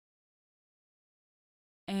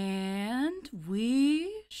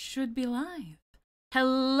we should be live.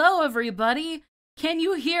 Hello, everybody. Can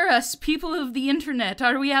you hear us, people of the internet?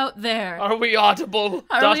 Are we out there? Are we audible?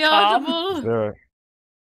 Are we audible? Sure.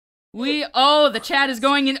 The chat is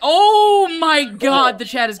going in. Oh my god, the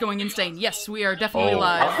chat is going insane. Yes, we are definitely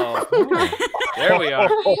live. There we are.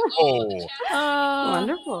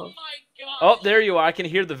 Wonderful. Oh, there you are. I can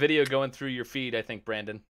hear the video going through your feed, I think,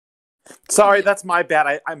 Brandon. Sorry, that's my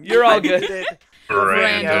bad. You're all good.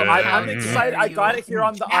 Brandon, I'm excited. I got it here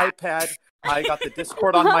on the iPad. I got the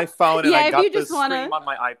Discord on my phone, and I got the stream on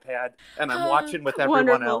my iPad, and I'm watching with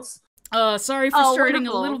everyone else. Sorry for starting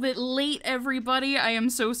a little bit late, everybody. I am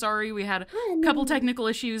so sorry. We had a couple technical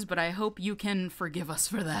issues, but I hope you can forgive us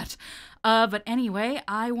for that. But anyway,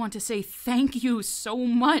 I want to say thank you so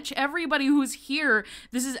much, everybody who's here.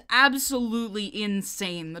 This is absolutely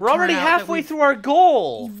insane. We're already halfway through our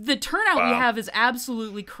goal. The turnout we have is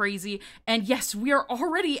absolutely crazy. And yes, we are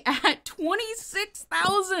already at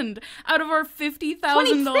 26,000 out of our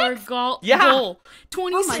 $50,000 goal. Yeah.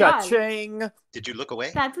 26. Cha-ching. Did you look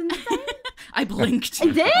away? That's insane. I blinked. I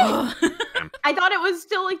did. I thought it was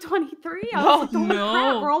still like 23. I was like, holy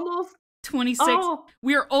crap, we're almost 26. Oh.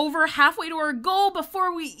 We're over halfway to our goal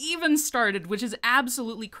before we even started, which is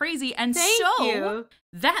absolutely crazy. And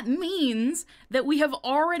that means that we have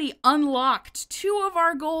already unlocked 2 of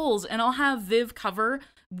our goals, and I'll have Viv cover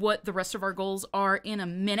what the rest of our goals are in a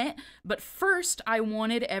minute. But first, I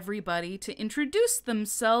wanted everybody to introduce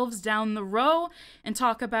themselves down the row and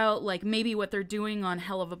talk about, like, maybe what they're doing on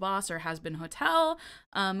Helluva Boss or Hazbin Hotel,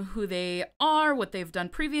 who they are, what they've done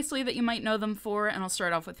previously that you might know them for. And I'll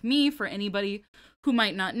start off with me for anybody who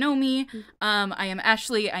might not know me. I am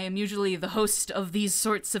Ashley. I am usually the host of these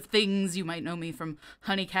sorts of things. You might know me from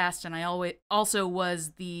Honeycast, and I also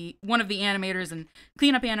was one of the animators and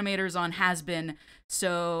cleanup animators on Hazbin.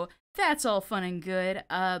 So that's all fun and good.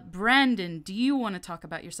 Brandon, do you want to talk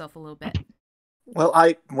about yourself a little bit? Well,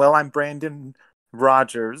 I'm Brandon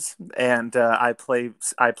Rogers, and I play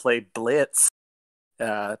Blitz.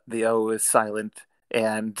 The O is silent,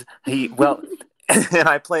 and and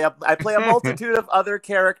I play a multitude of other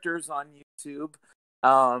characters on YouTube.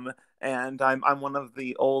 And I'm one of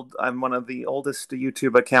the oldest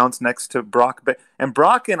YouTube accounts next to Brock. And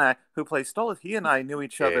Brock and I, who play STOLAS, he and I knew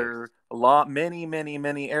each other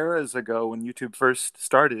many eras ago when YouTube first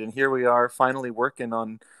started, and here we are finally working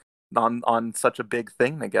on such a big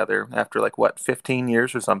thing together after 15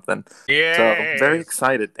 years or something. Yeah. So very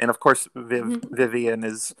excited. And of course Vivienne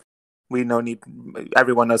is,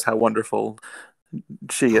 everyone knows how wonderful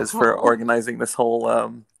she is for organizing this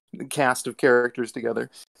whole cast of characters together.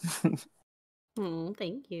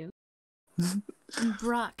 Thank you.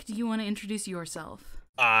 Brock, do you want to introduce yourself?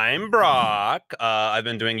 I'm Brock. I've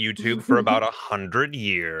been doing YouTube for about 100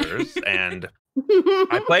 years, and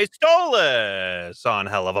I play STOLAS on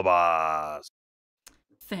Helluva Boss.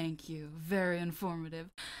 Thank you. Very informative.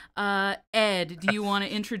 Ed, do you want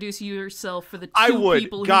to introduce yourself for the two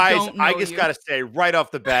people who don't know I just gotta say right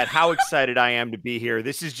off the bat how excited I am to be here.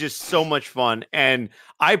 This is just so much fun, and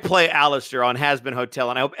I play Alastor on Hazbin Hotel,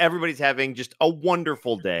 and I hope everybody's having just a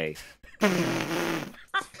wonderful day.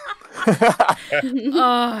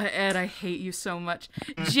 Oh, Ed, I hate you so much.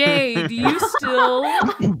 Jay, do you still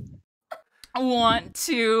want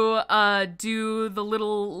to do the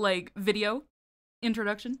little video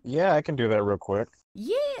introduction? Yeah, I can do that real quick.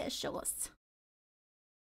 Yeah, show us.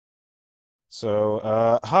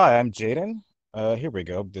 So, hi, I'm Jayden. Here we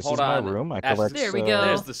go. This is my room. I collect. There we go.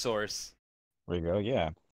 There's the source. There we go.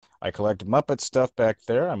 Yeah, I collect Muppet stuff back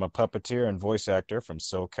there. I'm a puppeteer and voice actor from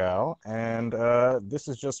SoCal, and this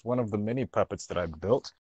is just one of the mini puppets that I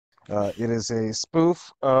built. It is a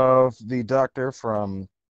spoof of the Doctor from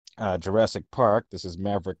Jurassic Park. This is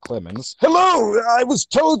Maverick Clemens. Hello! I was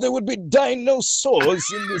told there would be dinosaurs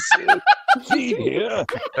in this feed here.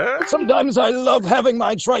 Sometimes I love having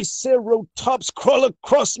my triceratops crawl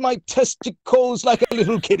across my testicles like a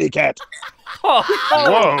little kitty cat.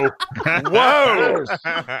 Whoa! Whoa!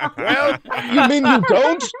 Well, you mean you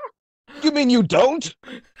don't? You mean you don't?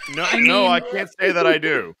 No, I can't say that I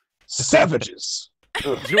do. Savages.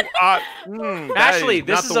 Ashley,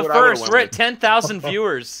 this is a first. We're at 10,000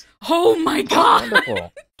 viewers. Oh my god!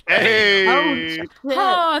 Wonderful. Hey!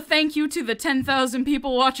 Thank you to the 10,000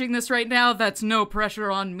 people watching this right now. That's no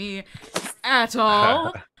pressure on me at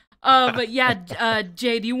all. But yeah,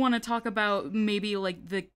 Jay, do you want to talk about maybe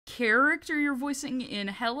the character you're voicing in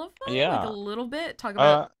Helluva? Yeah. A little bit? Talk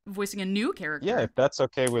about voicing a new character. Yeah, if that's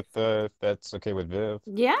okay with Viv.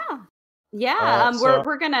 Yeah. Yeah,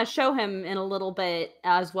 we're gonna show him in a little bit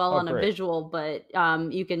as well on a visual, but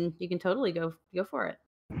you can totally go for it.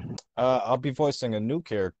 I'll be voicing a new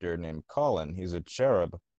character named Colin. He's a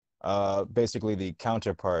cherub, basically the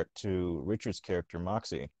counterpart to Richard's character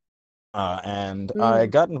MOXXIE. And I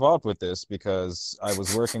got involved with this because I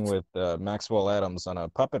was working with Maxwell Atoms on a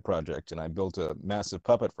puppet project, and I built a massive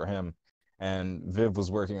puppet for him. And Viv was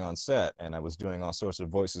working on set, and I was doing all sorts of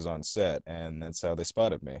voices on set, and that's how they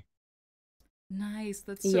spotted me. Nice,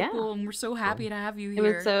 that's so cool, and we're so happy to have you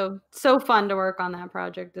here. It was so fun to work on that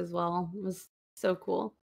project as well. It was so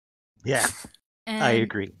cool. Yeah, I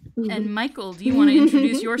agree. And Michael, do you want to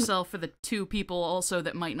introduce yourself for the 2 people also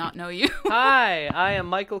that might not know you? Hi, I am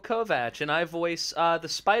Michael Kovach, and I voice the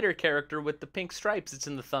spider character with the pink stripes. It's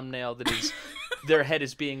in the thumbnail that is their head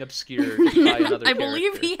is being obscured by another character. I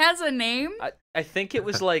believe he has a name. I think it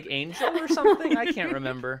was like Angel or something. I can't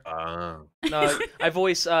remember. No, I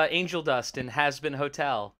voice Angel Dust in Hazbin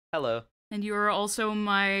Hotel. Hello. And you are also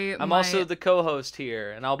I'm also the co-host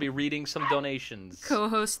here, and I'll be reading some donations.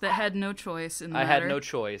 Co-host that had no choice in the matter. I had no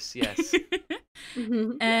choice, yes.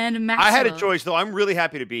 And Maxwell. I had a choice, though. I'm really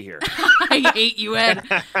happy to be here. I hate you, Ed.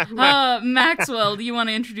 Maxwell, do you want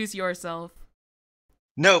to introduce yourself?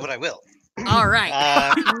 No, but I will. All right.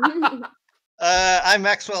 I'm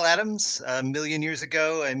Maxwell Atoms. A million years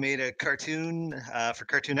ago, I made a cartoon for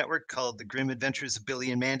Cartoon Network called The Grim Adventures of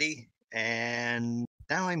Billy and Mandy, and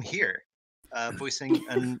now I'm here, voicing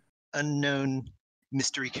an unknown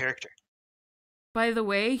mystery character. By the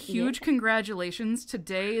way, huge congratulations.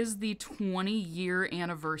 Today is the 20-year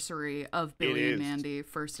anniversary of Billy and Mandy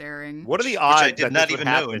first airing. What are the odds? Which I did not even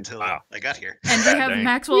know until I got here. And we have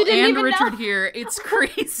Maxwell and Richard here. It's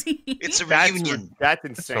crazy. It's a reunion. That's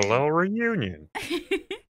insane. It's a little reunion.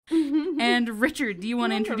 And Richard, do you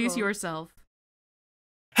want to introduce yourself?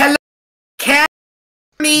 Hello, can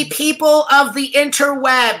me people of the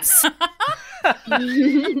interwebs.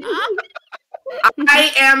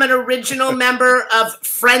 I am an original member of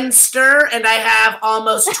Friendster, and I have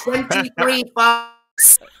almost 23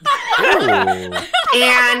 followers.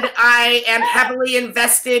 And I am heavily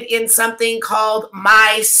invested in something called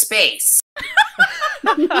MySpace.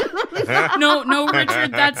 No,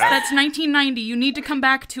 Richard, that's 1990. You need to come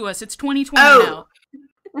back to us. It's 2020 now.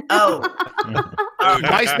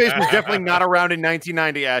 MySpace was definitely not around in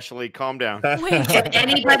 1990, Ashley. Calm down. Wait, can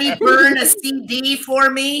anybody burn a CD for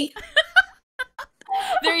me?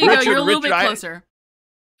 There you go. You're a little bit closer.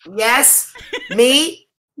 Yes, me?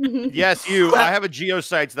 Yes, you. I have a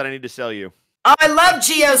geosites that I need to sell you. Oh, I love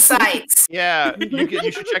geosites. Yeah,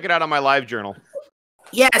 you should check it out on my live journal.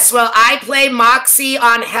 Yes, well, I play MOXXIE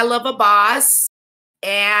on HELLUVA BOSS,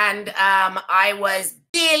 and I was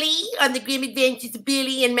Billy on the Grim Adventures of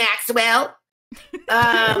Billy and Maxwell.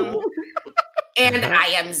 And I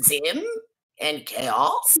am Zim and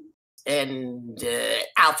Chaos and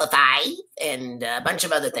Alpha 5 and a bunch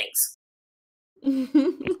of other things. And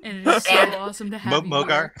it is so awesome to have you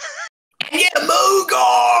Mogar. Yeah,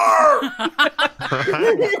 Mogar!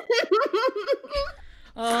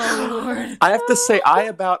 Oh Lord! I have to say, I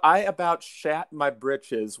about shat my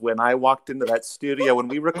britches when I walked into that studio when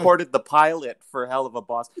we recorded the pilot for HELLUVA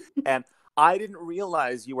BOSS, and I didn't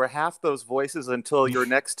realize you were half those voices until you were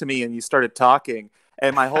next to me and you started talking.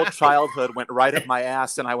 And my whole childhood went right up my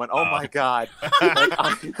ass, and I went, "Oh my god, like,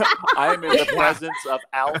 I am in the presence of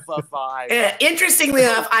Alpha 5." Interestingly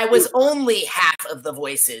enough, I was only half of the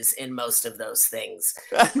voices in most of those things.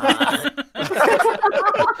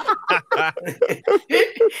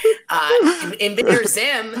 In Bigger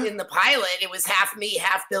Zim, in the pilot, it was half me,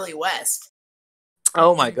 half Billy West.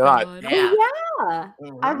 Oh my god! Yeah,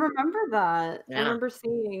 I remember that. I remember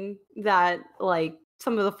seeing that, like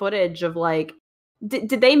some of the footage of like.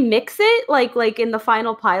 Did they mix it like in the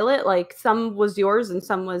final pilot? Like some was yours and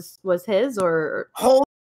some was his, or I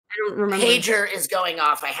don't remember. Pager is going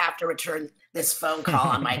off. I have to return this phone call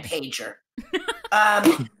on my pager.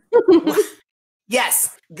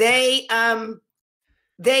 Yes,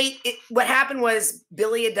 what happened was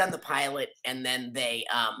Billy had done the pilot, and then they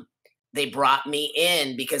brought me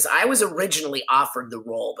in because I was originally offered the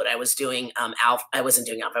role, but I was doing Alf. I wasn't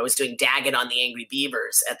doing Alf. I was doing Daggett on the Angry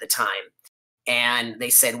Beavers at the time. And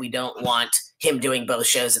they said, we don't want him doing both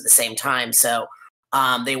shows at the same time. So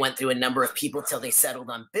they went through a number of people till they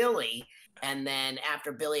settled on Billy. And then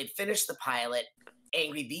after Billy had finished the pilot,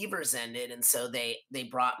 Angry Beavers ended. And so they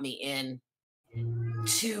brought me in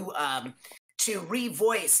to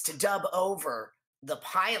revoice, to dub over the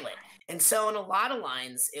pilot. And so in a lot of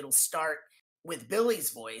lines, it'll start with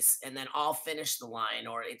Billy's voice and then I'll finish the line,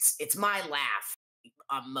 or it's my laugh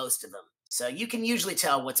on most of them. So you can usually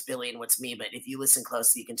tell what's Billy and what's me, but if you listen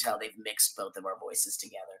closely, you can tell they've mixed both of our voices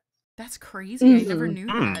together. That's crazy. I never knew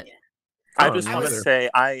that. I just want to say,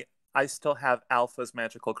 I I still have Alpha's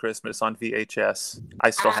Magical Christmas on VHS. I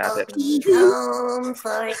still have it. I'll be home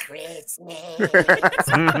for Christmas.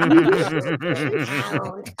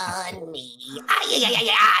 Count on me.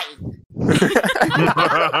 Ay.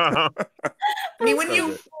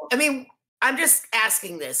 I'm just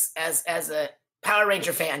asking this as a Power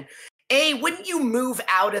Ranger fan. Wouldn't you move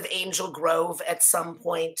out of Angel Grove at some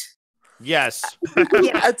point? Yes.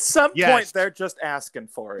 At some point, they're just asking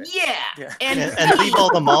for it. Yeah. And leave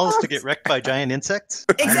all the malls to get wrecked by giant insects?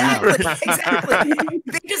 Exactly.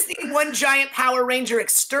 They just need one giant Power Ranger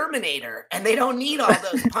exterminator, and they don't need all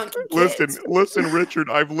those punky kids. Listen, Richard,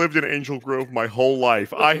 I've lived in Angel Grove my whole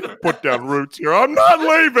life. I put down roots here. I'm not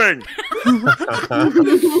leaving! But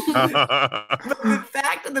the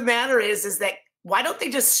fact of the matter is that why don't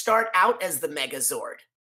they just start out as the Megazord?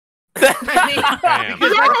 That's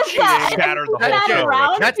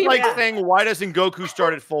like saying, why doesn't Goku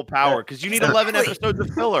start at full power? Because you need 11 episodes of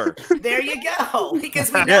filler. There you go.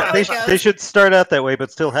 Because we know they should start out that way, but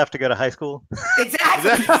still have to go to high school.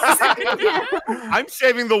 Exactly. I'm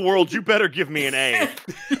saving the world. You better give me an A.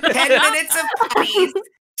 10 minutes of putties.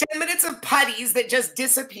 10 minutes of putties that just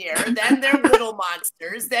disappear. Then they're little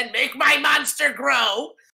monsters. Then make my monster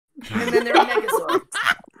grow. And then they're Megazords.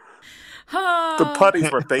 The putties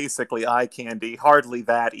were basically eye candy. Hardly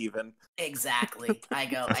that, even. Exactly. I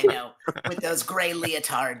know. With those gray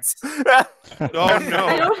leotards. Oh,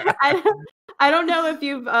 no. I don't know if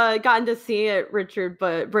you've gotten to see it, Richard,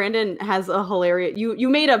 but Brandon has a hilarious... You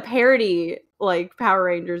made a parody, like, Power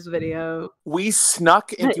Rangers video. We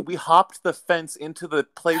hopped the fence into the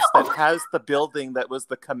place that has the building that was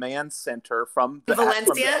the command center from the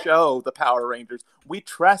show, the Power Rangers. We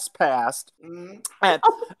trespassed, and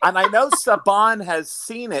I know Saban has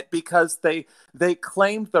seen it because they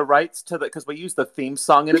claimed the rights to because we used the theme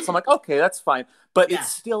song in it. So I'm like, okay, that's fine, but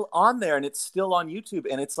it's still on there and it's still on YouTube,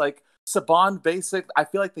 and it's like Saban I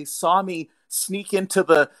feel like they saw me sneak into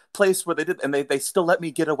the place where they did, and they still let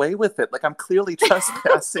me get away with it. Like I'm clearly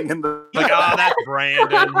trespassing in the. Like, oh, that's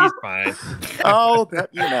Brandon. He's fine. Oh, that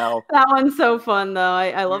you know. That one's so fun, though.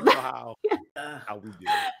 I love that. Wow. How we do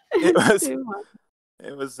it.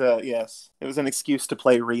 It was yes. It was an excuse to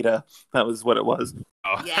play Rita. That was what it was.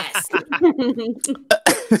 Oh. Yes.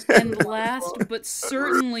 And last but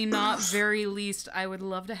certainly not very least, I would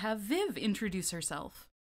love to have Viv introduce herself.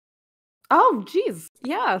 Oh, geez.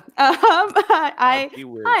 Yeah. Hi,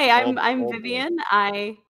 I'm Vivienne.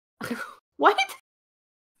 What?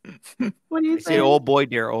 What do you say? Oh boy,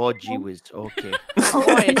 dear. Oh, gee whiz. Okay. Oh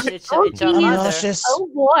boy, it's nauseous. Oh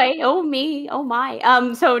boy. Oh me. Oh my.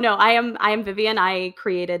 So no, I am Vivienne. I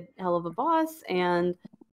created Hell of a Boss and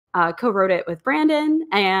co-wrote it with Brandon.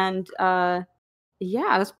 And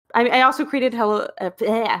yeah, I also created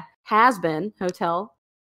Hazbin Hotel.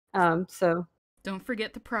 So. Don't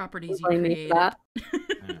forget the properties you created.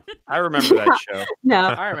 I remember that show. No,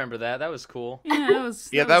 I remember that. That was cool.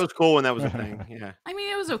 Yeah, that was cool when that was a thing. Yeah. I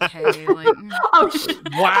mean, it was okay. Like,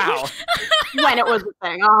 wow. When it was a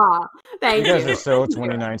thing. Thank you. You guys are so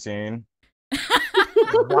 2019.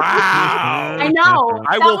 Wow. I know.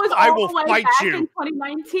 I will fight you. In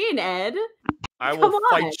 2019, Ed. I will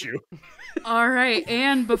fight you. All right,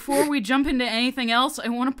 and before we jump into anything else, I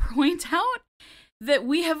want to point out that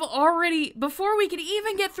we have already, before we could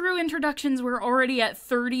even get through introductions, we're already at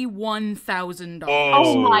 $31,000.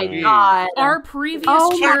 Oh my god. Our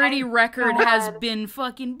previous charity record has been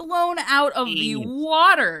fucking blown out of the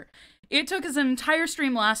water. It took us an entire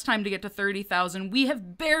stream last time to get to 30,000. We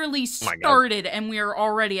have barely started, and we are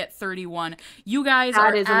already at 31. You guys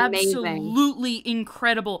are absolutely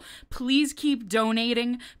incredible. Please keep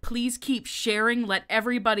donating. Please keep sharing. Let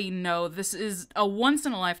everybody know. This is a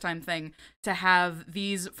once-in-a-lifetime thing to have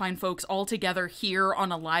these fine folks all together here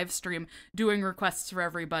on a live stream doing requests for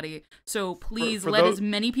everybody. So please let as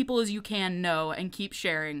many people as you can know and keep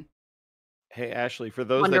sharing. Hey, Ashley, for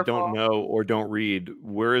those that don't know or don't read,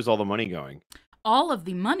 where is all the money going? All of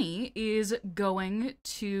the money is going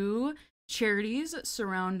to charities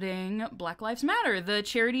surrounding Black Lives Matter. The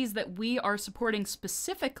charities that we are supporting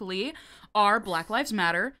specifically are Black Lives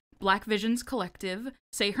Matter, Black Visions Collective,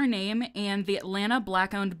 Say Her Name, and the Atlanta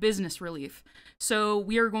Black-Owned Business Relief. So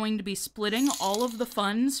we are going to be splitting all of the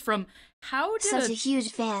funds from Such a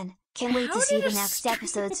huge fan. Can't wait to see the next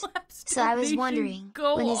episodes. So I was wondering,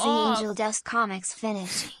 when is the Angel Dust comics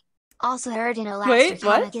finished? Also heard an Alastor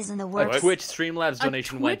comic is in the works. A Twitch Streamlabs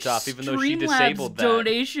donation went off, even though she disabled that.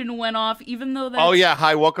 Donation went off, even though that. Oh yeah,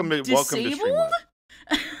 hi, welcome to Streamlabs.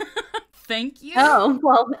 Thank you. Oh,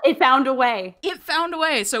 well, it found a way. It found a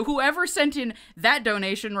way. So whoever sent in that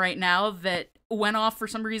donation right now that went off for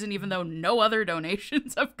some reason, even though no other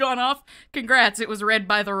donations have gone off. Congrats, it was read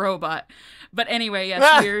by the robot. But anyway,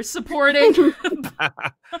 yes, we're supporting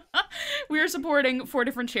we're supporting 4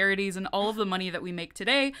 different charities, and all of the money that we make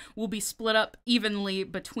today will be split up evenly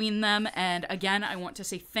between them. And again, I want to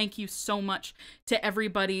say thank you so much to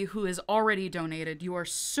everybody who has already donated. You are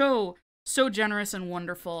so generous and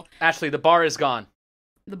wonderful. Ashley, the bar is gone.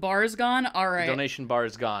 The bar is gone? All right. The donation bar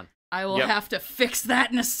is gone. I will have to fix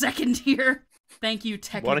that in a second here. Thank you,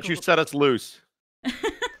 technical. Why don't you set us loose?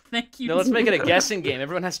 Thank you. No, let's make it a guessing game.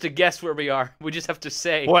 Everyone has to guess where we are. We just have to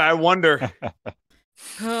say. Boy, I wonder.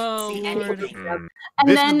 Oh, Lord. This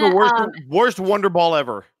is the worst Wonder Ball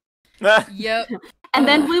ever. Yep. And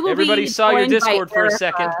then we will Everybody saw your Discord for a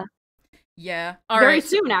second. Yeah. Very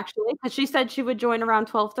soon, actually, because she said she would join around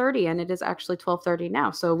 12:30, and it is actually 12:30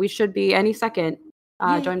 now. So we should be any second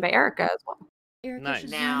joined by Erica as well. Erica Nice. should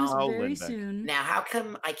join us very Lindbeck. soon. Now, how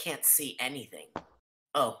come I can't see anything?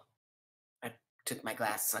 Oh, I took my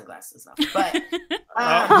sunglasses off. But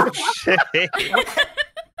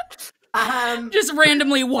just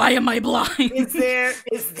randomly, why am I blind? Is there?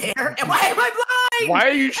 Why am I blind? Why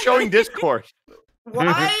are you showing Discord?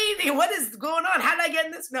 Why? What is going on? How did I get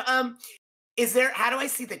in this? No, is there? How do I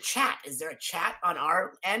see the chat? Is there a chat on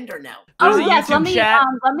our end or no? There's a YouTube chat.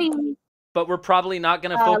 Let me. But we're probably not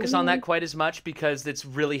going to focus on that quite as much because it's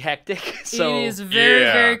really hectic. So it is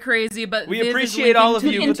very crazy. But we appreciate all of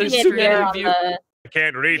you, but there's too many of you. I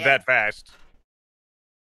can't read that fast.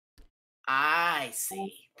 I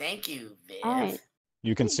see. Thank you, Viv. All right.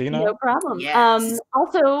 You can see now. No problem. Yes.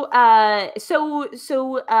 Also,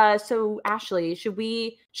 so Ashley,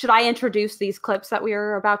 should I introduce these clips that we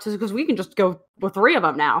are about to? Because we can just go with 3 of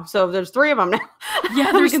them now. So there's 3 of them now.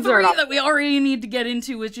 Yeah, there's 3 that we already need to get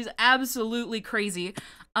into, which is absolutely crazy.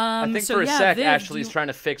 I think for a sec, Viv, Ashley's trying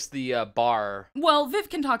to fix the bar. Well, Viv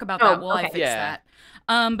can talk about that while I fix that.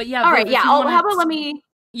 But yeah, all Viv, right. Yeah. How about let me.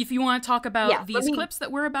 If you want to talk about these clips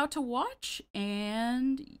that we're about to watch,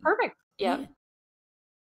 and perfect. Yeah.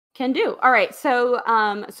 Can do. All right. So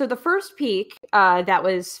so the first peak that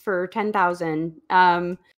was for 10,000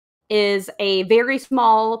 is a very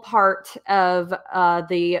small part of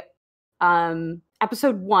the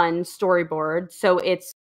episode 1 storyboard. So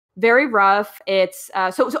it's very rough. It's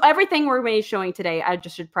so everything we're going to be showing today, I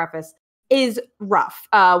just should preface, is rough.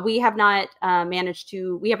 We have not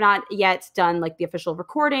yet done like the official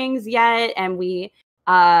recordings yet, and we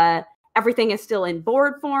everything is still in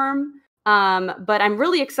board form. But I'm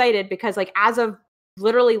really excited because like as of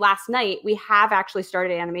literally last night, we have actually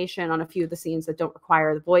started animation on a few of the scenes that don't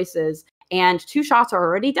require the voices, and 2 shots are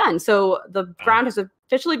already done. So the ground has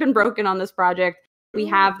officially been broken on this project. We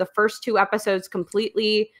have the first 2 episodes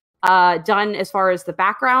completely done as far as the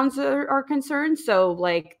backgrounds are concerned. So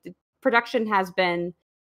like the production has been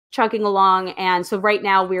chugging along, and so right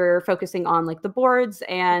now we're focusing on like the boards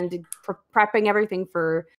and prepping everything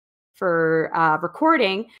for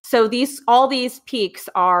recording. So all these peaks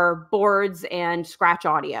are boards and scratch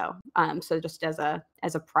audio. So just as a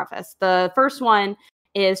preface, the first one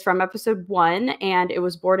is from episode 1, and it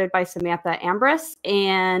was boarded by Samantha Ambrose,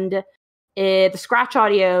 and the scratch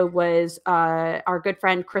audio was our good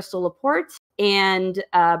friend Crystal Laporte and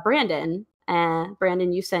Brandon.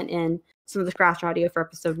 Brandon, you sent in some of the scratch audio for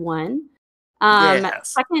episode 1.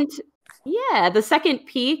 Yes. The second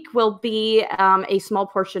peak will be a small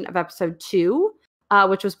portion of episode 2,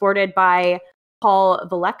 which was boarded by Paul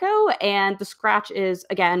Valleco, and the scratch is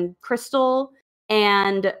again Crystal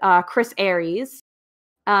and Chris Aries.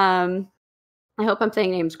 I hope I'm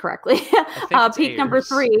saying names correctly. Peak number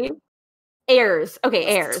 3, Ayers. Okay,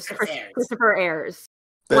 Ayers. Christopher Ayers.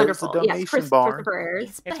 Wonderful. Yes, Christopher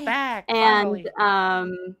Ayers. It's back.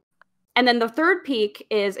 And then the third peak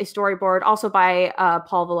is a storyboard also by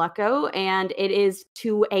Paul Valleco, and it is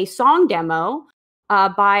to a song demo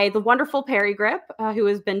by the wonderful Perry Grip, who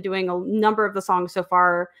has been doing a number of the songs so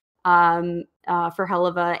far for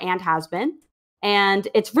Helluva and Hazbin. And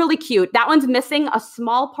it's really cute. That one's missing a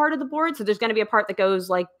small part of the board, so there's going to be a part that goes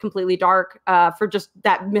like completely dark for just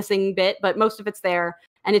that missing bit, but most of it's there,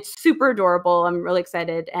 and it's super adorable. I'm really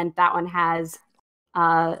excited, and that one has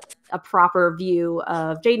a proper view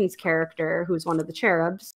of Jayden's character, who's one of the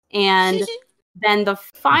cherubs. And then the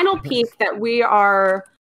final peak that we are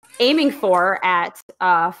aiming for at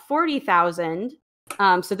 40,000.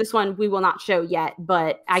 So this one we will not show yet,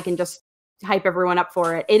 but I can just hype everyone up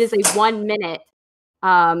for it. It is a 1 minute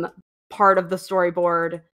part of the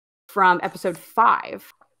storyboard from episode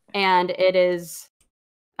 5, and it is.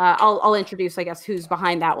 I'll introduce, I guess, who's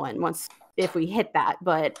behind that one if we hit that,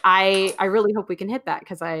 but I really hope we can hit that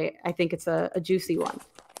because I think it's a juicy one.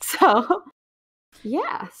 So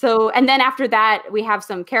Yeah. So, and then after that, we have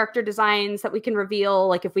some character designs that we can reveal.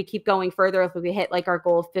 Like if we keep going further, if we hit like our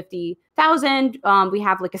goal of 50,000, we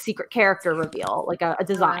have like a secret character reveal, like a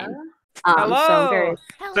design. Hello, so very...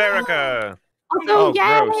 Erica. Also,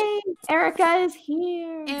 yay! Erica is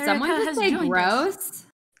here. Erica Someone just say gross.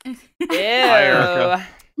 Ew. Hi, Erica.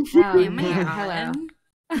 Hello.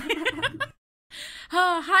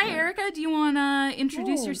 Hi, Erica. Do you want to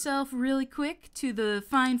introduce yourself really quick to the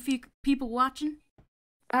fine people watching?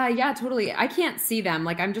 Yeah, totally. I can't see them.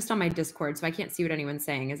 Like, I'm just on my Discord, so I can't see what anyone's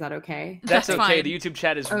saying. Is that okay? That's okay. Fine. The YouTube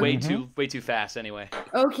chat is way too fast anyway.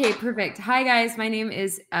 Okay, perfect. Hi, guys. My name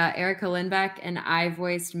is Erica Lindbeck, and I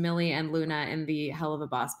voiced Millie and Loona in the Hell of a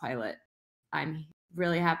Boss pilot. I'm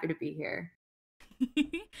really happy to be here.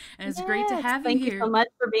 And it's great to have you here. Thank you so much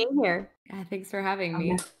for being here. Yeah, thanks for having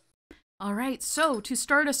me. All right, so to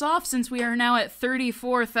start us off, since we are now at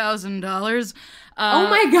 $34,000. Oh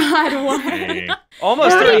my God! What?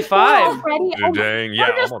 Almost 35. Dang,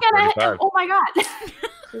 yeah, almost 35. Oh my God!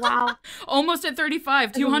 Wow. Almost at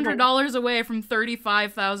 35, $200 away from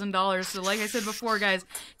 $35,000. So like I said before, guys,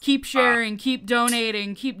 keep sharing, keep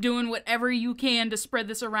donating, keep doing whatever you can to spread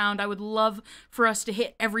this around. I would love for us to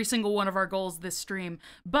hit every single one of our goals this stream.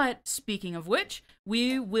 But speaking of which,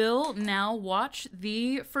 we will now watch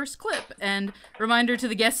the first clip. And reminder to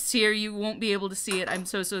the guests here, you won't be able to see it. I'm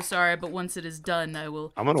so sorry, but once it is done, I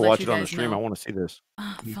will I'm going to watch it on the stream. I want to see this.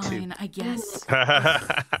 Fine, I guess.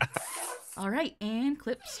 All right, and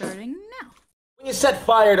clip starting now. When you set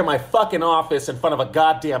fire to my fucking office in front of a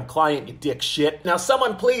goddamn client, you dick shit. Now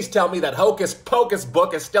someone please tell me that Hocus Pocus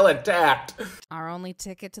book is still intact. Our only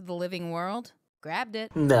ticket to the living world? Grabbed it.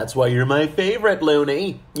 That's why you're my favorite,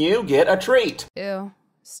 Looney. You get a treat. Ew.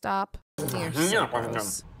 Stop. You're so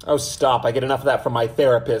gross. Oh, stop. I get enough of that from my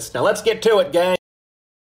therapist. Now let's get to it, gang.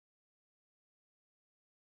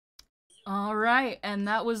 All right, and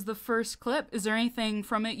that was the first clip. Is there anything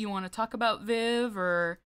from it you want to talk about, Viv,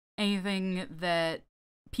 or anything that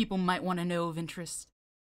people might want to know of interest?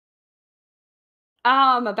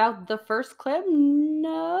 About the first clip?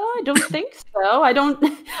 No, I don't think so. I don't,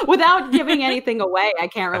 without giving anything away, I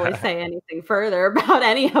can't really say anything further about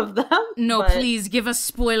any of them. No, please give us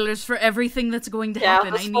spoilers for everything that's going to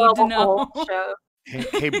happen. I need to know.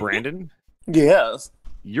 Hey, Brandon? Yes.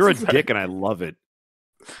 You're a dick and I love it.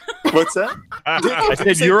 What's that? I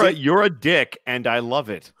said you're a dick and I love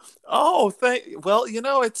it. Oh, well, you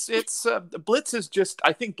know, it's Blitz is just,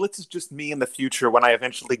 I think Blitz is just me in the future when I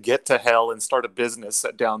eventually get to hell and start a business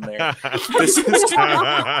down there. This is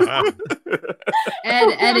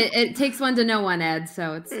Ed, it takes one to know one, Ed,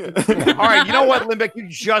 so it's all right, you know what, Lindbeck, you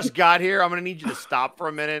just got here. I'm going to need you to stop for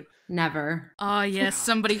a minute. Never. Oh, yes,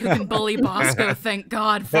 somebody who can bully Bosco, thank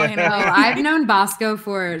God, finally. Oh, I've known Bosco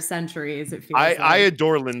for centuries, it feels like. I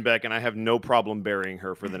adore Lindbeck, and I have no problem burying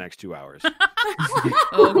her for the next 2 hours.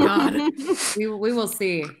 Oh, God. We will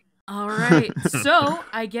see. All right, so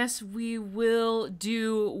I guess we will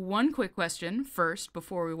do one quick question first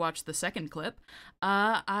before we watch the second clip.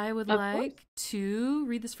 I would like to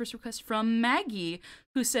read this first request from Maggie,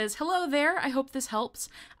 who says, "Hello there, I hope this helps.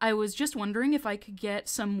 I was just wondering if I could get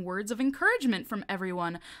some words of encouragement from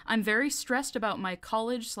everyone. I'm very stressed about my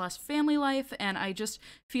college/family life, and I just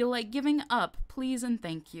feel like giving up. Please and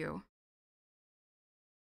thank you."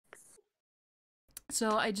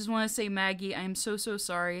 So I just want to say, Maggie, I am so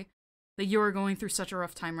sorry that you are going through such a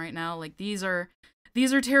rough time right now. Like, these are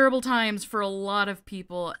terrible times for a lot of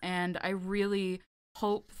people, and I really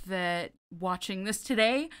hope that watching this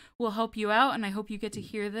today will help you out, and I hope you get to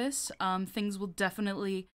hear this. Things will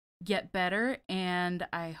definitely get better, and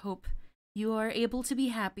I hope you are able to be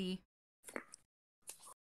happy.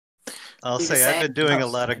 I'll say I've been doing a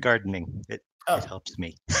lot of gardening. It helps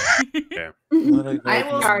me. Yeah.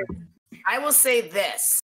 I will say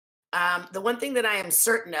this. The one thing that I am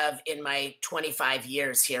certain of in my 25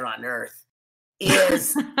 years here on Earth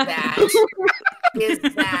is that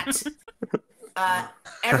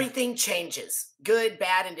everything changes. Good,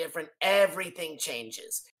 bad, and different. Everything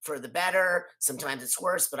changes for the better. Sometimes it's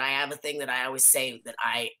worse, but I have a thing that I always say that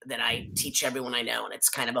I teach everyone I know, and it's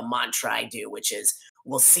kind of a mantra I do, which is,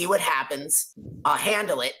 we'll see what happens. I'll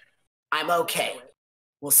handle it. I'm okay.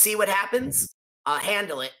 We'll see what happens. I'll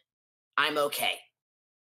handle it. I'm okay.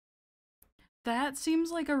 That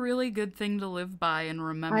seems like a really good thing to live by and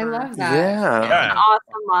remember. I love that. Yeah. It's an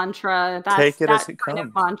awesome mantra. Take it as it kind comes.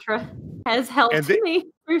 of mantra has helped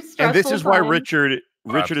me through stressful And this is why times.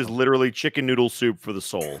 Richard is literally chicken noodle soup for the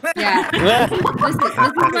soul. Yeah. this is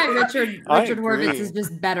why Richard Horvitz is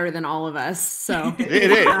just better than all of us. So It is.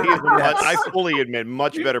 He is I fully admit,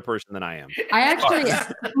 much better person than I am. I actually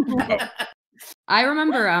I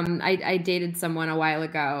remember I dated someone a while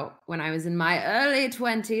ago when I was in my early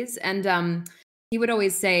 20s, and he would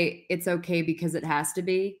always say it's okay because it has to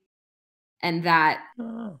be. And that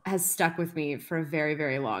has stuck with me for a very,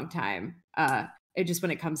 very long time. It just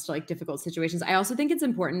when it comes to like difficult situations. I also think it's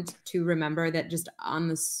important to remember that just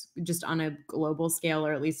on a global scale,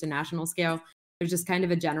 or at least a national scale, there's just kind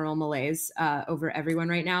of a general malaise over everyone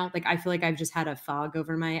right now. Like I feel like I've just had a fog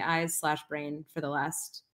over my eyes / brain for the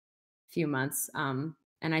last few months. And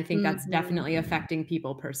I think that's definitely affecting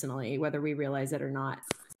people personally, whether we realize it or not.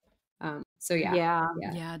 So yeah,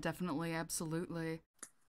 definitely, absolutely.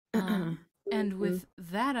 And with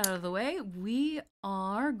that out of the way, we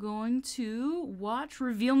are going to watch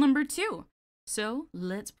reveal number 2. So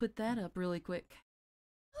let's put that up really quick.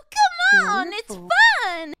 Oh, come on, it's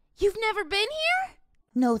fun! You've never been here?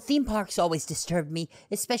 No, theme parks always disturb me,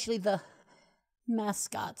 especially the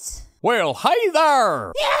mascots. Well, hey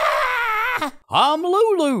there! Yeah! I'm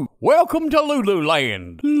Lulu. Welcome to Lulu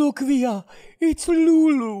Land. Look, Via, it's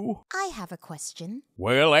Lulu. I have a question.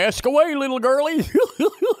 Well, ask away, little girlie.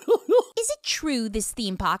 Is it true this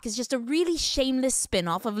theme park is just a really shameless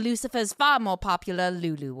spin-off of Lucifer's far more popular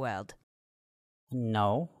Lulu World?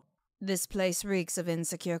 No. This place reeks of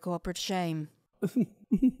insecure corporate shame.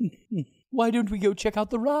 Why don't we go check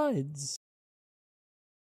out the rides?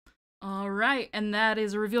 All right, and that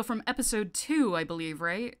is a reveal from episode 2, I believe,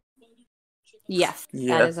 right? Yes,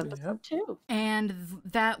 that is episode 2. And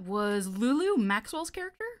that was Lulu, Maxwell's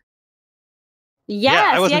character? Yes,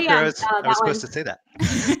 yeah, I wasn't sure I was supposed to say that.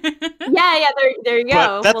 There you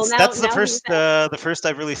go. But that's the first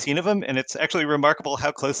I've really seen of him, and it's actually remarkable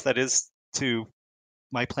how close that is to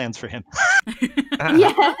my plans for him.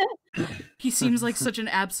 Yeah. He seems like such an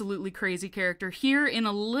absolutely crazy character. Here in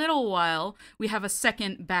a little while, we have a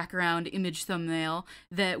second background image thumbnail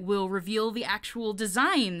that will reveal the actual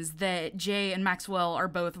designs that Jay and Maxwell are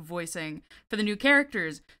both voicing for the new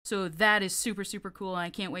characters. So that is super, super cool, and I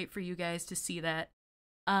can't wait for you guys to see that.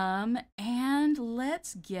 And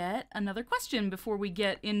let's get another question before we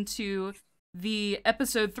get into the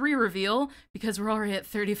episode 3 reveal, because we're already at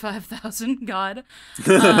 35,000. God.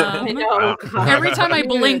 I know. God. Every time I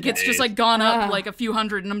blink, it's just like gone up like a few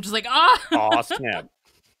hundred, and I'm just like, Aw, snap.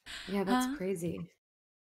 Yeah, that's crazy.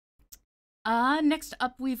 Next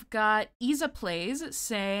up, we've got Isa Plays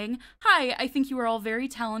saying, "Hi, I think you are all very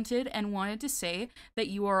talented and wanted to say that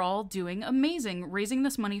you are all doing amazing, raising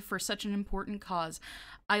this money for such an important cause.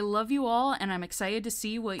 I love you all, and I'm excited to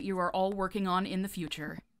see what you are all working on in the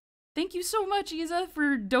future." Thank you so much, Isa,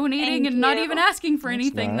 for donating and not even asking for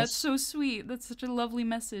anything. Nice. That's so sweet. That's such a lovely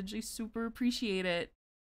message. I super appreciate it.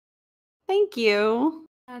 Thank you.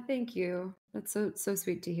 Thank you. That's so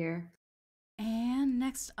sweet to hear. And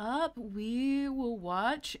next up, we will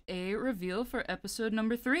watch a reveal for episode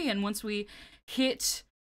number 3. And once we hit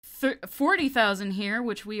 40,000 here,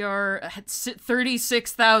 which we are at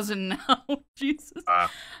 36,000 now. Jesus.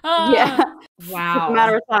 Yeah. Wow. It's a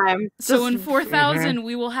matter of time. So in 4,000,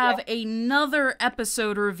 we will have another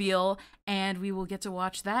episode reveal, and we will get to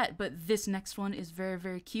watch that. But this next one is very,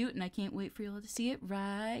 very cute, and I can't wait for you all to see it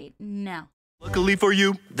right now. Luckily for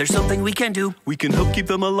you, there's something we can do. We can help keep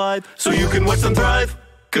them alive so you can watch them thrive.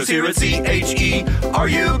 Cause here at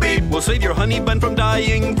CHERUB, we'll save your honey bun from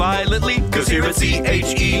dying violently. Cause here at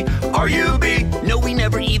CHERUB, no, we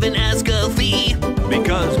never even ask a fee.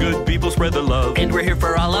 Because good people spread the love. And we're here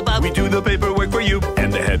for all above. We do the paperwork for you.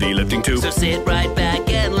 And the heavy lifting too. So sit right back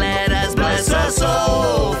and let us bless us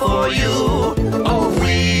all for you. Oh,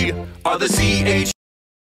 we are the CH.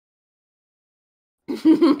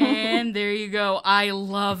 And there you go. I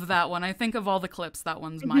love that one. I think of all the clips, that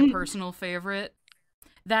one's my personal favorite.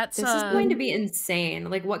 This is going to be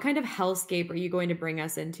insane. Like, what kind of hellscape are you going to bring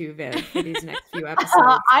us into, Viv, for these next few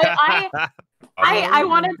episodes? I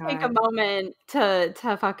want to take a moment to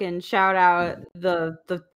fucking shout out the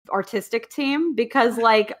artistic team, because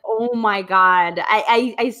like, oh my god,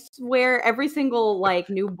 I swear every single like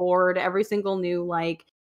new board, every single new like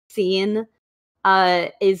scene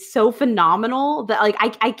is so phenomenal that like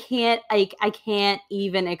I can't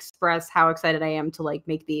even express how excited I am to like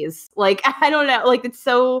make these. Like, I don't know, like it's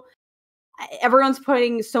so, everyone's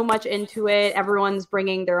putting so much into it. Everyone's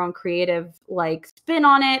bringing their own creative like spin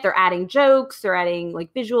on it. They're adding jokes, they're adding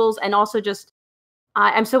like visuals, and also just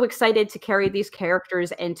I'm so excited to carry these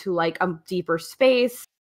characters into like a deeper space.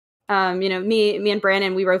 You know, me and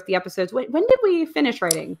Brandon, we wrote the episodes. When did we finish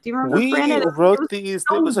writing? Do you remember, Brandon? We wrote these.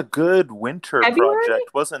 It was a good winter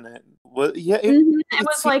project, wasn't it? Well, yeah, it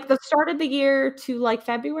was like the start of the year to like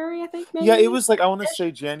February, I think. Maybe? Yeah, it was like, I want to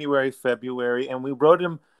say January, February, and we wrote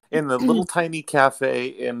them in the little tiny cafe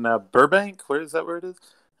in Burbank. Where is that? Where it is?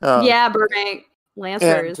 Yeah, Burbank.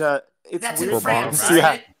 Lancers. And it's That's weird. in France, Yeah.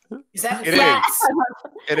 right? Is that It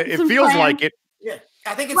is. It feels like it. Yeah,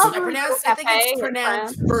 I think it's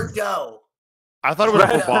pronounced Bordeaux. I thought it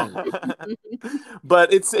was Bourbon.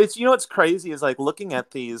 But it's it's crazy is like looking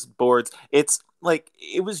at these boards. It's like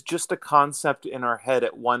it was just a concept in our head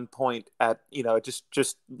at one point at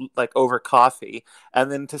just like over coffee,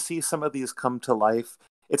 and then to see some of these come to life,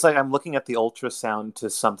 it's like I'm looking at the ultrasound to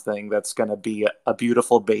something that's going to be a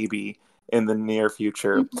beautiful baby in the near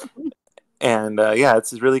future. And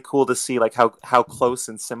it's really cool to see like how close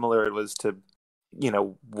and similar it was to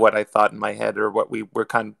what I thought in my head or what we were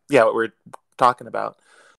what we're talking about.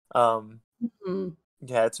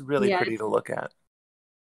 It's really pretty to look at.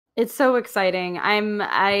 It's so exciting.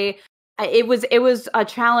 It was a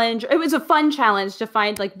challenge. It was a fun challenge to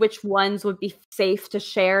find like which ones would be safe to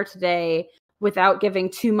share today without giving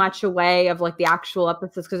too much away of like the actual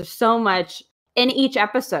episodes, because there's so much in each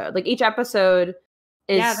episode. Like each episode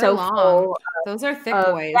is so long. full. Those are thick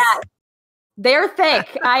boys. They're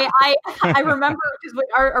thick. I remember because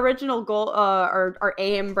our original goal, our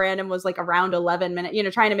aim, Brandon, was like around 11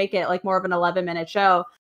 minutes. Trying to make it like more of an 11-minute show.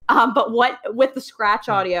 But with the scratch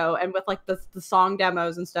audio and with like the song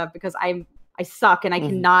demos and stuff, because I suck and I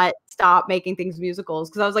cannot stop making things musicals,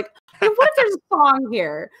 because I was like, hey, what if there's a song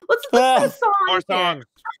here? Let's put a song. More songs.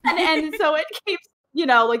 And so it keeps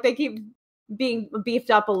like they keep being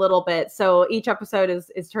beefed up a little bit. So each episode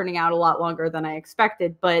is turning out a lot longer than I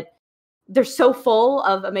expected, but they're so full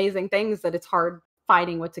of amazing things that it's hard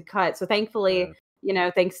finding what to cut. So thankfully,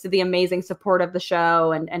 thanks to the amazing support of the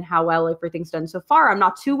show and how well everything's done so far, I'm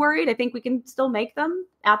not too worried. I think we can still make them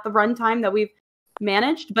at the runtime that we've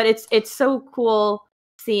managed, but it's so cool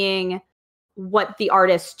seeing what the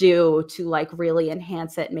artists do to like really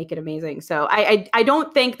enhance it and make it amazing. So I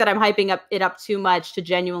don't think that I'm hyping it up too much to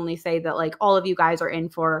genuinely say that like all of you guys are in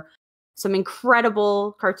for some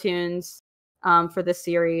incredible cartoons for this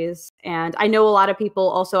series. And I know a lot of people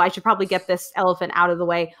also, I should probably get this elephant out of the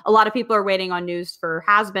way. A lot of people are waiting on news for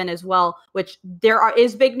Hazbin as well, which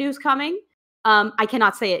is big news coming. I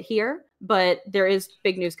cannot say it here, but there is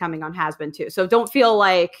big news coming on Hazbin too. So don't feel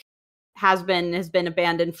like Hazbin has been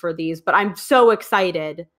abandoned for these, but I'm so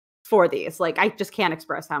excited for these. Like I just can't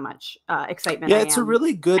express how much excitement I am. It's a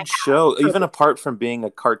really good show, even apart from being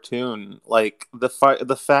a cartoon. Like the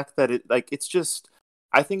fact that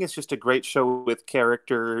I think it's just a great show with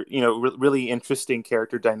character, really interesting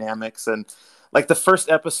character dynamics. And like the first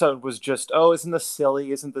episode was just, oh, isn't this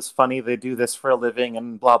silly? Isn't this funny? They do this for a living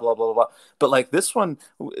and blah, blah, blah, blah. But like this one,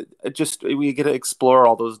 we get to explore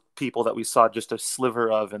all those people that we saw just a sliver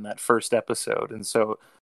of in that first episode. And so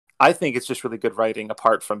I think it's just really good writing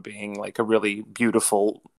apart from being like a really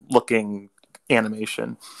beautiful looking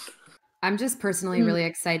animation. I'm just personally really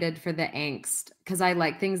excited for the angst, because I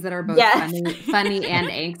like things that are both funny and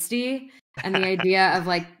angsty. And the idea of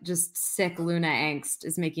like just sick LOONA angst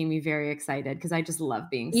is making me very excited, because I just love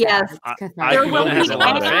being sad. Yes, there will be a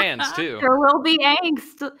lot of fans too. There will be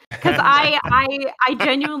angst, because I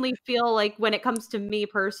genuinely feel like when it comes to me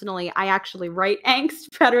personally, I actually write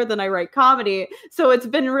angst better than I write comedy. So it's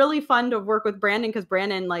been really fun to work with Brandon, because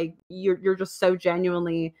Brandon, like you're just so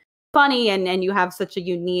genuinely funny and you have such a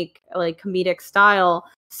unique like comedic style.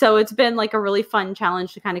 So it's been like a really fun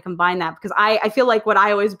challenge to kind of combine that, because I feel like what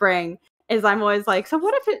I always bring is I'm always like, so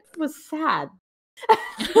what if it was sad?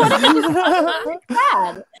 What if it was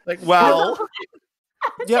sad? Like, well,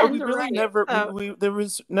 yeah, we really never. There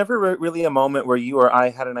was never really a moment where you or I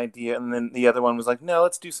had an idea, and then the other one was like, "No,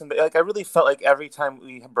 let's do something." Like, I really felt like every time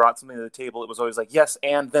we brought something to the table, it was always like, "Yes,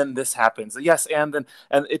 and then this happens." Yes, and then,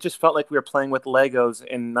 and it just felt like we were playing with Legos,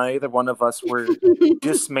 and neither one of us were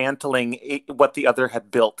dismantling what the other had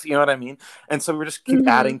built. You know what I mean? And so we just keep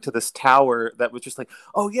adding to this tower that was just like,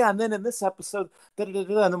 "Oh yeah," and then in this episode, and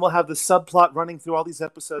then we'll have the subplot running through all these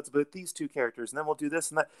episodes, but with these two characters, and then we'll do this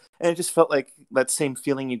and that, and it just felt like that same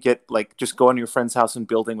feeling you get like just going to your friend's house and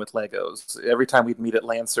building with Legos. Every time we'd meet at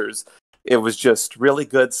Lancers, it was just really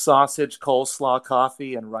good sausage, coleslaw,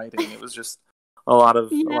 coffee, and writing. It was just a lot of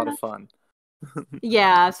fun.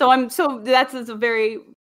 Yeah, so that's a very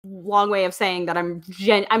long way of saying that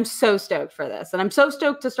I'm so stoked for this, and I'm so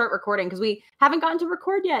stoked to start recording, because we haven't gotten to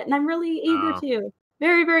record yet, and I'm really eager to,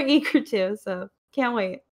 very, very eager to. So can't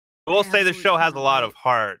wait. I will say the show has a lot of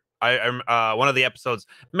heart. I one of the episodes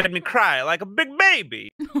made me cry like a big baby.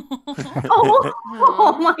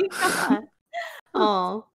 Oh my god!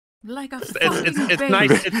 Oh, like a it's baby.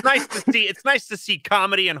 nice. It's nice to see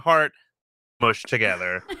comedy and heart mush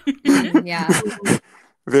together. Yeah.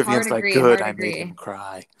 Vivienne's like, good, I made him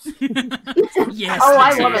cry. Yes. Oh,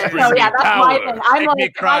 I love it. So yeah, that's my thing. I'm Make like, me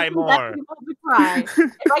cry I more. people to cry.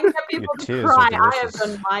 If I can get people to tears cry, are I have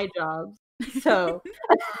done my job. So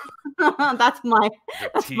that's my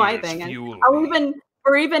thing. And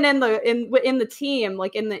we're even in the team,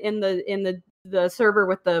 like in the server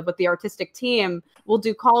with the artistic team, we'll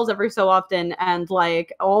do calls every so often, and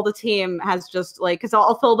like all the team has just like, because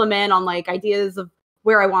I'll fill them in on like ideas of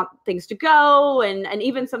where I want things to go, and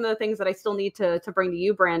even some of the things that I still need to bring to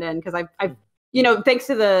you, Brandon, because I've thanks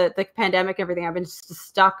to the pandemic and everything, I've been just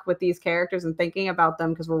stuck with these characters and thinking about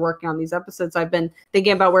them because we're working on these episodes. I've been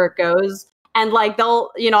thinking about where it goes, and like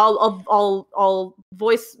I'll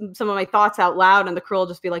voice some of my thoughts out loud, and the crew will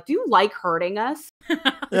just be like, "Do you like hurting us? Do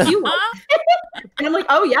you like it?" And I'm like,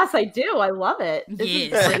 "Oh yes, I do. I love it. This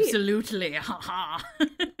yes, absolutely. I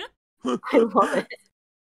love it."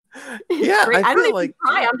 Yeah, I don't even like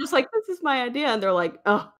cry. I'm just like, this is my idea, and they're like,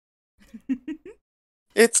 "Oh."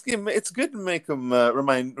 It's good to make them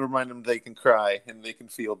remind them they can cry and they can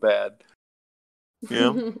feel bad.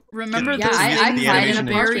 Yeah. Remember those things I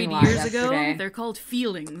buried years ago? They're called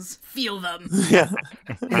feelings. Feel them. Yeah.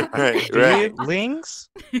 right. Links?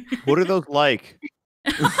 What are those like?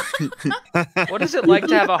 What is it like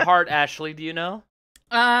to have a heart, Ashley? Do you know?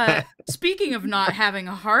 Speaking of not having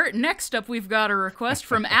a heart, next up we've got a request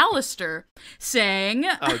from Alastor saying,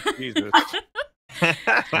 "Oh Jesus."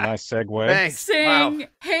 Nice segue. Thanks. Saying, wow.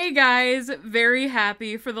 "Hey guys, very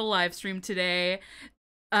happy for the live stream today,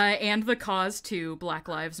 and the cause too. Black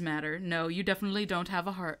Lives Matter. No, you definitely don't have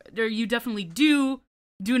a heart. Or you definitely do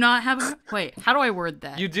not have a. Wait, how do I word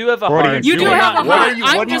that? You do have a heart. You do have a heart.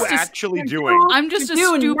 What are you actually doing? I'm just a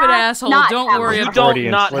stupid asshole. Don't worry You about it.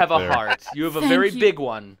 don't not have a heart. You have a very big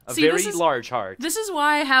one. A very large heart. This is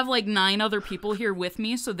why I have like 9 other people here with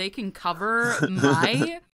me, so they can cover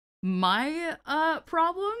my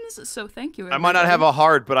problems. So thank you. I might not have a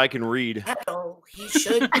heart, but I can read. Metal, he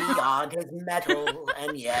should be on his metal,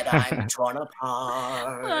 and yet I'm torn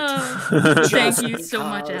apart. Thank you so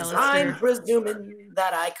much, Alastor. I'm presuming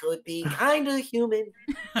that I could be kind of human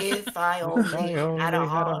if I only had a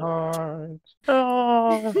heart.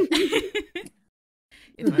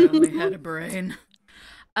 If I only had a brain.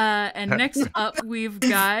 And next up, we've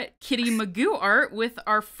got Kitty Magoo art with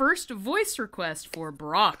our first voice request for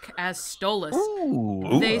Brock as Stolas.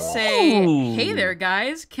 Ooh. They say, "Hey there,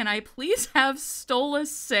 guys. Can I please have Stolas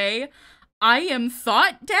say, 'I am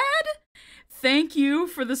Thought, Dad'? Thank you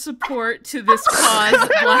for the support to this cause,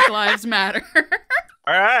 Black Lives Matter."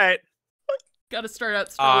 All right. Gotta start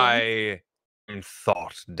out strong. I am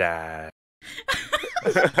Thought, Dad.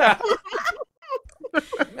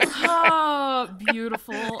 Oh,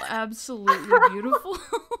 beautiful. Absolutely beautiful.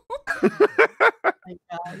 My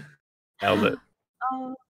God. Nailed it.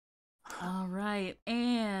 All right.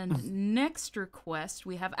 And next request,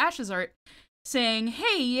 we have Ash's art saying,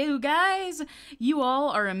 "Hey, you guys. You all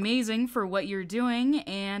are amazing for what you're doing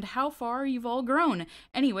and how far you've all grown.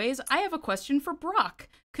 Anyways, I have a question for Brock.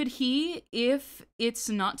 Could he, if it's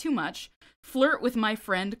not too much, flirt with my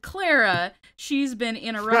friend Clara? She's been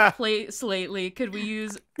in a rough place lately.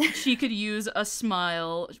 She could use a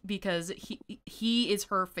smile because he is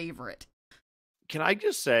her favorite." Can I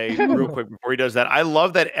just say real quick before he does that, I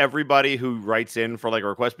love that everybody who writes in for like a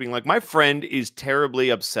request being like, my friend is terribly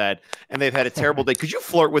upset and they've had a terrible day. Could you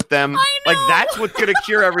flirt with them? Like that's what's gonna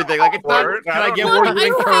cure everything. Like it's not, can I get words of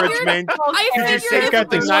encouragement? I Could you say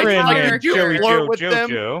something nice? Like could you flirt with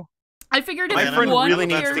them? I figured if my friend one really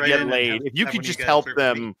needs to get character- laid. If you could just help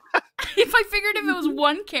them. If I figured if it was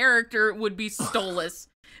one character, it would be Stolas.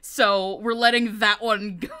 So we're letting that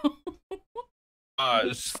one go.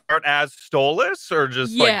 Start as Stolas, or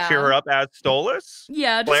just like cheer her up as Stolas?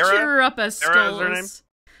 Yeah, just Clara? cheer her up as Clara is Stolas.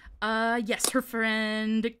 her name? Yes, her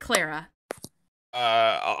friend Clara.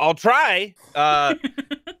 I'll try.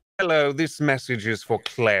 Hello, this message is for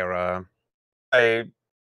Clara. I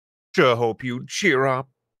sure hope you cheer up.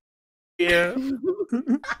 Yeah.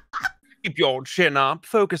 Keep your chin up.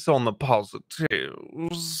 Focus on the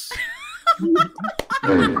positives.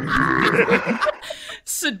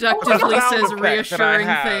 Seductively says effect reassuring that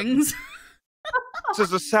I have. things. This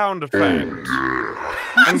is a sound effect.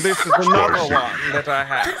 And this is another one that I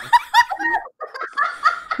have.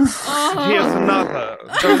 Here's another.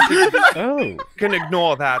 You can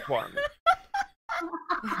ignore that one.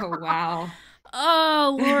 Oh, wow.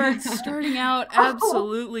 Oh, Lord, starting out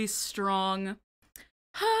absolutely strong.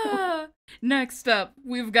 Next up,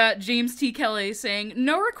 we've got James T. Kelly saying,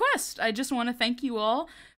 "No request. I just want to thank you all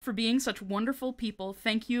for being such wonderful people.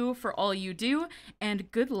 Thank you for all you do, and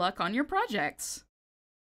good luck on your projects."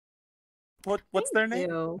 What's their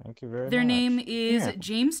name? Thank you very much. Their name is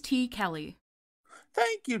James T. Kelly.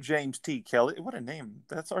 Thank you, James T. Kelly. What a name!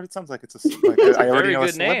 That's already sounds like it's a. Like I already know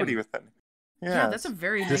a celebrity with that. Yeah, that's a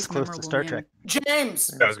very this nice, close to memorable Star name. Trek.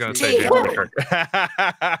 James. I was going to T. say James Kelly. Kirk.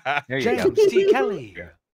 There you James go. T. Kelly.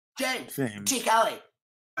 James T. Kelly.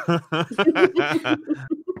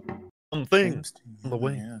 Something on the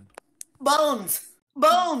way. Bones.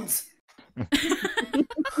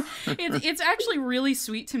 It's actually really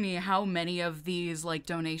sweet to me how many of these like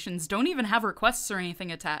donations don't even have requests or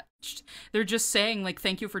anything attached. They're just saying like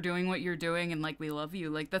thank you for doing what you're doing and like we love you.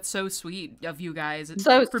 Like that's so sweet of you guys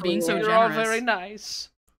for being so generous. You're all very nice.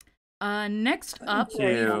 Next up you.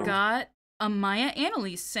 we've got Maya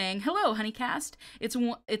Annalise saying, "Hello, Honeycast.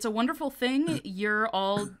 It's a wonderful thing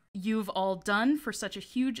you've all done for such a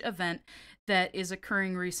huge event that is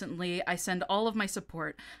occurring recently. I send all of my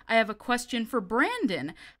support. I have a question for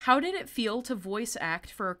Brandon. How did it feel to voice act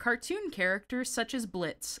for a cartoon character such as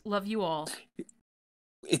Blitz? Love you all."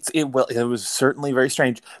 It was certainly very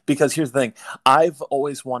strange because here's the thing. I've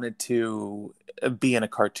always wanted to be in a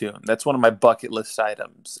cartoon. That's one of my bucket list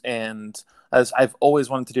items, and as I've always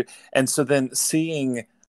wanted to do. And so then seeing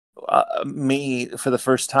me for the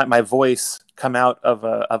first time, my voice come out of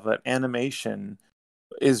an animation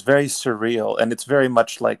is very surreal, and it's very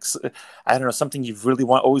much like, I don't know, something you've really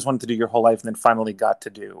always wanted to do your whole life and then finally got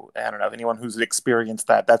to do. I don't know, anyone who's experienced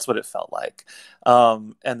that's what it felt like.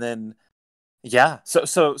 And then yeah,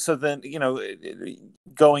 so then, you know,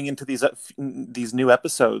 going into these new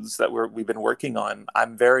episodes that we've been working on,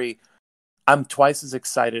 I'm twice as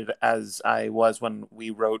excited as I was when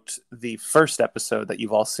we wrote the first episode that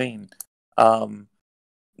you've all seen.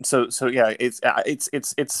 So yeah, it's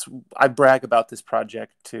I brag about this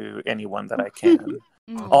project to anyone that I can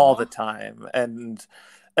all the time, and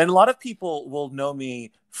a lot of people will know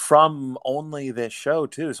me from only this show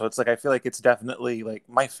too. So it's like I feel like it's definitely like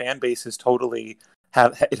my fan base is totally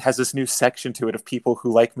it has this new section to it of people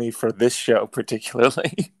who like me for this show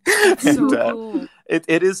particularly. And cool.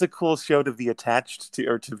 It is a cool show to be attached to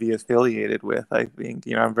or to be affiliated with. I think,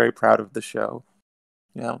 you know, I'm very proud of the show.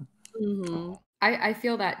 Yeah. Mm-hmm. I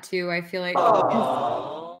feel that too. I feel like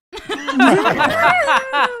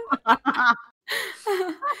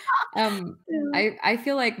I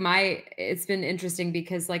feel like it's been interesting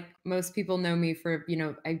because like most people know me for, you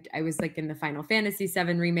know, I was like in the Final Fantasy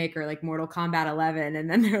VII remake or like Mortal Kombat 11, and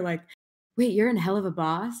then they're like, wait, you're in Helluva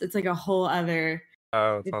Boss? It's like a whole other.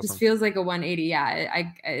 Oh, it awesome. just feels like a 180. Yeah,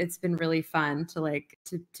 it's been really fun to like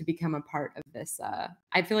to become a part of this.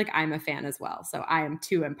 I feel like I'm a fan as well, so I am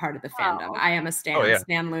too. I'm part of the fandom. I am a stan. Oh, yeah.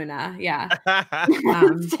 Stan Luna. Yeah. Yeah.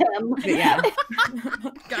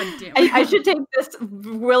 God damn. I should take this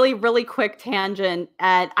really, really quick tangent.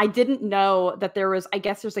 I didn't know that there was, I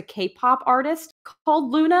guess there's a K-pop artist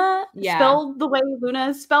called LOONA, spelled the way LOONA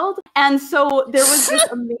is spelled. And so there was this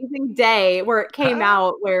amazing day where it came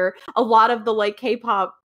out where a lot of the like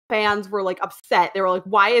K-pop fans were like upset. They were like,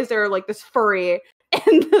 why is there like this furry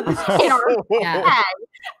in our bag?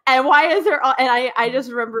 And why is there? And I just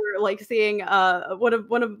remember like seeing one of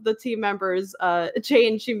the team members,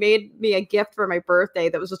 Jane. She made me a gift for my birthday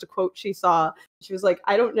that was just a quote she saw. She was like,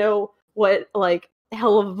 "I don't know what like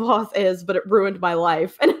Helluva Boss is, but it ruined my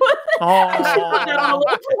life." And it was, and she put it on a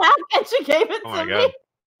little plaque and she gave it to me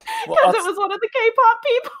because it was one of the K-pop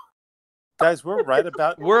people. Guys,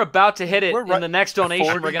 we're about to hit it in the next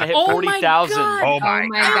donation. We're gonna hit 40,000. Oh my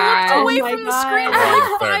god! I looked away from the screen for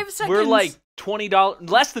like 5 seconds. We're like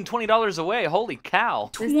 $20, less than $20 away. Holy cow!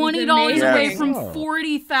 $20 away from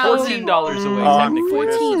 40,000. $14 away, technically.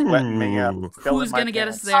 Who's gonna get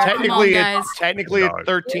us there? Come on, guys. Technically, it's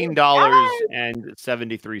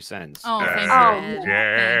 $13.73. Oh, thank you.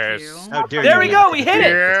 Yes. Thank you. There we go. We hit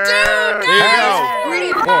it. Dude, There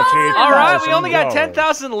you go. All right, we only got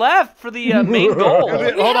 10,000 left for the main goal.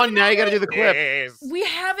 Hold on, now you got to do the clip. We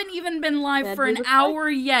haven't even been live for an hour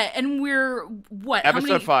yet, and we're what?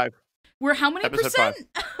 Episode 5. We're how many Episode percent?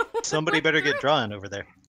 5. Somebody better get drawn over there.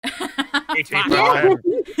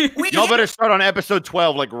 Y'all better start on episode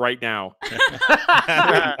 12, like right now.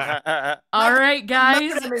 All right,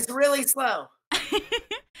 guys. It's really slow.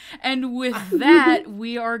 And with that,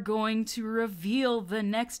 we are going to reveal the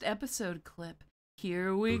next episode clip.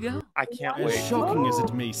 Here we go. I can't As wait. shocking as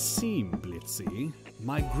it may seem, Blitzy,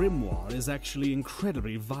 my grimoire is actually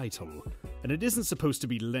incredibly vital, and it isn't supposed to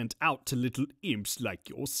be lent out to little imps like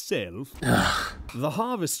yourself. The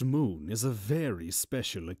Harvest Moon is a very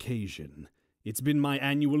special occasion. It's been my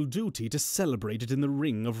annual duty to celebrate it in the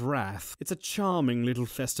Ring of Wrath. It's a charming little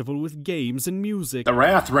festival with games and music. The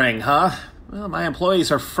Wrath Ring, huh? Well, my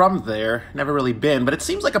employees are from there. Never really been, but it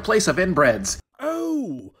seems like a place of inbreds.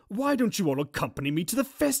 Oh, why don't you all accompany me to the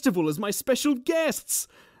festival as my special guests?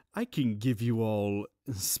 I can give you all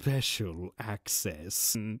special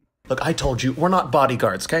access. Look, I told you, we're not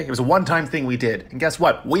bodyguards, okay? It was a one-time thing we did. And guess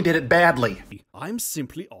what? We did it badly. I'm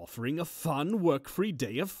simply offering a fun, work-free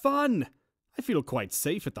day of fun. I feel quite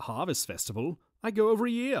safe at the Harvest Festival. I go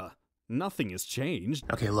every year. Nothing has changed.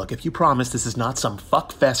 Okay, look, if you promise this is not some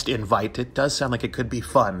fuckfest invite, it does sound like it could be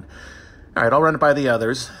fun. All right, I'll run it by the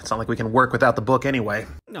others. It's not like we can work without the book anyway.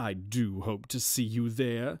 I do hope to see you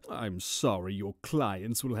there. I'm sorry your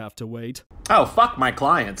clients will have to wait. Oh, fuck my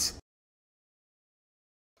clients.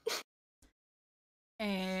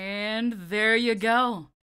 And there you go.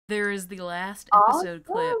 There is the last episode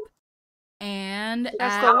clip. And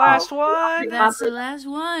that's the last one. That's the last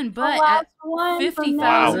one. But last at one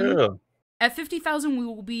 50,000, Wow. at 50,000, we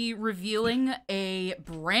will be revealing a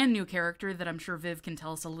brand new character that I'm sure Viv can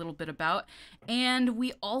tell us a little bit about. And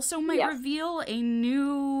we also might reveal a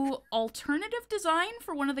new alternative design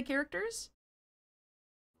for one of the characters.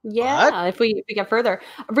 Yeah, if we get further.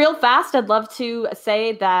 Real fast, I'd love to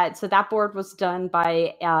say that, so that board was done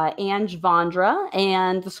by Ange Vondra,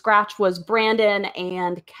 and the scratch was Brandon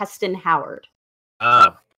and Keston Howard.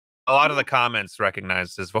 A lot of the comments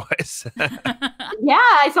recognized his voice. Yeah,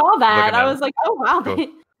 I saw that. I was like, oh, wow, Cool.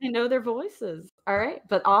 they know their voices. All right,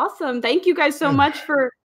 but awesome. Thank you guys so much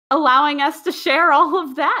for allowing us to share all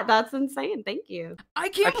of that. That's insane. Thank you. I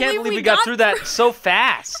can't believe we got through that so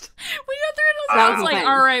fast. We got through it. I was like,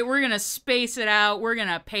 all right, we're going to space it out. We're going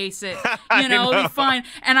to pace it. You know, it'll be fine.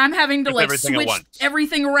 And I'm having to Just like everything at switch once.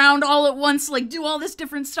 everything around all at once, like do all this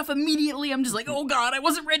different stuff immediately. I'm just like, oh God, I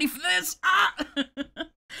wasn't ready for this. Ah!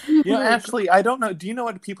 Yeah, actually, I don't know. Do you know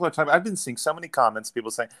what people are talking about? I've been seeing so many comments,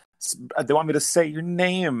 people saying, they want me to say your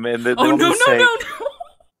name. And they want me to say,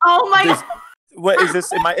 Oh my God. What is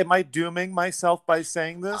this? Am I dooming myself by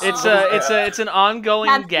saying this? It's an ongoing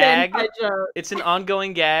That's gag. been a joke. It's an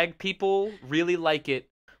ongoing gag. People really like it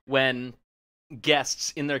when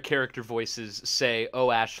guests in their character voices say,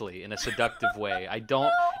 "Oh, Ashley," in a seductive way.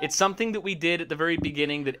 It's something that we did at the very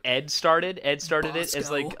beginning that Ed started. Ed started it as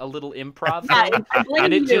like a little improv thing,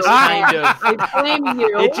 and it just kind of. I blame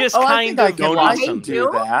you. It just I kind think of I can blossomed. do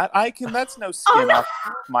that. I can. That's no skin off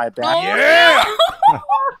my back. Yeah.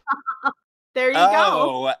 There you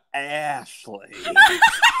go. Oh, Ashley.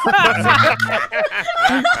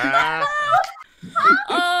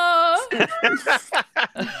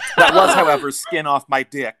 That was, however, skin off my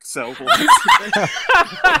dick. So. God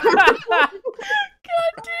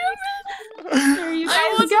damn it! There you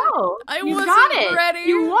guys go. You got wasn't it. ready.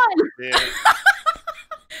 You won. Yeah.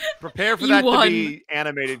 Prepare for You that won. to be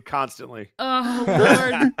animated constantly. Oh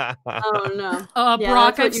Lord. Oh no.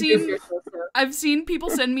 Brock, that's what you do to yourself, too. I've seen people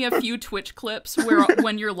send me a few Twitch clips where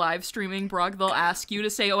when you're live streaming, Brock, they'll ask you to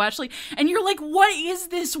say, "Oh, Ashley," and you're like, "What is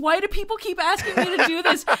this? Why do people keep asking me to do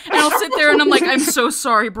this?" And I'll sit there and I'm like, "I'm so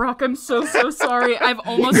sorry, Brock. I'm so sorry. I've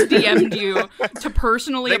almost DM'd you to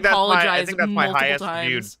personally apologize I think that's my multiple highest times."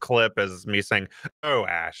 viewed clip is me saying, "Oh,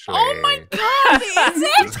 Ashley." Oh my God, is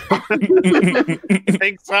it? I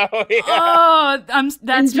think so. Yeah. Oh, that's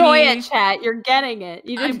Enjoy me. it, chat. You're getting it.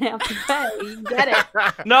 You didn't have to pay. You get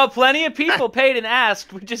it. No, plenty of people paid and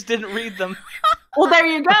asked. We just didn't read them. Well, there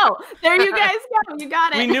you go. There you guys go. You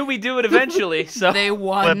got it. We knew we'd do it eventually, so they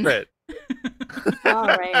won. Flip it. All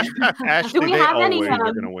right. Ashley, Do we they have any, always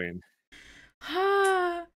are going to win.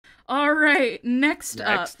 All right, next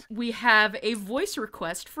up, we have a voice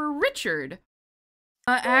request for Richard.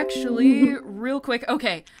 Actually, real quick,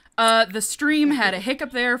 okay, the stream had a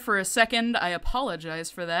hiccup there for a second. I apologize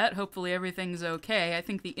for that. Hopefully everything's okay. I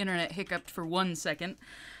think the internet hiccuped for 1 second.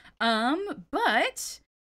 But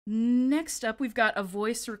next up, we've got a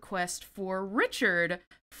voice request for Richard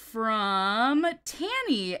from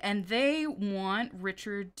Tanny, and they want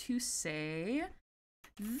Richard to say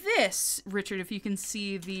this. Richard, if you can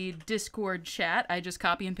see the Discord chat, I just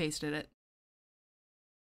copy and pasted it.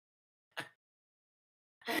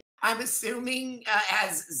 I'm assuming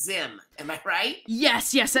as Zim. Am I right?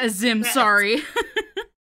 Yes, as Zim, sorry.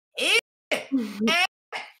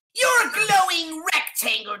 Your glowing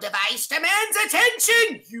rectangle device demands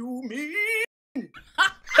attention, you mean?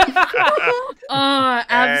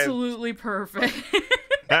 Absolutely perfect.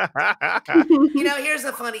 You know, here's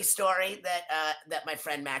a funny story that my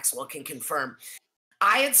friend Maxwell can confirm.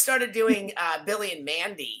 I had started doing Billy and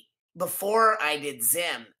Mandy before I did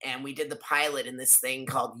Zim, and we did the pilot in this thing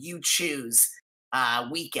called You Choose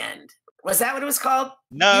Weekend. Was that what it was called?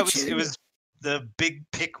 No, it was the Big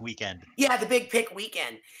Pick Weekend. Yeah, the Big Pick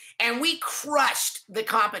Weekend. And we crushed the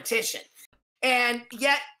competition. And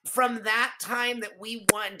yet, from that time that we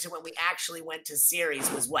won to when we actually went to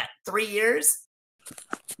series was what, 3 years?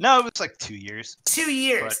 No, it was like 2 years. 2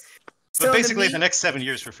 years. But basically, the next 7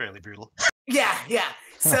 years were fairly brutal. Yeah.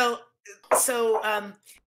 So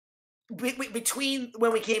between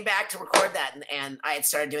when we came back to record that and I had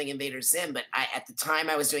started doing Invader Zim, but at the time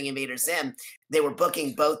I was doing Invader Zim, they were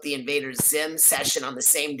booking both the Invader Zim session on the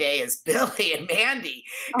same day as Billy and Mandy.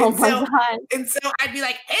 Oh my God. And so I'd be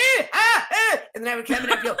like, and then I would come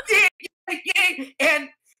and I'd go,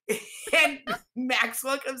 and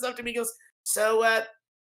Maxwell comes up to me and goes, so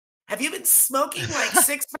have you been smoking like 6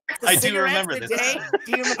 packs of I do cigarettes remember a this. day?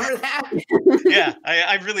 Do you remember that? Yeah,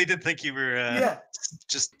 I really did think you were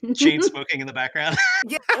just chain smoking in the background.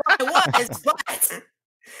 Yeah, well, I was, but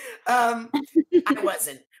I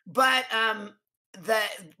wasn't. But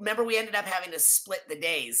remember we ended up having to split the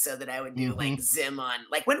days so that I would do like Zim on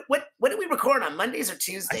like what did we record on Mondays or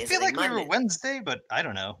Tuesdays? I feel like we were Wednesday, but I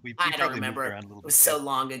don't know. We I don't remember. Around a little it was so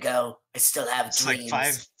long ago. I still have it's dreams.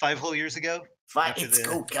 like five whole years ago.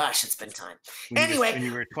 Oh gosh, it's been time. When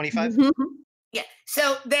you were 25. Yeah.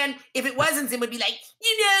 So then, if it wasn't, Zim would be like,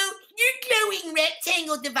 your glowing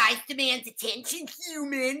rectangle device demands attention,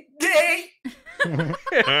 human.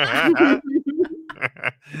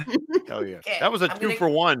 Hell yeah. Okay, That was a I'm 2 gonna- for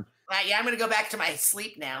 1. Yeah, I'm gonna go back to my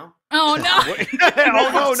sleep now. Oh no!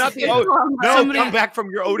 Oh no, not the no! Come back from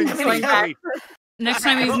your Odin sleep. Next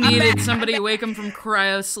time he's needed, somebody wake him from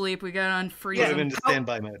cryo sleep. We got on freeze. Put him into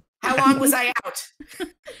standby mode. How long was I out?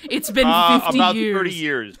 It's been 50 about years. 30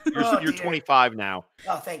 years. You're dear. 25 now.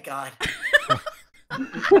 Oh, thank God.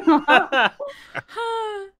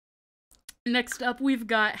 Next up, we've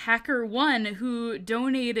got Hacker1, who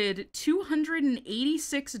donated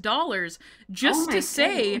 $286 just to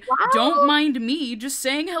say, don't mind me, just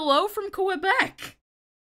saying hello from Quebec.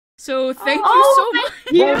 So thank you so much.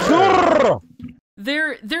 Bonjour!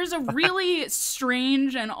 There's a really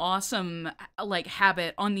strange and awesome like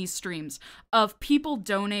habit on these streams of people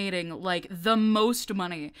donating like the most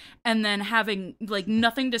money and then having like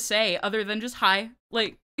nothing to say other than just hi,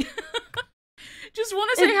 like just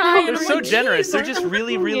want to say hi. They're so generous. They're just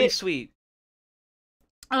really, really sweet.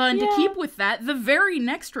 And to keep with that, the very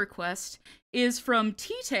next request is from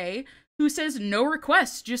Tite, who says, no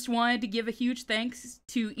requests, just wanted to give a huge thanks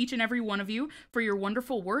to each and every one of you for your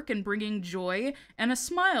wonderful work and bringing joy and a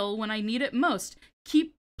smile when I need it most.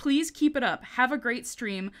 Please keep it up. Have a great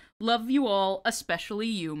stream. Love you all, especially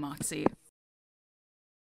you, Moxie.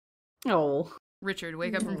 Oh. Richard,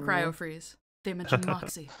 wake up from cryo freeze. They mentioned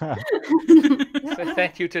Moxie. So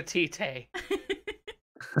thank you to Tite.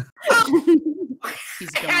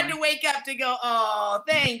 I had to wake up to go, oh,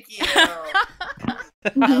 thank you.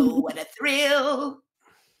 Oh, what a thrill.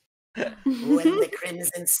 When the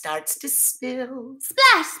crimson starts to spill.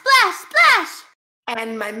 Splash, splash, splash!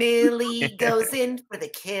 And my Millie goes in for the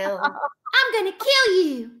kill. I'm gonna kill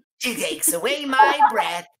you. She takes away my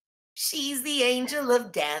breath. She's the angel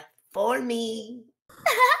of death for me.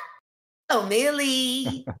 Oh,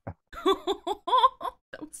 Millie.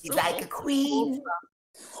 She's like a queen.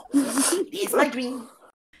 It's my dream.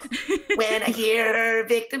 When I hear her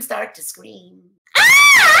victims start to scream.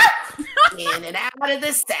 In and out of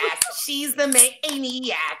the sack, she's the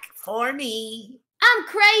maniac for me. I'm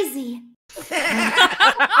crazy.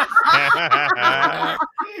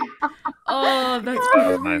 Oh, that's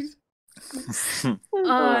perfect.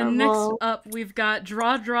 Next up, we've got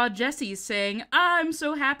Draw Jesse saying, I'm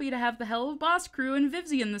so happy to have the Helluva Boss crew and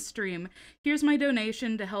Vivzie in the stream. Here's my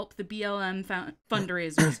donation to help the BLM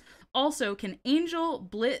fundraisers. Also, can Angel,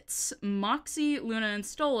 Blitz, Moxie, Luna, and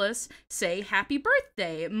Stolas say happy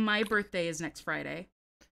birthday? My birthday is next Friday.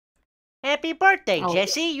 Happy birthday,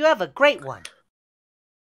 Jesse. You have a great one.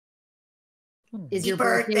 Is your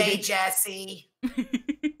birthday, Jesse?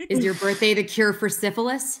 Is your birthday the cure for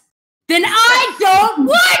syphilis? Then I don't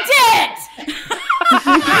want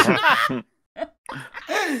it!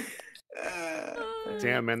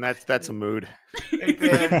 Damn, man, that's a mood. Right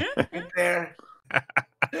there.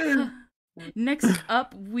 Next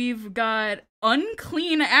up, we've got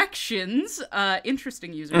Unclean Actions,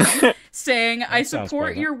 interesting username, saying, I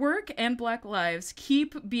support your work and Black Lives.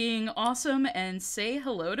 Keep being awesome and say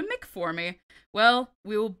hello to Mick for me. Well,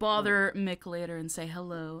 we will bother Mick later and say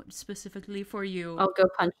hello, specifically for you. I'll go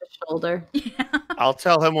punch his shoulder. I'll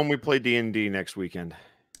tell him when we play D&D next weekend.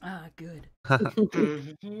 Ah, good.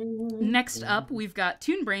 Next up, we've got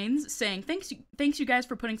Toon Brains saying, thanks you guys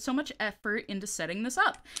for putting so much effort into setting this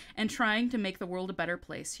up and trying to make the world a better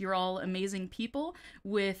place. You're all amazing people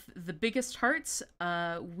with the biggest hearts.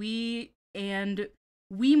 We need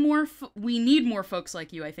more folks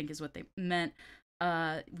like you, I think is what they meant.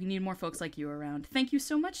 We need more folks like you around. Thank you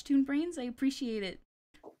so much, Toon Brains. I appreciate it.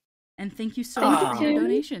 And thank you so much for your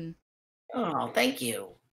donation. Oh, thank you.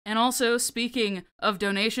 And also, speaking of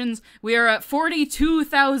donations, we are at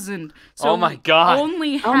 42,000. So oh my god!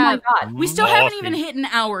 We still haven't even hit an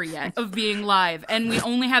hour yet of being live, and we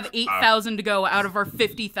only have 8,000 to go out of our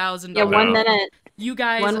 50,000. Yeah, 1 minute. You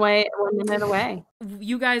guys, 1 minute away.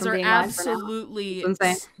 You guys are absolutely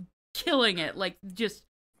killing it. Like, just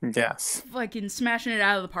fucking smashing it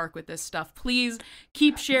out of the park with this stuff. Please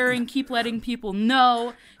keep sharing, keep letting people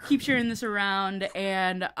know, keep sharing this around,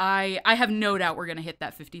 and I have no doubt we're gonna hit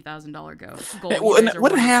that $50,000 goal.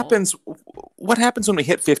 What happens? What happens when we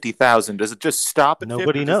hit 50,000? Does it just stop at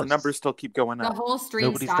Nobody 50? knows. Does the numbers still keep going up? The whole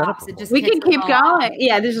stream stops. It just we can keep going.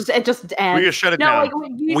 Yeah, it just ends. We just shut it down.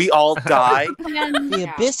 We all die.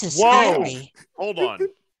 The abyss is Whoa. scary. Hold on.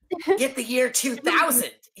 Get the year 2000.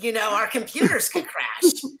 You know, our computers could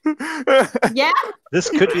crash. Yeah. This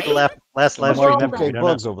could be the last live stream ever. We don't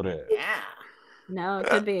bugs know. over there. Yeah. No, it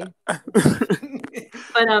could be. But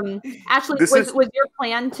Ashley, was your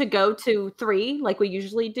plan to go to 3 like we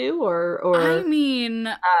usually do, or? I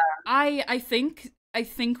mean, I think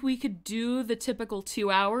we could do the typical 2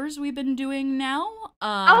 hours we've been doing now.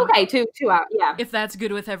 Okay, 2 hours. Yeah, if that's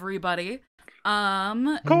good with everybody.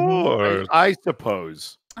 Of course, I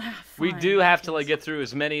suppose. We do have to get through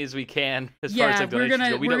as many as we can as far as we're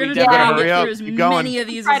gonna go. get through as many of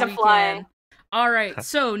these as we can. All right,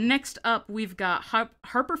 so next up we've got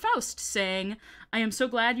Harper Faust saying, I am so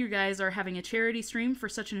glad you guys are having a charity stream for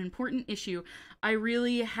such an important issue. I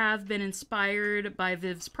really have been inspired by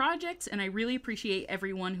Viv's projects, and I really appreciate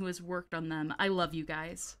everyone who has worked on them. I love you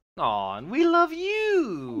guys. Aw, and we love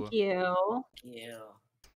you. Thank you. Yeah.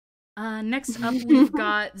 Next up, we've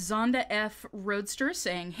got Zonda F. Roadster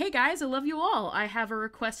saying, hey guys, I love you all. I have a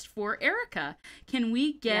request for Erica. Can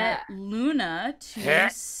we get Luna to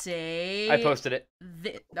say... I posted it.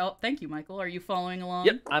 Oh, thank you, Michael. Are you following along?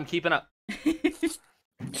 Yep, I'm keeping up.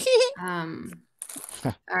 All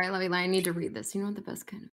right, I need to read this. You know what the best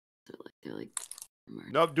kind of...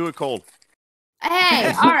 Nope, do it cold.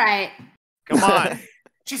 Hey, all right. Come on.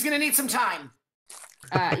 She's gonna need some time.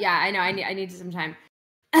 Yeah, I know. I need some time.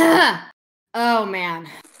 Oh man.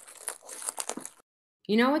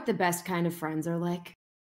 You know what the best kind of friends are like?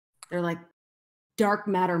 They're like dark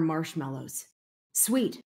matter marshmallows.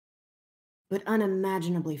 Sweet, but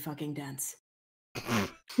unimaginably fucking dense. That's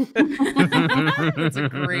a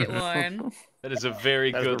great line. That is a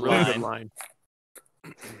very That's good a really line. good line.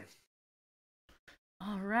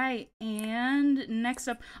 All right, and next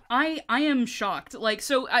up, I am shocked.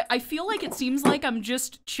 So I feel like it seems like I'm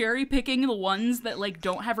just cherry picking the ones that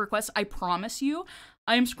don't have requests. I promise you,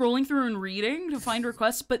 I am scrolling through and reading to find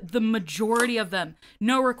requests, but the majority of them,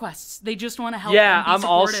 no requests. They just want to help. Yeah, and be I'm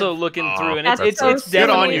supportive. also looking through, and That's it's so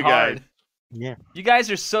definitely you hard. guys. Yeah, you guys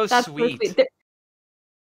are so That's sweet. So sweet.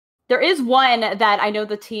 There is one that I know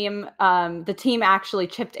the team actually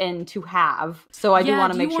chipped in to have, so I do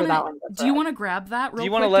want to make sure that one. Do you want to grab that? Do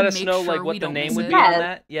you want to let us know what the name would be on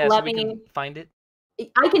that? Yeah, so we can find it.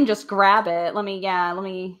 I can just grab it. Let me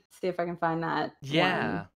see if I can find that.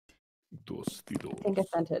 Yeah. One. I think I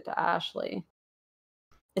sent it to Ashley.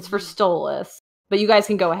 It's for STOLAS. But you guys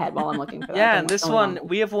can go ahead while I'm looking for that. Yeah, and this one,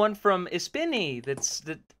 we have one from Ispini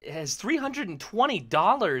that has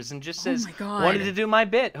 $320 and just says, wanted to do my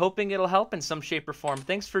bit, hoping it'll help in some shape or form.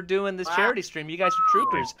 Thanks for doing this charity stream. You guys are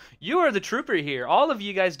troopers. You are the trooper here. All of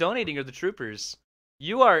you guys donating are the troopers.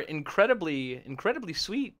 You are incredibly, incredibly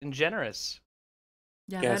sweet and generous.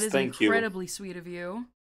 Yeah, that is incredibly sweet of you.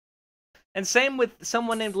 And same with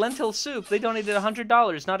someone named Lentil Soup. They donated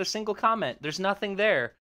 $100. Not a single comment. There's nothing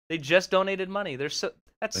there. They just donated money. That's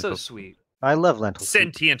so sweet. I love lentil soup.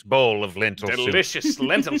 Sentient bowl of lentil soup. Delicious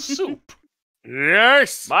lentil soup.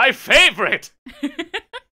 Yes, my favorite.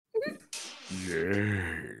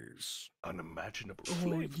 Yes, unimaginable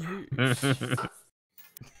flavor.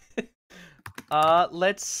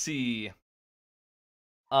 Let's see.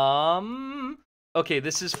 Okay,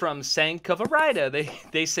 this is from Sankovarida.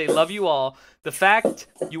 They say, love you all. The fact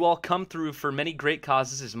you all come through for many great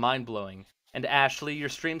causes is mind-blowing. And Ashley, your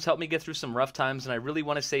streams helped me get through some rough times, and I really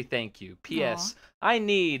want to say thank you. P.S. I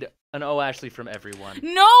need an Oh Ashley from everyone.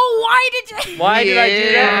 No, why did I do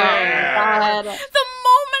that? The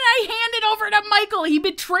moment I hand it over to Michael, he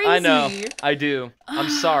betrays me. I know, I do. I'm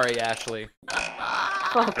sorry, Ashley.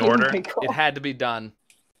 Order? It had to be done.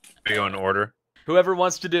 Are you in order? Whoever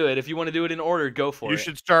wants to do it, if you want to do it in order, go for it. You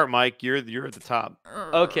should start, Mike. You're at the top.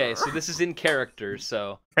 Okay, so this is in character,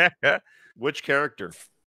 so. Which character?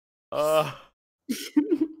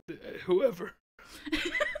 Whoever.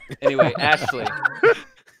 Anyway, Ashley.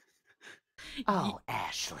 Oh,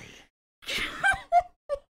 Ashley.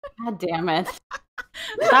 God damn it.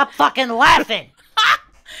 Stop fucking laughing.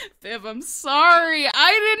 Viv, I'm sorry.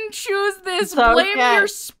 I didn't choose this. It's Blame okay. your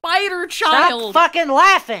spider child. Stop fucking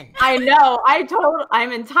laughing. I know.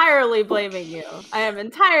 I'm entirely blaming you. I am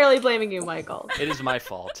entirely blaming you, Michael. It is my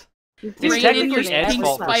fault. Bring It's in technically your Ed's pink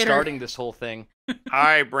fault for spider. starting this whole thing. All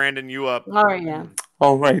right, Brandon, you up. All right, yeah.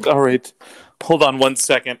 All right. Hold on 1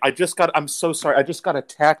 second. I'm so sorry. I just got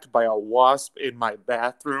attacked by a wasp in my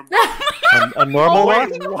bathroom. A normal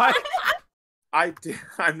one? What? I did.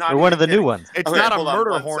 I'm not. Or one of the even new ones? It's Okay, not a hold on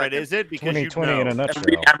murder 1 hornet, second. is it? Because 2020 in a nutshell.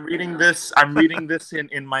 I'm reading this. I'm reading this in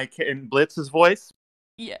Blitz's voice.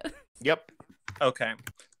 Yeah. Yep. Okay.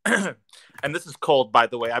 And this is cold, by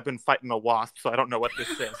the way. I've been fighting a wasp, so I don't know what this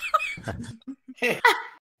is.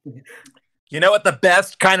 You know what the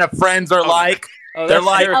best kind of friends are like? Oh, They're that's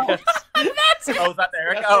like. Erica. That's Oh, is that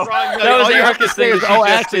Erica? That's Oh, the wrong That was all you have to Erica's say thing is, that she oh,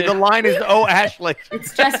 just Ashley. did. The line is, oh, Ashley.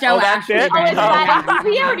 It's just Oh, oh, that's Ashley. it? Oh, it's Brandon. that.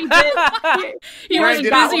 He already did. He was Brandon,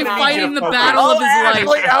 busy I'm gonna need you fighting to the focus. battle of his Ashley,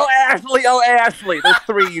 life. oh, Ashley, oh, Ashley. There's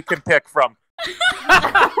 3 you can pick from.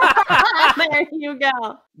 There you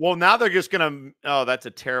go. Well, now they're just gonna. Oh, that's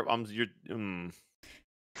a terrible.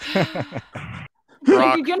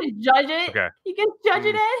 Brock. You're gonna judge it. Okay. You can judge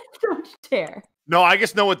it, Ed. Don't you dare. No, I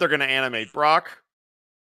just know what they're gonna animate. Brock.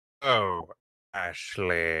 Oh,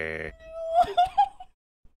 Ashley.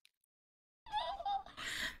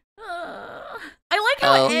 I like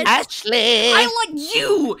how Ed, Ashley. I like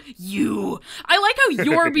you. I like how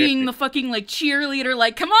you're being the fucking like cheerleader.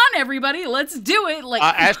 Like, come on, everybody, let's do it. Like,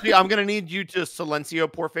 Ashley, I'm gonna need you to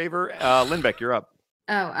silencio, por favor. Lindbeck, you're up.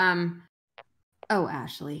 Oh,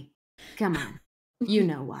 Ashley. Come on. You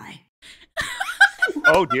know why.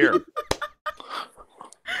 Oh dear.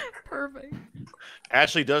 Perfect.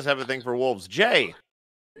 Ashley does have a thing for wolves. Jay.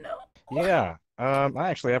 No. Yeah. I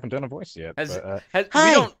actually haven't done a voice yet.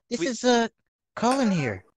 Hi, this is Colin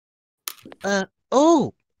here.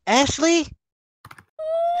 Oh, Ashley.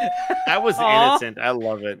 That was innocent. I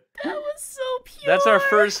love it. That was so pure. That's our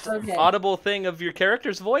first Okay. audible thing of your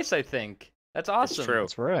character's voice, I think. That's awesome. That's true.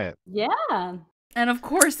 That's right. Yeah. And of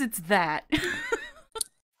course, it's that.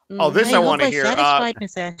 Oh, this I want to hear. Satisfied,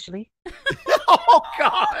 Miss Ashley. Oh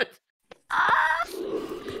God.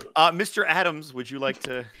 Mr. Adams, would you like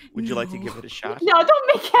to give it a shot? No, don't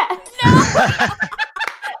make it. No.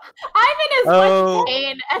 I'm in as much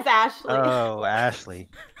pain as Ashley. Oh, Ashley.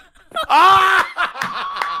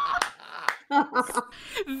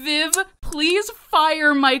 Viv, please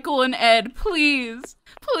fire Michael and Ed, please.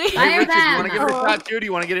 Please. Hey, Richard, you want to give it a shot too? Do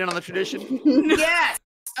you want to get in on the tradition? Yes.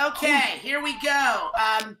 Okay, here we go.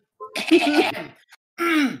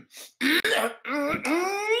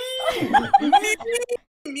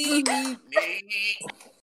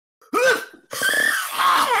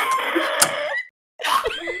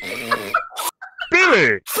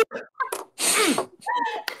 Billy!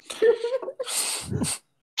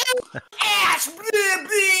 Ash,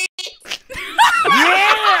 baby.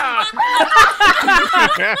 Yeah!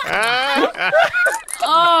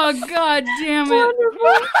 Oh, god damn it.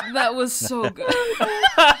 That was so good.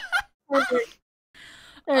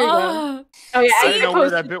 There you go. Oh yeah, I didn't know where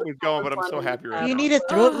that bit was going, but I'm so happy right Do you now. need a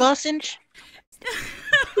throat lozenge?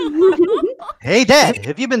 Hey, Dad,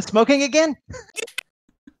 have you been smoking again?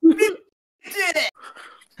 Did it.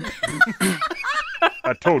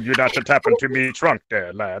 I told you not to tap into me trunk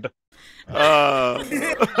there, lad.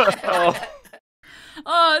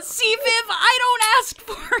 See, Viv, I don't ask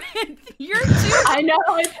for it. You're too. I know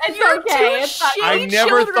it's You're okay. too It's fine. I shitty never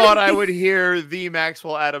children. thought I would hear the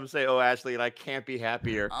Maxwell Atoms say, "Oh, Ashley," and I can't be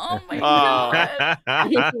happier. Oh my god. I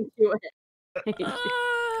hate you do it. I hate you.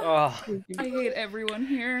 Oh. I hate everyone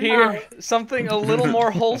here. Here, something a little more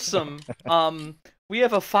wholesome. We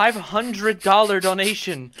have a $500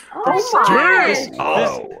 donation. Oh my.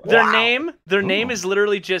 Their name is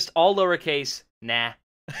literally just all lowercase. Nah.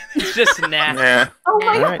 It's just nah. Yeah. Oh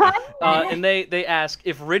my god. And they ask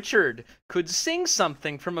if Richard could sing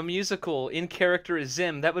something from a musical in character as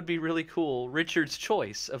Zim. That would be really cool. Richard's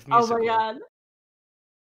choice of Oh musical. my god.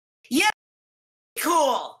 Yeah.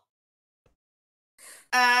 Cool.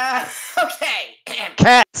 Okay.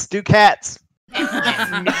 Cats, do cats. No,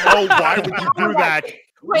 why would you do that?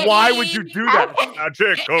 Wait, Why would you do that?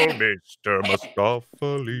 Magical Mr.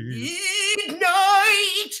 Mustafa-Lee.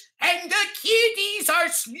 Ignite, and the kiddies are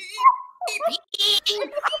sleeping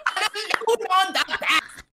alone on the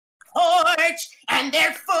back porch, and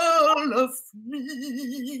they're full of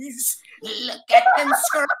fleas. Look at them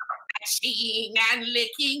scratching and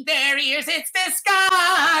licking their ears. It's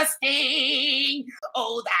disgusting.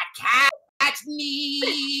 Oh, that cat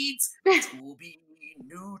needs to be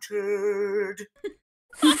neutered.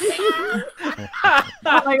 Oh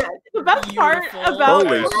my god! The best part about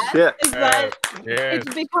Holy that shit. is that Yes.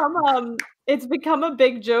 it's become a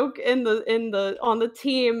big joke on the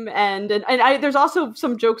team, and there's also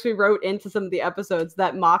some jokes we wrote into some of the episodes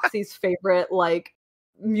that MOXXIE's favorite like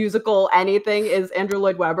musical anything is Andrew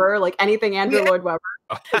Lloyd Webber, like anything Andrew Lloyd Webber.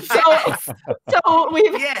 So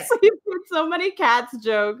we've had so many Cats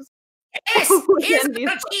jokes. Yes, here's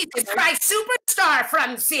the teeth. It's my superstar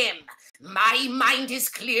from Sim. My mind is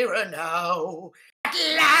clearer now. At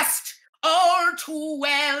last, all too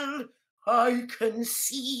well, I can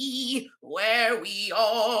see where we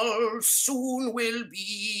all soon will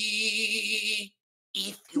be.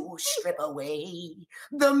 If you strip away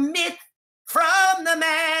the myth from the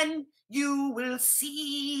man, you will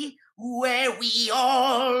see where we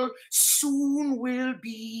all soon will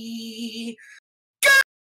be.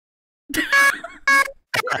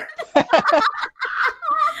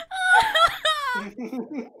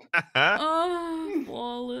 Oh,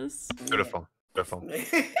 flawless. Beautiful. Beautiful.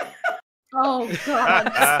 Oh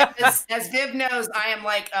god. As Viv knows, I am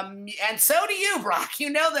like and so do you, Brock. You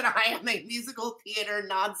know that I am a musical theater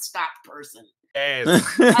nonstop person. I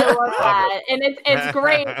love that, and it's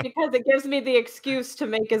great because it gives me the excuse to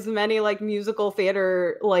make as many like musical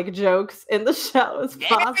theater like jokes in the show as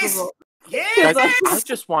possible. Yes. I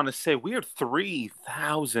just want to say we are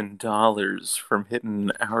 $3,000 from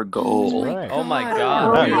hitting our goal. Oh my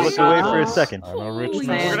god! Wow, you looked away for a second. We're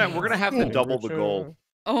gonna have to double the goal.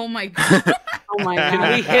 Oh my god! Oh my god!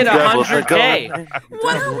 Can we hit 100K?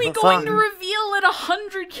 What are we going to reveal at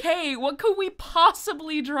 100K? What could we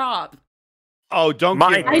possibly drop? Oh, don't give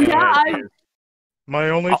I know. My I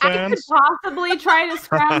could OnlyFans. possibly try to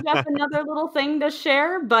scrounge up another little thing to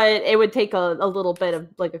share, but it would take a little bit of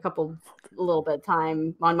like a little bit of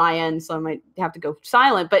time on my end, so I might have to go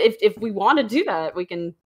silent. But if we want to do that, we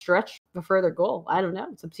can stretch a further goal. I don't know.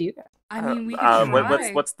 It's up to you guys. I mean, we can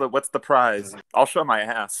try. What's the prize? I'll show my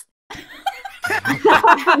ass.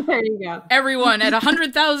 There you go. Everyone at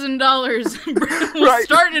 $100,000 will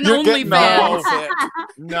start an OnlyFans.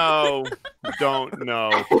 No, don't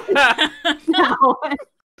no.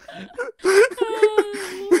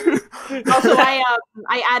 Also,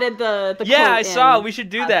 I added the Yeah, quote I saw. in. We should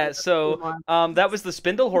do that. So, that was the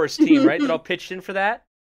Spindle Horse team, right? That all pitched in for that.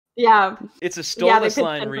 Yeah. It's a they STOLAS pitched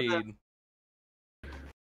line in for read.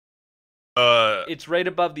 Uh, It's right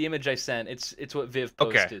above the image I sent. It's what Viv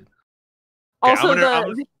posted. Also,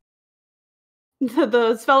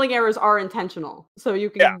 the spelling errors are intentional, so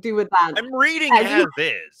you can do with that. I'm reading as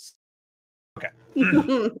is. Okay.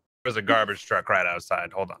 There's a garbage truck right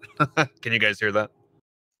outside. Hold on. Can you guys hear that?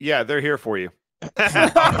 Yeah, they're here for you.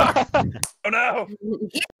 Oh no!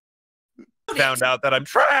 Found out that I'm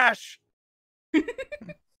trash.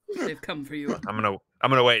 They've come for you. I'm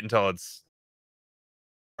gonna wait until it's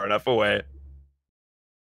far enough away.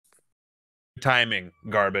 Timing,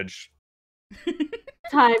 garbage.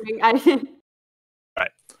 Timing.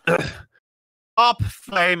 Right. Up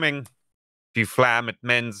flaming. If you flam, it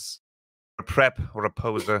means a prep or a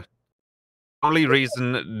poser. Only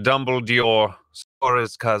reason Dumbledore swore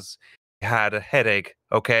is because he had a headache,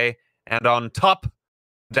 okay? And on top of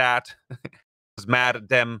that, was mad at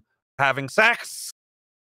them having sex.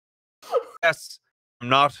 Yes, I'm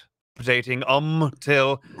not updating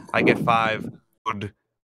till I get 5 good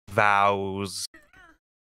vows.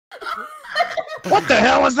 What the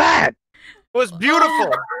hell was that? It was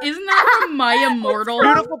beautiful. Isn't that from My Immortal?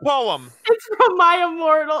 Beautiful poem. It's from My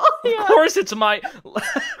Immortal. Yeah. Of course it's My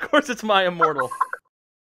Immortal.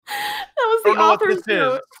 That was the author's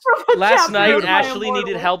note. Last night, Ashley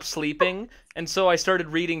needed help sleeping, and so I started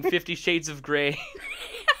reading 50 Shades of Grey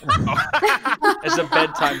as a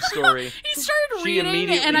bedtime story. He started reading,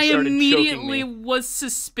 and I immediately was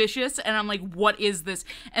suspicious, and I'm like, what is this?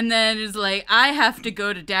 And then it's like, I have to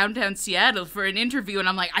go to downtown Seattle for an interview, and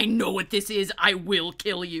I'm like, I know what this is. I will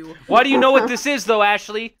kill you. Why do you know what this is, though,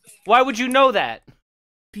 Ashley? Why would you know that?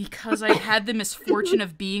 Because I had the misfortune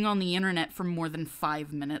of being on the internet for more than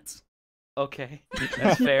 5 minutes. Okay,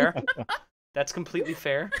 that's fair. That's completely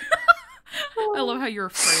fair. I love how you're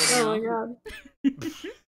afraid. Oh my god.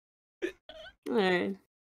 Alright.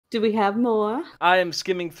 Do we have more? I am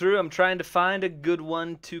skimming through. I'm trying to find a good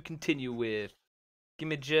one to continue with. Give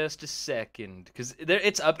me just a second, because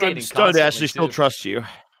it's updating. I'm stunned Ashley still trusts you.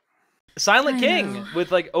 Silent King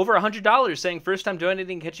with like over $100 saying first time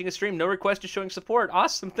donating, catching a stream, no request, just showing support.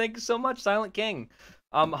 Awesome, thank you so much, Silent King.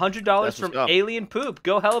 $100 from Alien Poop.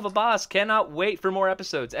 Go Hell of a Boss. Cannot wait for more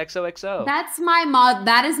episodes. XOXO. That's my mod.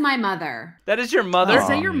 That is my mother. That is your mother? Is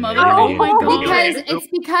that your mother? Oh my god.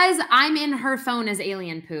 Because I'm in her phone as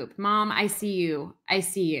Alien Poop. Mom, I see you. I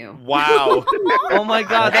see you. Wow. Oh my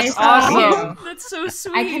god, that's awesome. That's so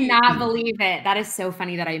sweet. I cannot believe it. That is so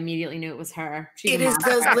funny that I immediately knew it was her. It is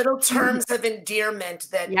those little terms of endearment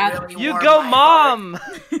that really You warm go, my Mom.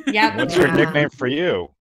 Yep. What's your nickname for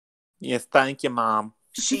you? Yes, thank you, Mom.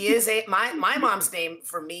 She is my mom's name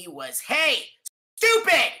for me was Hey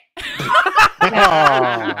Stupid.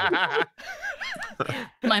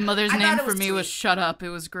 My mother's name for me was Shut Up. It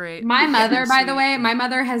was great. My mother, by the way, my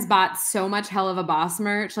mother has bought so much Hell of a Boss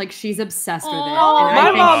merch. Like she's obsessed with it.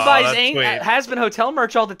 My mom buys Hazbin Hotel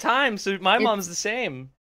merch all the time, so my mom's the same.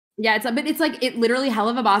 Yeah, it's like it literally Hell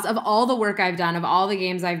of a Boss of all the work I've done, of all the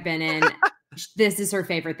games I've been in. This is her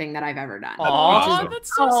favorite thing that I've ever done. Aww,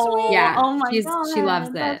 that's so sweet. Yeah, Oh my god, she loves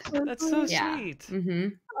it. That's so sweet. Mm-hmm.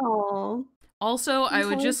 Oh. Also, I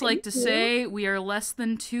would just like to thank you. say we are less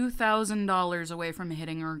than $2,000 away from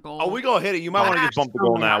hitting our goal. Oh, we gonna hit it. You might want to just bump the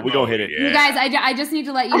goal now. We gonna hit it. You guys, I just need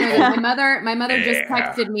to let you know that my mother just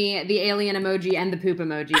texted me the alien emoji and the poop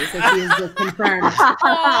emoji, so she is just confirmed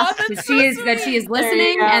that she is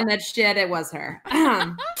listening and that shit it was her.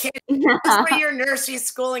 Those were your nursery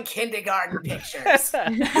school and kindergarten pictures.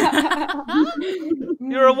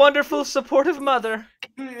 You're a wonderful, supportive mother.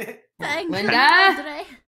 Thanks, Linda.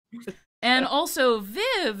 And also,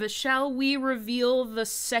 Viv, shall we reveal the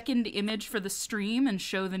second image for the stream and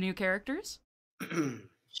show the new characters?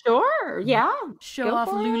 Sure, yeah. Show Go off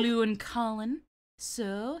for it. Lulu and Colin.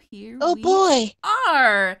 So here Oh, we boy.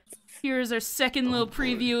 are. Here's our second little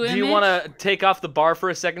preview image. Do you want to take off the bar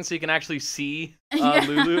for a second so you can actually see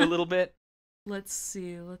Lulu a little bit? Let's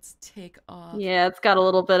see. Let's take off. Yeah, it's got a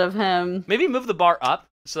little bit of him. Maybe move the bar up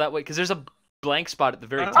so that way, because there's a blank spot at the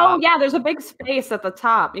very top. Oh yeah, there's a big space at the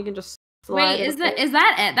top. You can just slide. Wait, is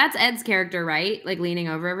that Ed? That's Ed's character, right? Like leaning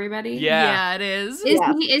over everybody. Yeah, it is.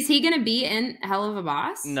 Is he gonna be in Hell of a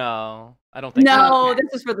Boss? No, I don't think. No, so.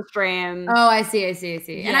 this is for the stream. Oh, I see.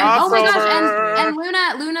 And oh my gosh, and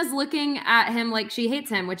Luna's looking at him like she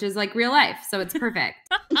hates him, which is like real life, so it's perfect.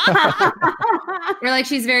 Or like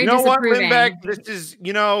she's very disapproving. What, Lindbeck? This is,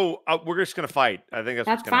 we're just gonna fight. I think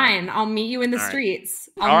that's fine. I'll meet you in the streets.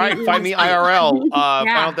 All right, find me IRL.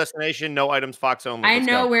 Final destination, no items, Fox only. I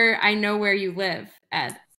know where you live,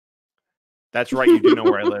 Ed. That's right. You do know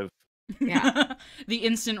where I live. Yeah. The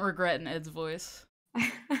instant regret in Ed's voice.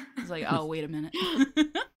 It's like, oh, wait a minute.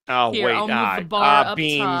 Oh, Here, wait. I'll move the bar up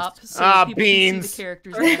beans. top so people can see the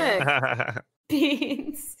characters.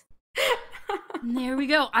 Beans. There we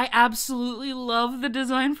go. I absolutely love the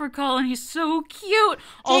design for Colin. He's so cute.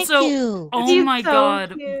 Thank Also, you. oh my so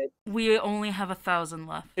god, cute. we only have 1,000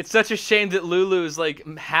 left. It's such a shame that Lulu is like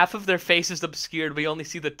half of their face is obscured. We only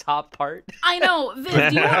see the top part. I know. Viv,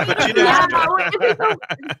 do you want me to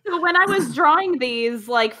So when I was drawing these,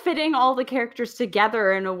 like fitting all the characters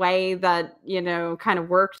together in a way that kind of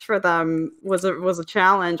worked for them was a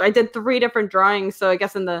challenge. I did 3 different drawings, so I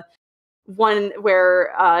guess in the one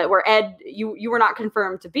where Ed, you were not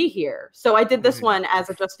confirmed to be here, so I did this one as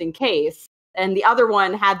a just in case, and the other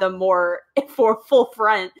one had them more for full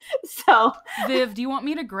front. So Viv, do you want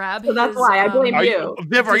me to grab? So that's why I blame you.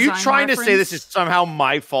 Viv, are you trying to say this is somehow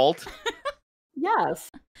my fault? Yes,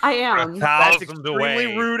 I am. That's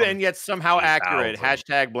extremely rude and yet somehow accurate.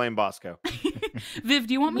 Hashtag blame Bosco. Viv,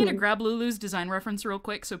 do you want me to grab Lulu's design reference real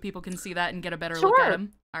quick so people can see that and get a better look at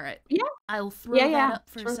him? All right. Yeah. I'll throw that up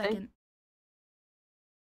for a second.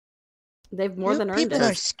 They've more than earned it. People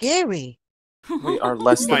are scary. We are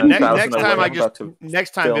less than next 1,000 time away.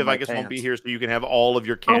 next time Viv, I guess won't be here, so you can have all of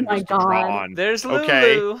your canvas to draw on. There's Lulu.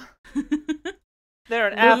 Okay. They're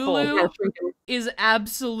an apple. Lulu is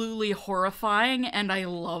absolutely horrifying, and I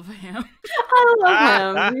love him. I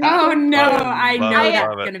love him. Oh no, I know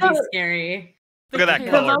that's gonna be scary. Look at that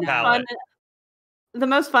color palette. The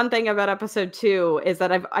most fun thing about episode 2 is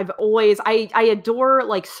that I've always I adore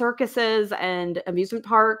like circuses and amusement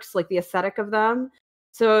parks, like the aesthetic of them.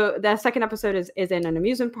 So the second episode is in an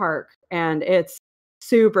amusement park, and it's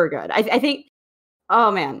super good. I think. Oh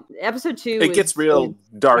man, episode 2. It gets real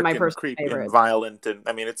dark my and creepy favorite. and violent, and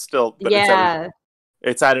I mean it's still. But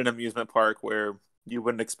it's at an amusement park where you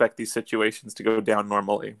wouldn't expect these situations to go down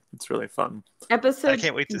normally. It's really fun. I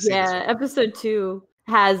can't wait to see this. Yeah, episode 2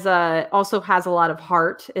 has also has a lot of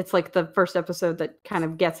heart. It's like the first episode that kind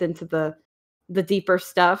of gets into the deeper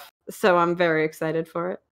stuff. So I'm very excited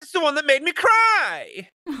for it. It's the one that made me cry.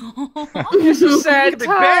 It's a sad Look at the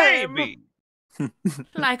time. baby.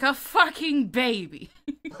 Like a fucking baby.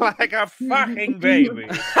 Like a fucking baby.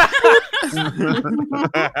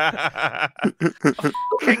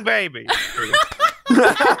 King baby.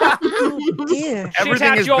 Oh, dear.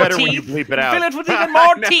 Everything is better when you bleep it out. Fill it with even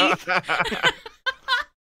more teeth.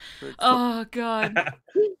 Oh, God.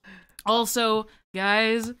 Also,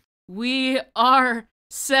 guys, we are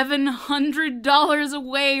 $700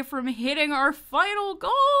 away from hitting our final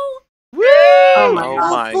goal. Woo! Oh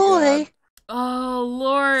my boy. God. Oh,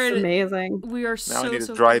 Lord. It's amazing. We are Now I need to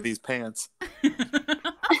so dry close. these pants. By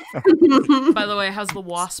the way, how's the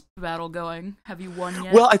wasp battle going? Have you won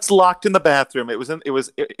yet? Well, it's locked in the bathroom. It was in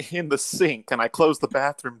the sink, and I closed the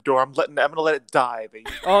bathroom door. I'm gonna let it die.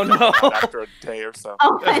 Oh no! After a day or so.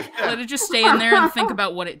 Let it just stay in there and think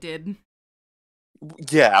about what it did.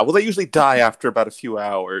 Yeah, well, they usually die after about a few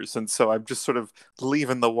hours, and so I'm just sort of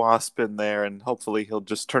leaving the wasp in there, and hopefully he'll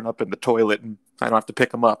just turn up in the toilet, and I don't have to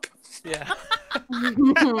pick him up. Yeah.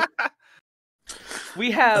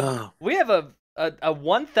 we have a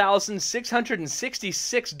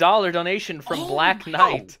 $1,666 donation from Black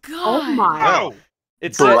Knight. Oh my. Oh,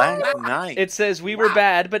 it's Black Knight. It says, "We were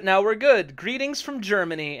bad, but now we're good. Greetings from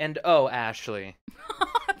Germany, and oh, Ashley."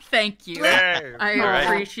 Thank you. Yay. I Alright.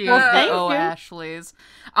 appreciate Well, the thank Oh you. Ashleys.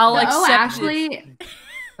 I'll The accept Ashley.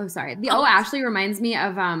 Oh, sorry. The Ashley reminds me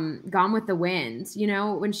of Gone with the Wind. You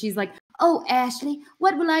know, when she's like, "Oh, Ashley,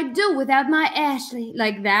 what will I do without my Ashley?"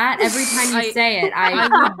 Like that. Every time you say it,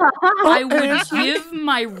 I would give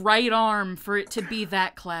my right arm for it to be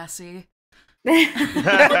that classy.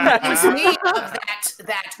 Reminds me of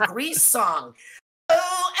that Grease song.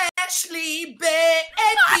 Oh, Ashley, baby.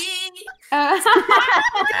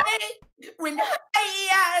 When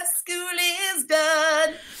high school is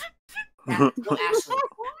done. Oh, Ashley.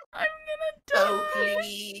 I'm gonna die. Oh,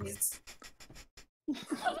 please.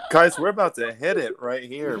 Guys, we're about to hit it right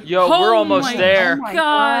here. Yo, we're almost there. Oh my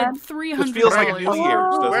God, $300. This feels like New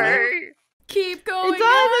Year's, doesn't it? Keep going. It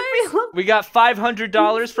does. guys. We got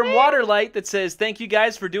 $500 from Waterlight that says, "Thank you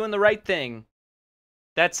guys for doing the right thing."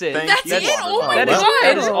 That's it. That's it? Oh my that God.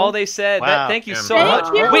 that is all they said. Wow. Thank you so Thank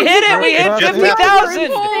much. you. We hit it. We hit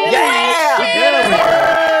 50,000. God.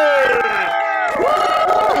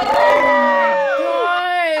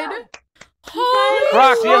 Holy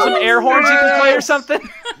Croc, do you have some air horns you can play or something?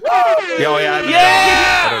 Oh, yeah.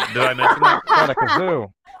 Yeah! Did I mention that? Got a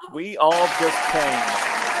kazoo. We all just came.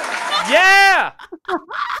 Yeah!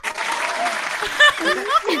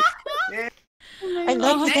 I'd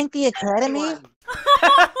like to thank the Academy.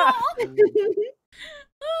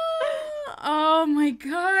 Oh my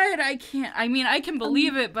God, I can't. I mean, I can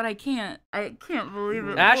believe it, but I can't believe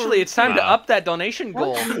it. Ashley, it's time to up that donation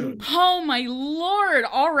goal. Oh my Lord.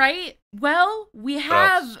 All right. Well, we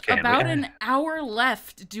have can about we? an hour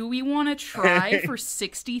left. Do we want to try for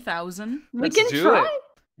 60,000? We Let's can do try. it.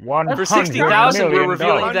 For 60,000, we're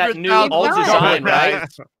revealing that new alt design, right?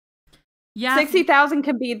 Yeah. 60,000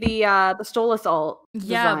 could be the Stolas alt.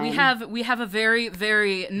 Yeah, design. we have a very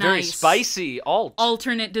very nice, Very spicy alt.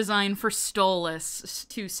 alternate design for Stolas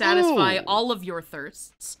to satisfy all of your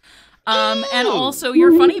thirsts, and also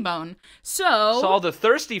your funny bone. So all the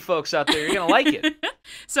thirsty folks out there, you're gonna like it.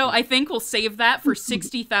 So I think we'll save that for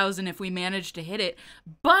 60,000 if we manage to hit it.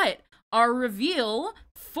 But our reveal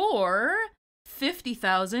for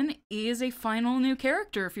 50,000 is a final new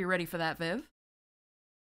character. If you're ready for that, Viv.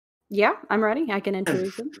 Yeah, I'm ready. I can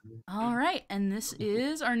introduce him. All right, and this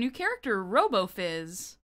is our new character,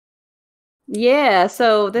 RoboFizz. Yeah,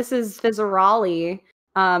 so this is Fizzarali,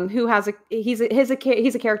 who has he's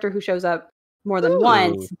a character who shows up more than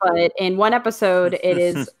once, but in one episode it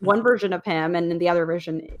is one version of him, and in the other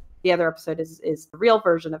episode is the real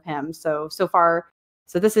version of him. So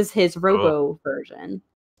this is his Robo version,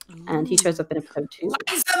 and he shows up in episode 2.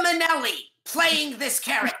 Liza Minnelli playing this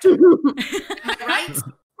character. Am I right?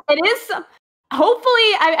 It is.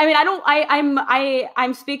 Hopefully,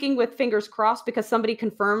 I'm speaking with fingers crossed because somebody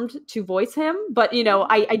confirmed to voice him, but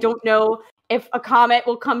I don't know if a comet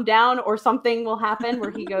will come down or something will happen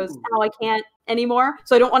where he goes, "No, I can't anymore."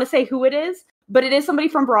 So I don't want to say who it is, but it is somebody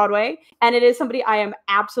from Broadway, and it is somebody I am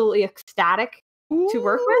absolutely ecstatic to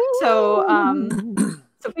work with. So,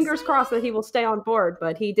 so fingers crossed that he will stay on board,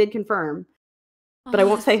 but he did confirm. But I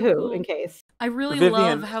won't say who cool. in case. I really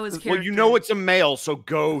Vivienne, love how his character. Well, you know it's a male, so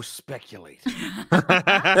go speculate.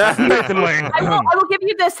 I will give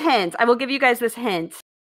you this hint. I will give you guys this hint.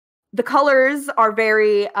 The colors are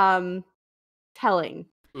very telling.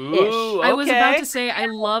 Ooh, I was about okay. to say, I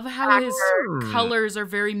love how his colors are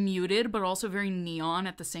very muted, but also very neon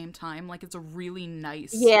at the same time. Like, it's a really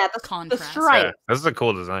nice contrast. The stripes. Yeah, this is a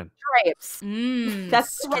cool design. Stripes.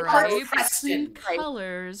 That's stripes Preston. and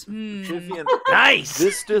colors. Vivienne, Nice.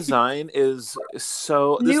 This design is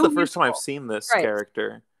so. This is the first time I've seen this Stripes.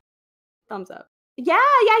 character. Thumbs up. Yeah,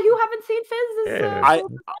 you haven't seen Fizz.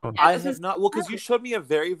 I have not. Well, because you showed me a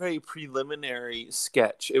very, very preliminary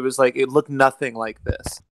sketch. It was like, it looked nothing like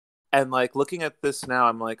this. And like looking at this now,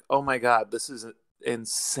 I'm like, oh my god, this is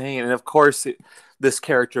insane. And of course, this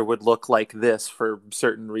character would look like this for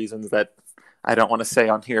certain reasons that I don't want to say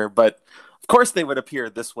on here. But of course, they would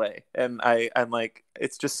appear this way. And I'm like,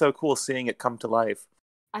 it's just so cool seeing it come to life.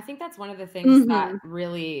 I think that's one of the things that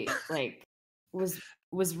really like was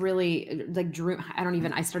really like drew.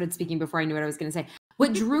 I started speaking before I knew what I was going to say.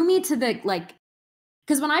 What drew me to the like,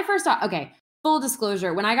 because when I first saw, okay, full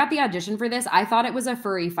disclosure, when I got the audition for this, I thought it was a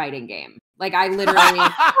furry fighting game. Like I literally, I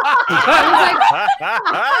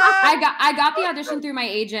got the audition through my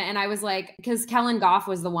agent, and I was like, because Kellen Goff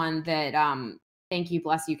was the one that, thank you,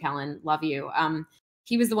 bless you, Kellen, love you.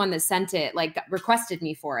 He was the one that sent it, like requested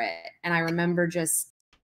me for it, and I remember just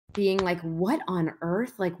being like, what on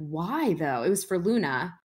earth? Like, why though? It was for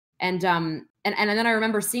LOONA. And then I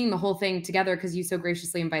remember seeing the whole thing together because you so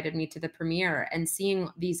graciously invited me to the premiere, and seeing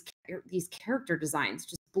these character designs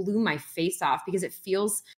just blew my face off because it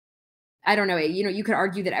feels, I don't know, you could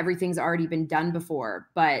argue that everything's already been done before,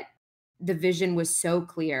 but the vision was so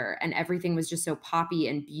clear and everything was just so poppy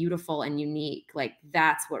and beautiful and unique. Like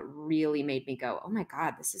that's what really made me go, oh my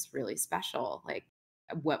God, this is really special. Like,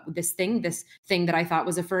 what this thing that I thought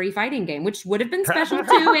was a furry fighting game, which would have been special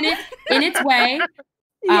too in its way.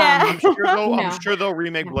 Yeah, I'm sure they'll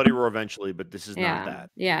remake Bloody Roar eventually, but this is not that.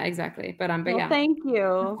 Yeah, exactly. But well, yeah. Thank you.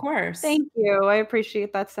 Of course. Thank you. I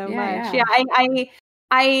appreciate that so much. Yeah.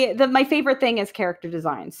 My favorite thing is character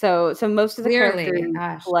design. So most of the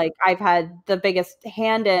characters, like I've had the biggest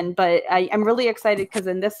hand in, but I'm really excited because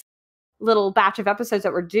in this little batch of episodes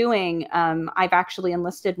that we're doing, I've actually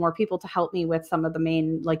enlisted more people to help me with some of the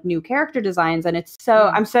main like new character designs, and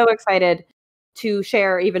I'm so excited to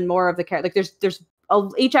share even more of the character. Like there's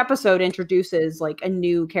each episode introduces like a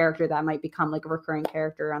new character that might become like a recurring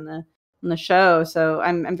character on the show. So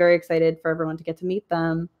I'm very excited for everyone to get to meet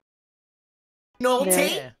them.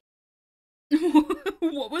 Nolte?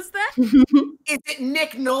 What was that? Is it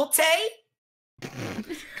Nick Nolte?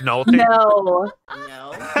 No. No.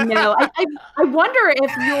 I wonder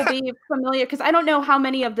if you'll be familiar, because I don't know how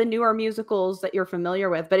many of the newer musicals that you're familiar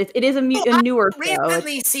with, but it is a newer show. I've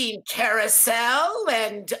recently seen Carousel,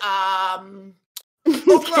 and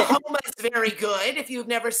Oklahoma is very good. If you've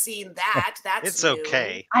never seen that, that's it's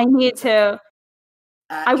okay. I need to.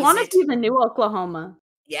 I want to see the new Oklahoma.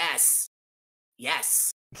 Yes.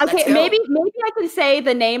 Okay, maybe I can say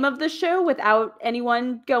the name of the show without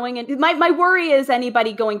anyone going in. My worry is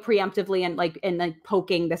anybody going preemptively and like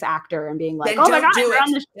poking this actor and being like, then "Oh my God,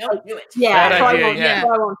 don't do it." Yeah, so I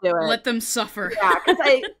won't do it. Let them suffer. Yeah,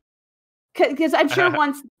 because I'm sure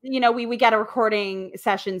once we get a recording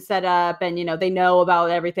session set up and they know about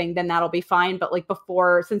everything, then that'll be fine. But like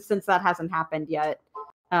before, since that hasn't happened yet,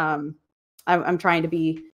 I'm trying to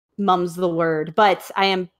be mum's the word, but I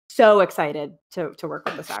am so excited to work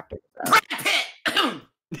with this actor. So.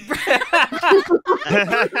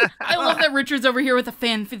 I love that Richard's over here with a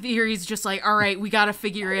fan theories, just like, all right, we gotta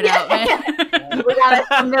figure it out, man.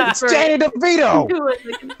 It's Danny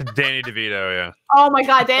DeVito. Danny DeVito, yeah. Oh my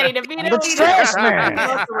God, Danny DeVito. The trash man. I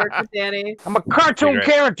love to work with Danny. I'm a cartoon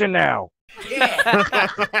character now. Yeah.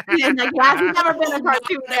 He's never been a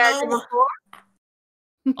cartoon character before.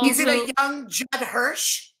 Is it a young Judd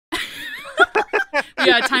Hirsch?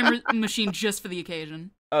 Yeah, a time machine just for the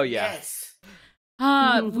occasion. Oh yeah. Yes.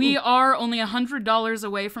 We are only $100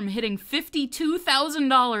 away from hitting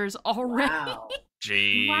 $52,000 already. Wow.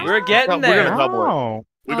 Gee, we're getting there. We're gonna double it.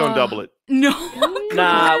 We're gonna double it. No.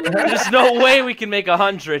 Nah, there's no way we can make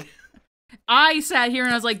 100. I sat here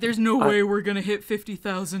and I was like, "There's no way we're gonna hit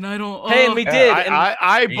 50,000." I don't. Hey, and we did.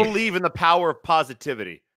 I believe in the power of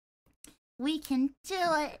positivity. We can do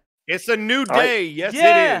it. It's a new day. Yes,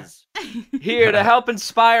 it is. Here to help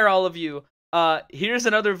inspire all of you. Here's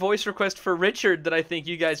another voice request for Richard that I think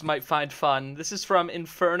you guys might find fun. This is from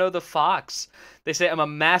Inferno the Fox. They say, I'm a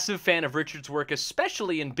massive fan of Richard's work,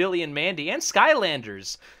 especially in Billy and Mandy and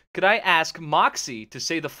Skylanders. Could I ask MOXXIE to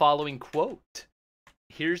say the following quote?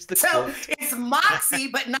 Here's the quote. So it's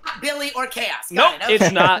MOXXIE, but not Billy or Chaos. Nope,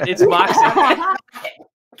 it's not. It's MOXXIE.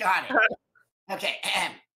 Got it. Okay.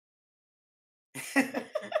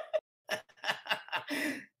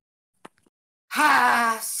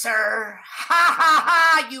 Ha, sir. Ha, ha,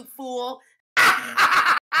 ha, you fool. Ha,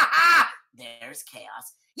 ha, ha, ha. There's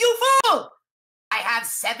chaos. You fool! I have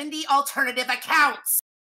 70 alternative accounts.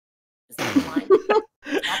 Is that a line?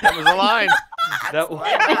 That was a line.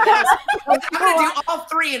 I'm going to do all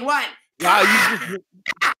 3 in one. Wow, you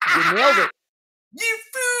nailed it. You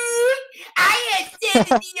fool! I had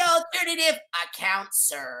 70 alternative accounts,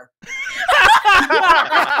 sir.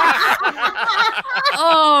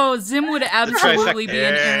 Oh, Zim would absolutely be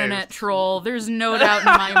an internet troll. There's no doubt in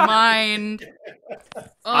my mind.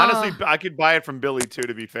 Honestly, I could buy it from Billy too,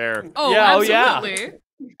 to be fair. Oh, yeah, absolutely.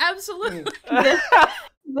 Absolutely.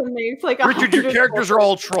 Richard, your characters are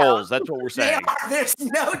all trolls. That's what we're saying. There's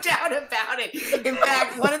no doubt about it. In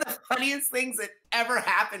fact, one of the funniest things that ever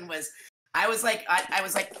happened was I was like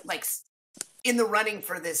in the running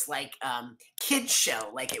for this kids show.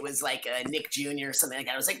 Like it was like Nick Jr. or something like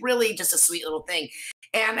that. It was like really just a sweet little thing.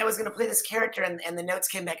 And I was going to play this character and the notes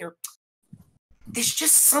came back and there's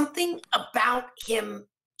just something about him,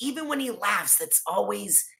 even when he laughs, that's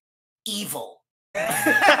always evil. We're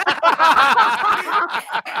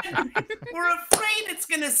afraid it's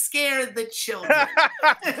going to scare the children.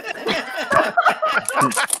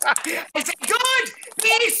 I said, good,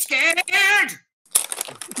 be scared.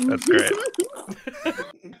 That's great.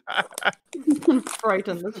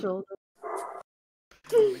 Frighten the children.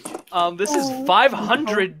 This is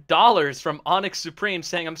 $500 from Onyx Supreme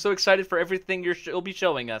saying, I'm so excited for everything you'll be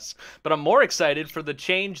showing us, but I'm more excited for the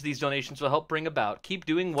change these donations will help bring about. Keep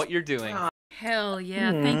doing what you're doing. Hell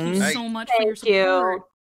yeah. Thank you so much for your support.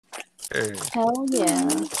 Hell yeah.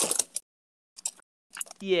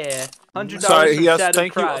 Yeah. $100 Sorry, from yes, Shadow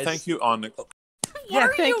Cries. thank you, Onyx. Yeah,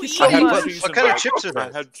 thank you so much. What kind of chips are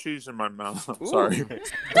those? I had cheese in my mouth. I'm sorry.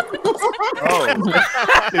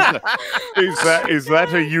 Is that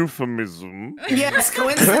a euphemism? Yes,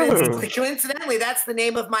 coincidentally, that's the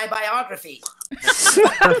name of my biography. Cheese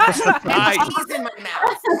in my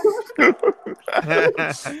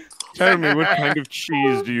mouth. Tell me, what kind of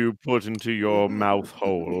cheese do you put into your mouth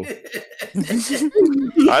hole?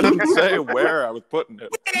 I didn't say where I was putting it.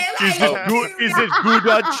 Is it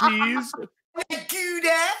Gouda cheese? I like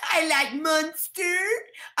Gouda. I like Munster.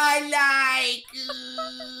 I like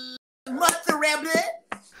mozzarella.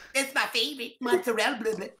 That's my favorite,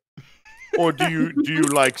 mozzarella. Or do you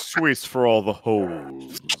like Swiss for all the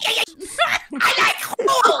holes? I like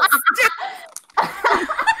holes.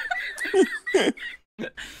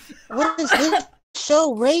 What is this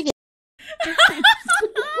show rated?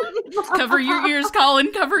 Cover your ears,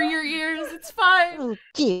 Colin. Cover your ears. It's fine. Oh,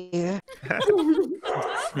 dear.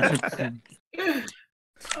 We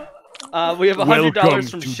have $100 Welcome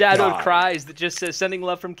from to Shadowed die. Cries that just says, sending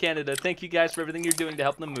love from Canada. Thank you guys for everything you're doing to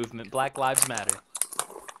help the movement. Black Lives Matter.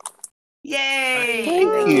 Yay!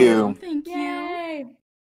 Thank you. Thank you.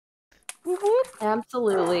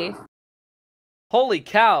 Absolutely. Holy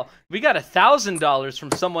cow, we got $1,000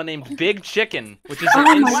 from someone named Big Chicken, which is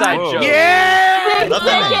an inside joke. Yeah!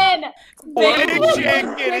 Big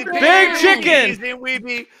Chicken! Big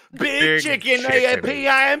Chicken! Big Chicken,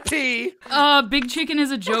 A-P-I-M-P. Big Chicken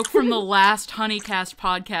is a joke from the last Honeycast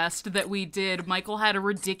podcast that we did. Michael had a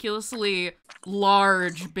ridiculously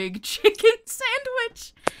large Big Chicken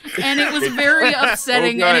sandwich, and it was very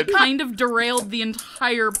upsetting, and it kind of derailed the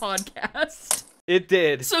entire podcast. It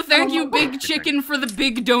did. So thank you, Big Chicken, for the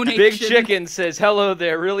big donation. Big Chicken says, hello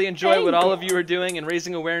there. Really enjoy what all of you are doing and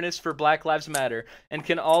raising awareness for Black Lives Matter. And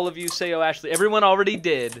can all of you say, oh, Ashley? Everyone already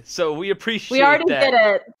did, so we appreciate that. We already did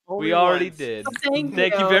it. We already did.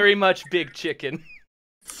 Thank you very much, Big Chicken.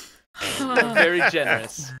 Very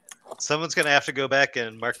generous. Someone's going to have to go back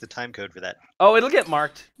and mark the time code for that. Oh, it'll get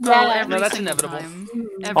marked. Yeah, no, that's inevitable.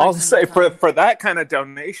 I'll say for that kind of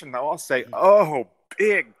donation, though, I'll say, oh,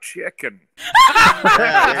 Big Chicken.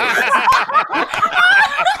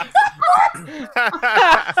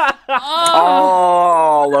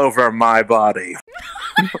 All over my body.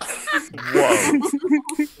 Whoa.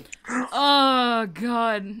 Oh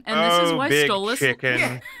god! And this is why Big Stolas.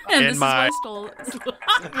 Chicken And this is why Stolas.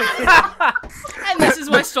 And this is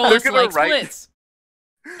why Stolas likes Blitz.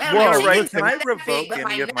 Whoa, right? Can I revoke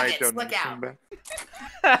any of my donation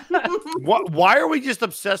back? Why are we just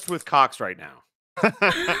obsessed with cocks right now?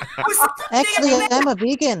 Actually, I'm a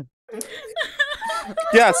vegan.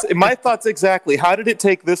 Yes, my thoughts exactly. How did it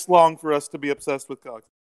take this long for us to be obsessed with cocks?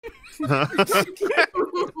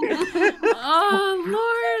 Oh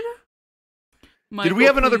Lord! Michael, Did we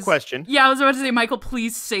have another please- question? Yeah, I was about to say, Michael,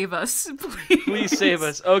 please save us. Please save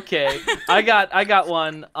us. Okay, I got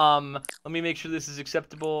one. Let me make sure this is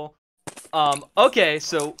acceptable. Okay,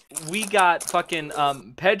 so we got fucking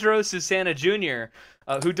Pedro Susana Jr.,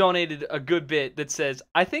 who donated a good bit that says,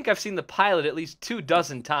 I think I've seen the pilot at least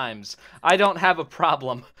 24 times. I don't have a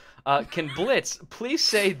problem. Can Blitz please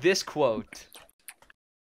say this quote?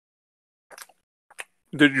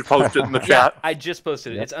 Did you post it in the chat? Yeah, I just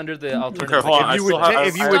posted it. It's under the alternative.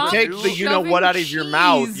 If you would take the you-know-what out of your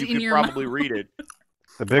mouth, you could probably read it.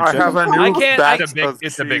 I have a new batch of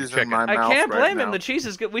it's a big cheese in chicken. my I mouth can't right blame him. now. The cheese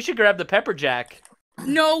is good. We should grab the pepper jack.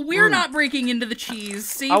 No, we're not breaking into the cheese.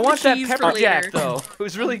 Save I want the that cheese pepper for jack, later. though. It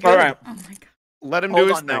was really good. All right. Oh my god. Let him Hold do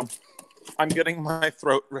his on now. thing. I'm getting my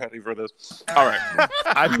throat ready for this. All right.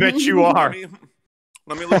 I bet you are.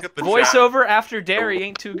 Let me look at the chat. Voiceover after dairy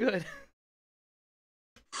ain't too good.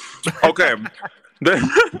 Okay.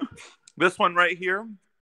 This one right here,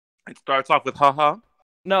 it starts off with haha.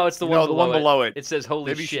 No, it's the No, one the below one below it. It says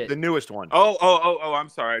holy Maybe shit. the newest one. Oh, I'm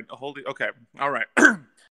sorry. Holy, okay. All right.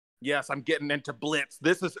 Yes, I'm getting into Blitz.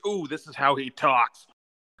 This is how he talks.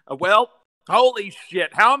 Well, holy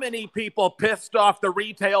shit. How many people pissed off the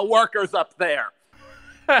retail workers up there?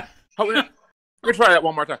 Let me try that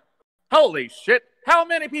one more time. Holy shit. How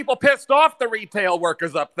many people pissed off the retail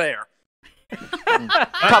workers up there?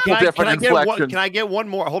 Couple different inflections. Can I get one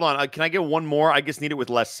more? Hold on. Can I get one more? I just need it with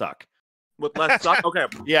less suck. With less suck? Okay.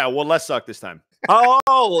 Yeah, well, less suck this time.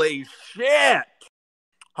 Holy shit.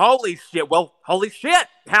 Holy shit. Well, holy shit.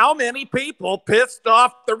 How many people pissed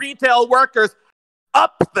off the retail workers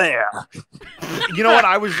up there? You know what?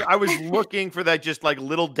 I was looking for that just like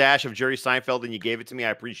little dash of Jerry Seinfeld, and you gave it to me. I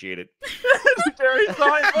appreciate it. Jerry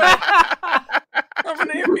Seinfeld. How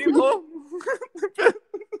many people?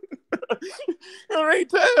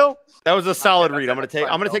 Retail. That was a solid read. I'm gonna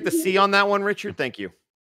take the C on that one, Richard. Thank you.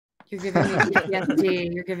 You're giving me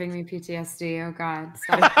PTSD. You're giving me PTSD. Oh God.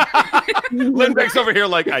 Stop. Lindbeck's over here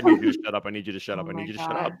like, I need you to shut up. I need you to shut up. I need you to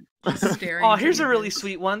shut up. Oh, here's a really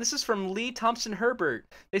sweet one. This is from Lee Thompson Herbert.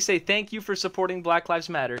 They say, thank you for supporting Black Lives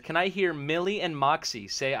Matter. Can I hear Millie and MOXXIE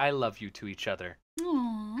say I love you to each other?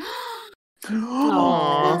 Aww.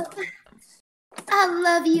 I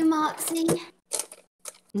love you, MOXXIE.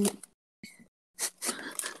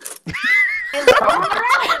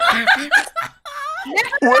 Never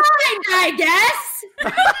mind, I guess.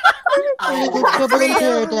 Trouble in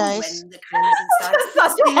paradise.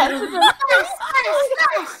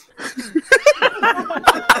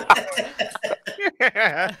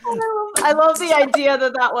 I love the idea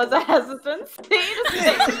that was a hesitancy.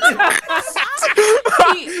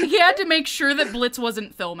 He had to make sure that Blitz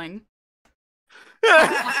wasn't filming.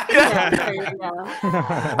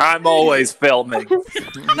 I'm always filming.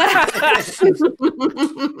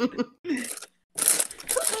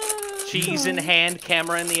 Cheese in hand,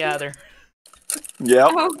 camera in the other. Yep.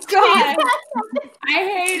 Oh God, I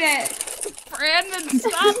hate it. Brandon,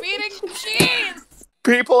 stop eating cheese.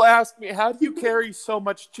 People ask me, how do you carry so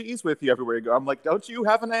much cheese with you everywhere you go? I'm like, don't you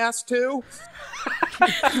have an ass too?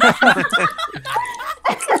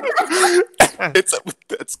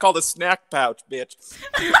 It's called a snack pouch, bitch.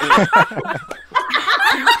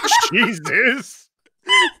 Jesus.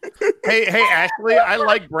 Hey, Ashley, I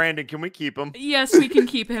like Brandon. Can we keep him? Yes, we can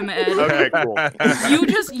keep him, Ed. Okay, cool.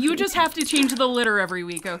 You just have to change the litter every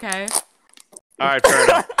week, okay? All right, fair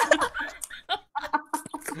enough.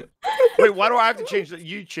 Wait, why do I have to change the?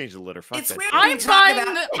 You change the litter. Fuck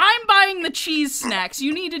that. I'm buying the cheese snacks.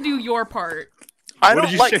 You need to do your part. I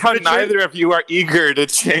don't like how neither of you are eager to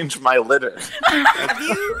change my litter. Have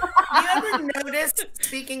you ever noticed,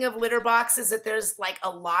 speaking of litter boxes, that there's like a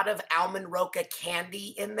lot of almond roca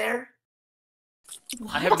candy in there?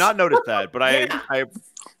 I have not noticed that, but I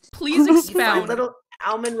Please You expound. find little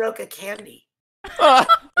almond roca candy. Oh,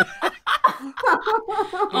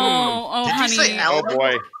 Did honey. you say almond? Oh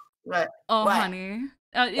boy. What? Oh, What? honey.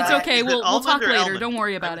 It's okay. Is it We'll almond talk or later. almond? Don't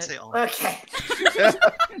worry I about would it. say almond. Okay.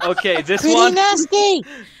 Okay, this Pretty one. nasty.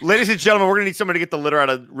 Ladies and gentlemen, we're gonna need somebody to get the litter out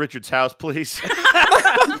of Richard's house, please.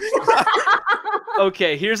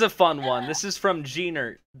 Okay, here's a fun one. This is from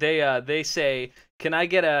G-Nerd. They say, can I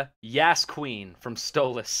get a Yas Queen from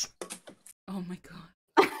Stolas? Oh my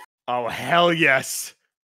god. Oh hell yes.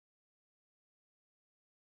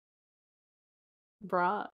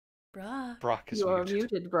 Bruh. Brock is You're muted.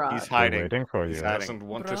 muted, bruh. He's hiding. Waiting for you. He's He hiding. doesn't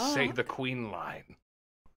want to say the Queen line.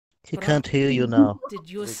 He can't hear you now. Did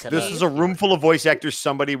you This is a room full of voice actors.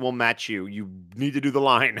 Somebody will match you. You need to do the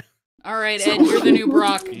line. All right, Ed, you're the new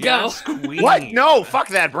Brock. Go. Yas Queen. What? No, fuck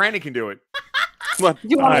that. Brandon can do it.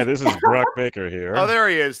 Hi, this is Brock Baker here. Oh, there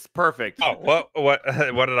he is. Perfect. Oh, what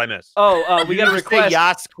did I miss? Oh, we got a request.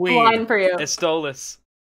 Yas Queen. Line for you. It's Stolas.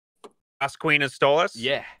 Yas Queen and Stolas?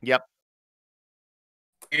 Yeah. Yep.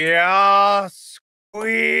 Yas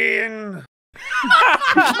Queen.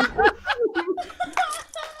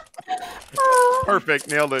 Perfect,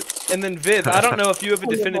 nailed it. And then Viv, I don't know if you have a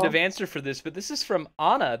definitive answer for this, but this is from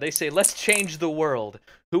Anna. They say, let's change the world.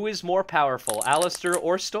 Who is more powerful, Alastor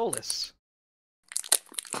or Stolas?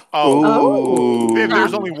 Oh, Viv,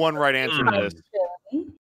 there's only one right answer to this.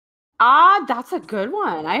 That's a good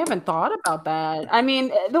one. I haven't thought about that. I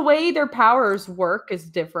mean, the way their powers work is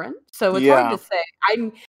different, so it's hard to say.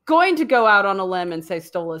 I'm going to go out on a limb and say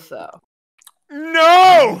Stolas, though.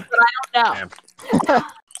 No! But I don't know.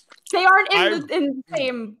 They aren't in the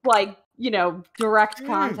same, like, direct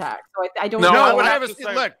contact. So I don't know. No, I have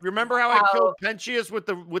look. Remember how I killed Pentius with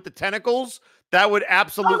the tentacles? That would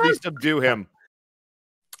absolutely subdue him.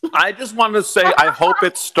 I just wanted to say I hope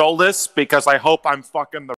it's Stolas because I hope I'm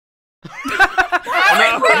fucking the.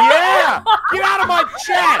 Yeah! Get out of my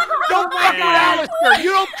chat! Don't fuck with Alastor! You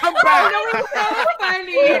don't come back!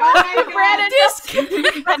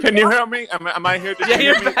 Can you hear me? Am I here to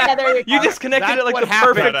hear me? You disconnected at like the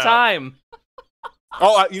perfect time.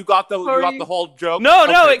 Oh, you got the whole joke? No,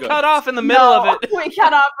 it cut off in the middle of it. We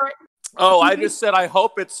cut off right. Oh, I just said I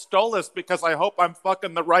hope it's Stolas because I hope I'm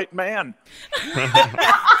fucking the right man.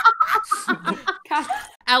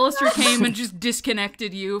 Alastor came and just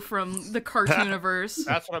disconnected you from the cartooniverse.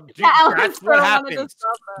 That's what I'm doing. That's what happens.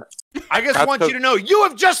 I just want you to know you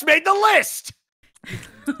have just made the list.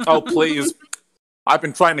 Oh, please. I've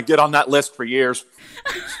been trying to get on that list for years.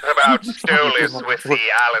 About Stolas with the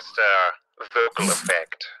Alastor vocal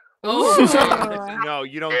effect. Oh. No,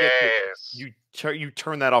 you don't get to. You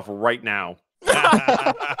turn that off right now.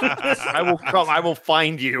 I will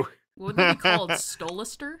find you. What would it be called?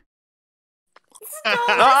 Stolaster?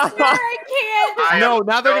 I can't. No,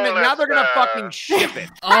 now they're gonna fucking ship it.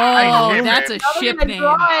 Oh, that's a ship name.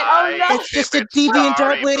 Oh, no. It's just a deviant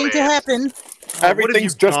art waiting to happen.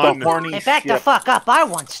 Everything's just a horny Hey, back the fuck up. I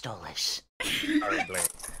want Stolas.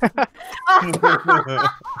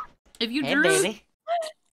 If you Hey, drew baby.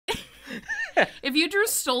 If you drew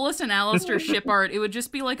Stolas and Alastor ship art, it would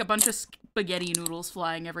just be like a bunch of spaghetti noodles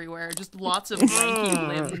flying everywhere. Just lots of lanky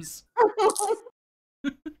limbs.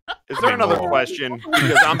 Is there another question?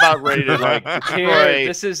 Because I'm about ready to Here,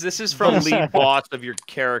 this is from lead boss of your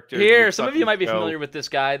character. Here, some of you might be familiar with this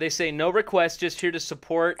guy. They say no request, just here to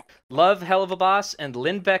support. Love Helluva Boss and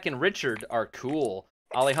Lindbeck and Richard are cool.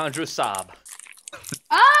 Alejandro Saab.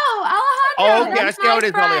 Oh, Alejandro! Oh, okay, I see how it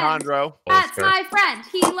is, Alejandro. That's my friend.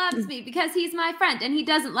 He loves me because he's my friend, and he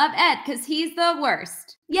doesn't love Ed because he's the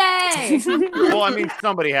worst. Yay! Well, I mean,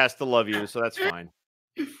 somebody has to love you, so that's fine.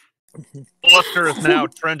 Stolaster is now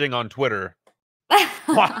trending on Twitter.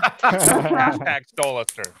 Hashtag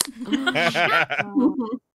Stolaster.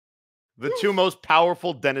 The two most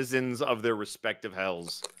powerful denizens of their respective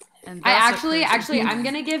hells. And I actually, I'm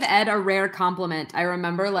gonna give Ed a rare compliment. I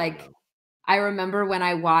remember when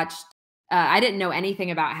I watched. I didn't know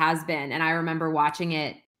anything about Hazbin, and I remember watching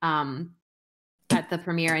it at the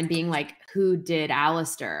premiere and being like, "Who did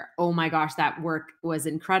Alastor? Oh my gosh, that work was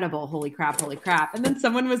incredible! Holy crap! Holy crap!" And then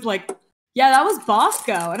someone was like, "Yeah, that was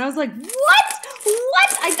Bosco," and I was like, "What?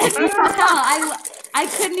 What?" I couldn't even tell. I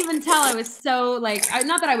couldn't even tell. I was so like,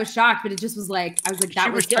 not that I was shocked, but it just was like, I was like,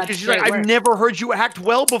 that was such she's great like, work. I've never heard you act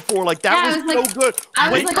well before. Like that was so good.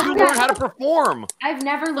 When did you learn how to perform? I've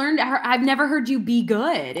never heard you be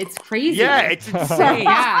good. It's crazy. Yeah, it's insane.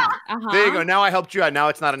 Yeah. There you go. Now I helped you out. Now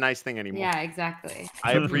it's not a nice thing anymore. Yeah, exactly.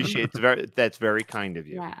 I appreciate it. That's very kind of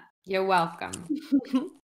you. Yeah, you're welcome.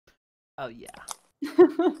 Oh yeah.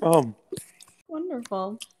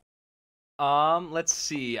 Wonderful. Let's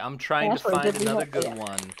see. I'm trying to find another good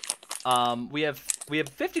one. We have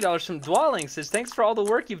 $50 from Dwelling. Says thanks for all the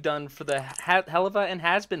work you've done for the Helluva and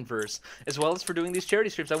Hazbin verse, as well as for doing these charity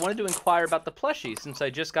strips. I wanted to inquire about the plushie since I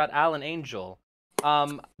just got Alan Angel.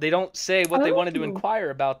 They don't say what they wanted to inquire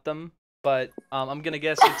about them, but I'm gonna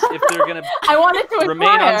guess it's if they're gonna I wanted to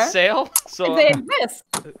remain on sale. So they exist.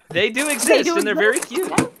 They do exist, and they're very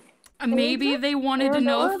cute. Maybe they wanted to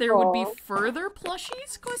know if there would be further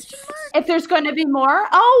plushies? Question mark. If there's going to be more,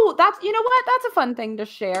 oh, that's what? That's a fun thing to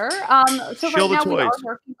share. So Shill right now the we are toys.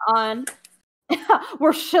 working on.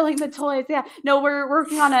 We're shilling the toys. Yeah, no, we're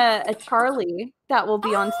working on a Charlie that will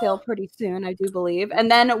be on sale pretty soon, I do believe, and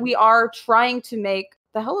then we are trying to make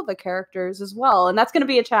the Helluva characters as well, and that's going to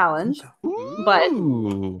be a challenge. But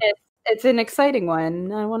it's an exciting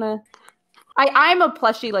one. I want to. I'm a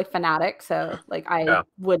plushie fanatic, so I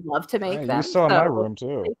would love to make them. You saw in my room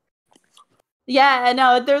too. Yeah,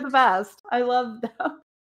 no, they're the best. I love them.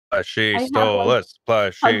 Plushie Stolas.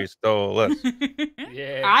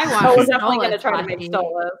 Yeah, I want. we're definitely gonna try to make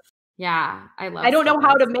Stolas. Yeah, I love. I don't know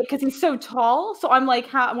how to make because he's so tall. So I'm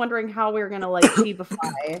like, I'm wondering how we're gonna like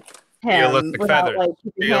cheapify him Realistic without feathers. like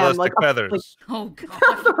keeping him Realistic like, feathers. like oh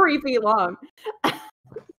god, 3 feet long.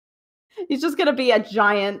 He's just gonna be a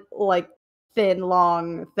giant, like thin,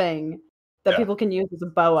 long thing that people can use as a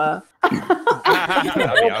boa.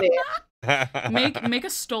 Make a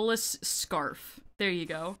STOLAS scarf. There you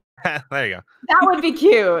go. There you go. That would be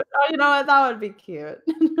cute. Oh, you know what? That would be cute.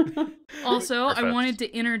 Also, I Perfect. wanted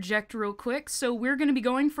to interject real quick. So we're going to be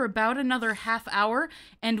going for about another half hour,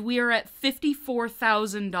 and we are at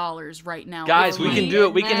 $54,000 right now. Guys, we can do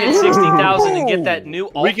it. We can hit 60,000 and get that new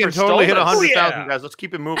alt We can for totally hit STOLAS. 100,000, guys. Let's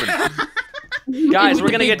keep it moving. Guys,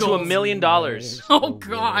 we're gonna get to $1 million. Oh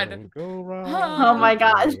god. Oh my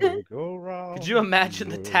god. Could you imagine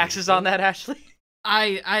the taxes on that, Ashley?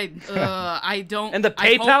 I don't. And the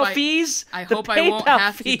I hope PayPal I- fees? I The hope I won't PayPal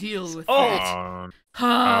have to fees. deal with Oh.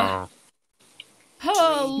 it.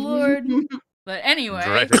 Oh Lord. But anyway,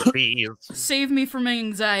 Dreaded fees. save me from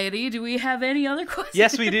anxiety. Do we have any other questions?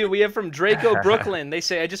 Yes, we do. We have from Draco Brooklyn. They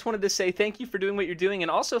say, I just wanted to say thank you for doing what you're doing.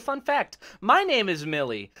 And also, fun fact, my name is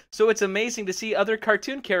Millie. So it's amazing to see other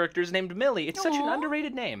cartoon characters named Millie. It's such an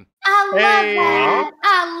underrated name. I love Hey, that.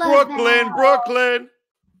 I love Brooklyn, Brooklyn.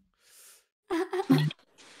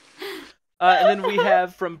 And then we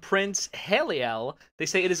have from Prince Heliel. They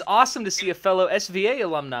say, it is awesome to see a fellow SVA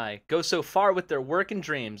alumni go so far with their work and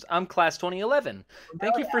dreams. I'm class 2011.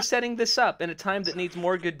 Thank you for setting this up in a time that needs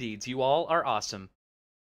more good deeds. You all are awesome.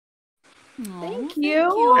 Thank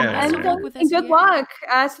you. Yeah. And, Good luck with and good SVA. luck,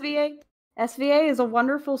 SVA. SVA is a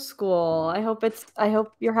wonderful school. I hope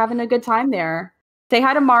you're having a good time there. Say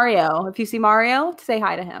hi to Mario. If you see Mario, say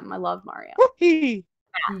hi to him. I love Mario.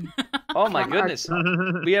 Oh my From goodness.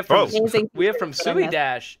 our- We have from Amazing Suey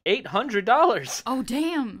Dash, $800. Oh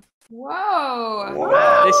damn.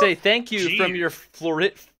 Whoa. They say thank you from your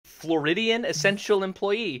Floridian essential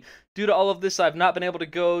employee. Due to all of this, I've not been able to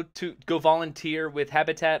go volunteer with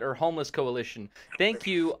Habitat or Homeless Coalition. Thank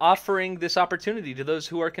you offering this opportunity to those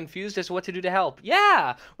who are confused as to what to do to help.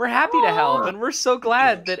 Yeah, we're happy to help, and we're so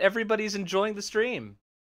glad that everybody's enjoying the stream.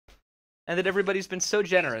 And that everybody's been so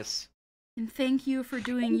generous. And thank you for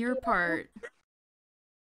doing your part.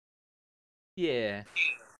 Yeah.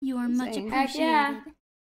 You are much Heck appreciated. yeah.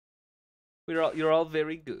 You're all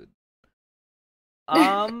very good.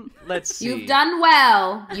 Let's see. You've done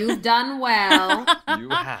well. You've done well. You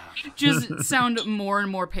have. Just sound more and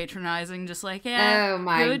more patronizing, just like, yeah, Oh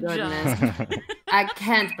my good goodness. job. I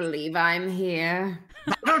can't believe I'm here.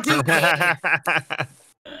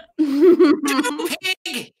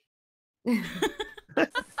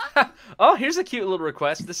 Oh, here's a cute little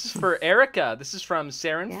request. This is for Erica. This is from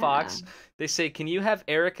Saren Yeah. Fox. They say, can you have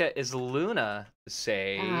Erica as Luna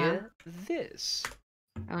say this?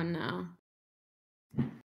 Oh no.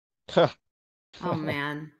 Huh. Oh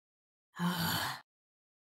man. I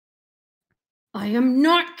am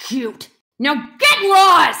not cute. Now get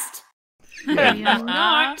lost! I am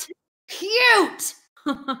not cute!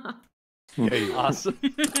 Awesome.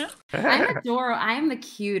 I'm adorable. I am the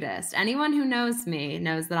cutest. Anyone who knows me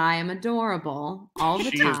knows that I am adorable all the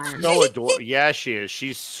She time. is so adorable. Yeah, she is.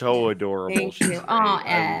 She's so adorable. Thank She's you. great. Oh,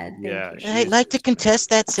 Ed. Thank Yeah. you. I'd like to contest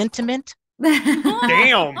that sentiment.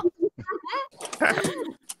 Damn.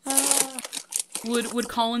 Would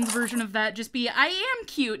Colin's version of that just be, I am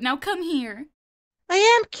cute, now come here. I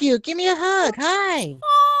am cute. Give me a hug. Hi.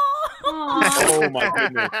 Oh my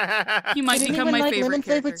goodness. He might Did become anyone my like favorite lemon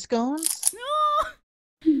character. flavored scones?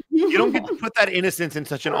 You don't get to put that innocence in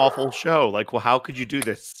such an awful show. Like, well, how could you do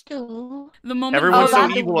this? The moment Everyone's so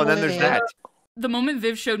Viv- evil, and then there's that. The moment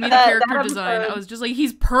Viv showed me the That character design, episode- I was just like,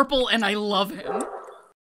 he's purple and I love him.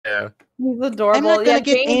 Yeah. He's adorable. I'm not gonna Yeah,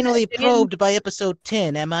 get Jane- anally Jane- probed by episode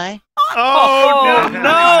 10, am I? Oh, no!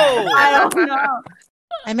 I don't know.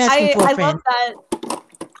 I'm asking for a I friend. love that.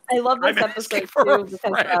 I love this I'm episode asking for a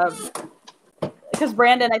too because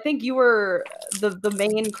Brandon, I think you were the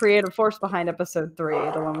main creative force behind episode 3,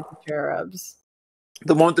 the one with the cherubs.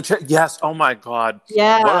 The one with the yes. Oh my god.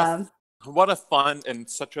 Yeah. What a fun and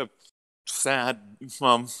such a sad.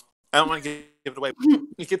 I don't want to give it away.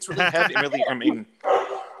 It gets really heavy. Really, I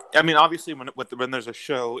mean, obviously, when there's a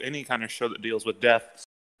show, any kind of show that deals with death,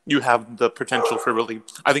 you have the potential for really.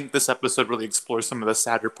 I think this episode really explores some of the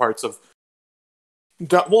sadder parts of.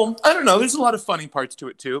 Well, I don't know. There's a lot of funny parts to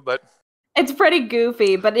it too, but It's pretty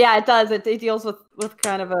goofy, but yeah, it does. It deals with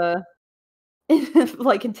kind of a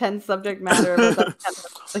like intense subject matter, but that's kind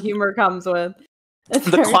of what the humor comes with. It's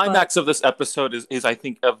the very climax of this episode is I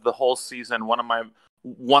think of the whole season one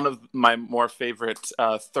of my more favorite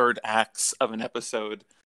third acts of an episode.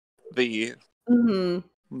 The fun.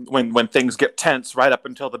 when things get tense right up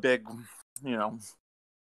until the big, you know.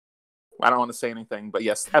 I don't want to say anything, but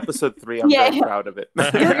yes, episode 3. I'm very proud of it.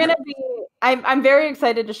 You're gonna be. I'm very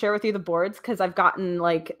excited to share with you the boards because I've gotten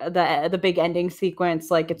like the big ending sequence.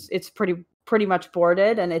 Like it's pretty much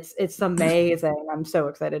boarded, and it's amazing. I'm so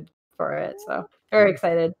excited for it. So very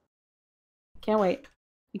excited. Can't wait.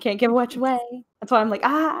 You can't give much away. That's why I'm like,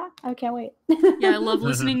 I can't wait. Yeah, I love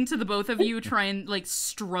listening to the both of you try and like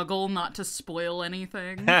struggle not to spoil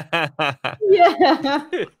anything. Yeah.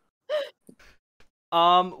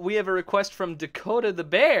 We have a request from Dakota the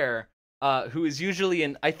Bear, who is usually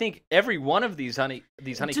in, I think, every one of these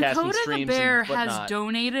Honeycasting Dakota streams. The Bear and whatnot. has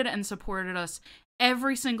donated and supported us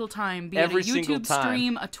every single time, be Every it a single YouTube time.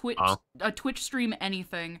 stream, a Twitch stream,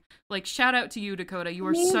 anything. Like, shout out to you, Dakota. You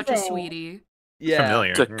are such a sweetie. Yeah.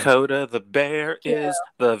 Familiar. Dakota the Bear is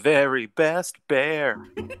the very best bear.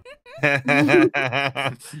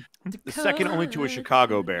 The second only to a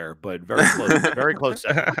Chicago bear, but very close. Very close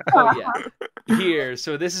second. Oh, yeah. Here,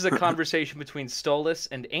 so this is a conversation between Stolas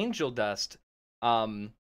and Angel Dust. So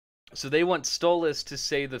they want Stolas to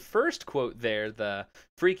say the first quote there, the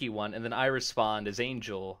freaky one, and then I respond as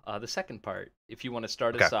Angel, the second part. If you want to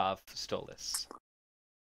start us off, Stolas.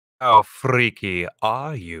 How freaky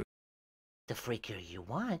are you? The freakier you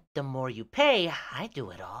want, the more you pay. I do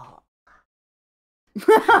it all.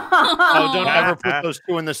 Oh, don't ever put those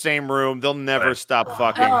two in the same room. They'll never stop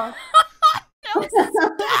fucking. No,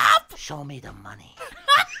 stop! Show me the money.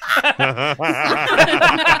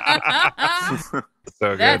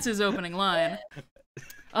 So That's his opening line.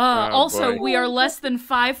 Also, boy. we are less than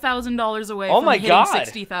 $5,000 away Oh from my hitting God.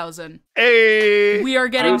 60,000. Hey! We are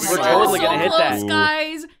getting We're so totally gonna hit close, that.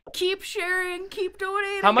 guys. Keep sharing, keep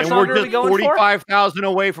donating. How much And longer we're are we just going for? 45,000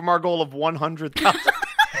 away from our goal of 100,000.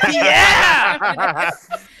 Yeah!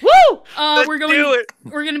 Woo! We're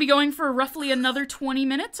going to be going for roughly another 20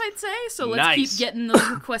 minutes, I'd say. So let's keep getting those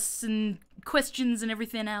requests and questions and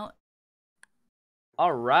everything out.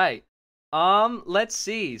 All right. Let's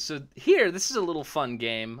see. So here, this is a little fun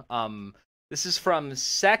game. This is from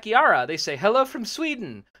Sakiara. They say, "Hello from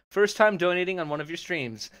Sweden. First time donating on one of your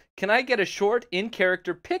streams. Can I get a short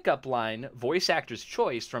in-character pickup line, voice actor's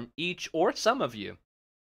choice, from each or some of you?"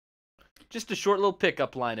 Just a short little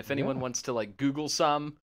pickup line if anyone wants to like Google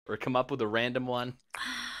some or come up with a random one.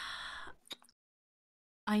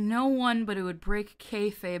 I know one, but it would break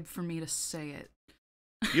kayfabe for me to say it.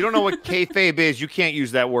 You don't know what kayfabe is. You can't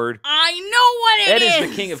use that word. I know what it is! Ed is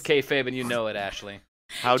the king of kayfabe, and you know it, Ashley.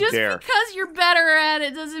 How Just dare. because you're better at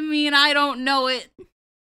it doesn't mean I don't know it.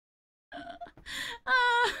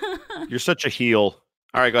 You're such a heel.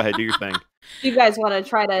 All right, go ahead. Do your thing. You guys want to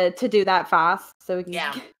try to do that fast so we can?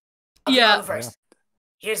 Yeah. Yeah. I'll go first.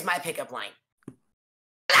 Here's my pickup line.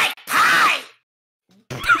 Like pie!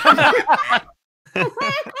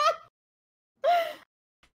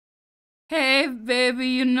 Hey, baby,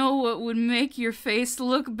 you know what would make your face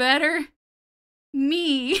look better?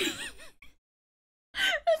 Me. That's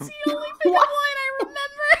the only pickup line I remember.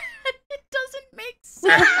 It doesn't make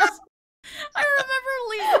sense. I remember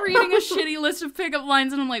reading a shitty list of pickup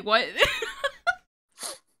lines, and I'm like, what?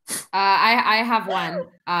 I have one.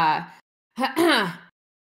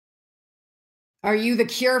 Are you the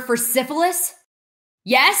cure for syphilis?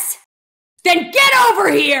 Yes? Then get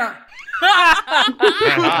over here!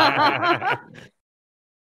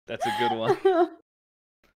 That's a good one.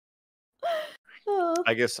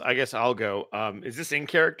 I guess I'll go. Is this in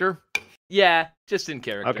character? Yeah, just in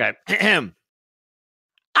character. Okay.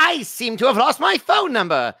 I seem to have lost my phone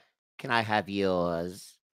number. Can I have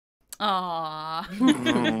yours?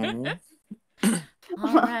 Aww.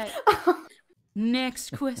 All right.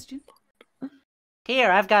 Next question. Here,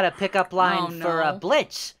 I've got a pickup line Oh, for no.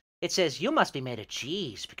 Blitz. It says, "You must be made of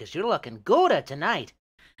cheese because you're looking Gouda tonight."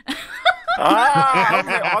 Okay,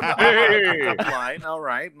 I'll go pickup line. All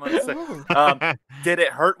right. Let's see. Did it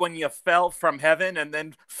hurt when you fell from heaven and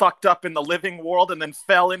then fucked up in the living world and then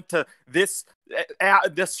fell into this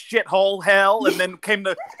this shithole hell and then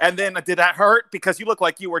did that hurt because you look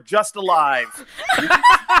like you were just alive?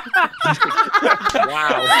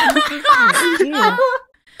 Wow.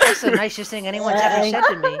 That's the nicest thing anyone's ever said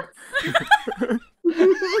to me.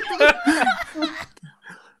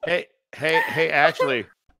 Hey, Ashley.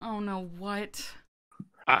 Oh no, what?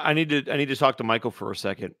 I need to talk to Michael for a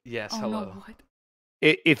second. Yes, Oh hello. no, what?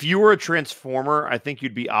 If you were a Transformer, I think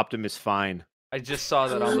you'd be Optimus Fine. I just saw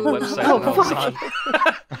that on the website when I was on.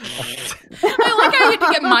 I like how you had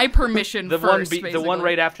to get my permission The first, one basically.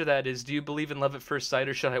 right after that is, "Do you believe in love at first sight,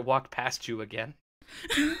 or should I walk past you again?"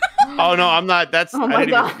 Oh no, I'm not. That's Oh I, my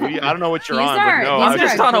didn't even, I don't know what you're These on. are- but no, these I I'm was are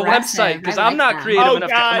just on a aggressive. website because I I'm like not that. creative Oh, enough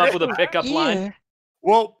to God. come up with a pickup line.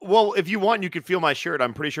 Well, if you want, you can feel my shirt.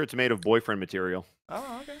 I'm pretty sure it's made of boyfriend material.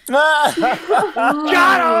 Oh, okay. Got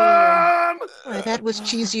him! Oh, that was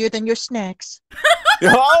cheesier than your snacks.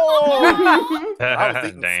 Oh! I was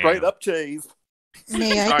eating straight up cheese.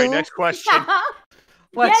 May I Sorry, go? next question.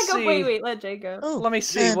 Let's Go. see. Wait. Let Jay go. Oh, Let me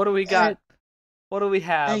see. What do we got? What do we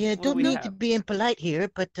have? I What do don't we mean have? to be impolite here,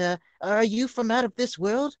 but are you from out of this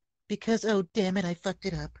world? Because, oh, damn it, I fucked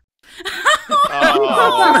it up.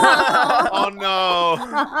 Oh no.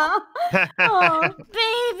 Oh,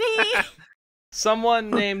 baby. Someone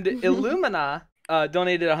named Illumina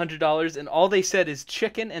donated $100, and all they said is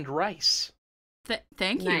chicken and rice.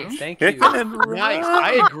 Thank you. Nice. Thank you. Chicken and rice.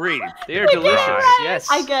 I agree. They are delicious. Yes.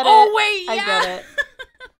 I get it. Oh wait, I get it.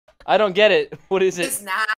 I don't get it. What is it? It's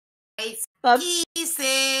nice. That's-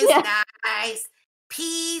 Pieces, nice.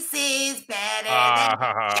 Pieces better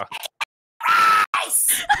than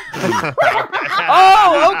rice.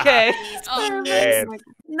 Oh, okay.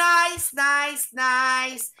 Nice.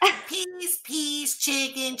 Piece,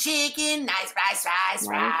 chicken, nice, rice.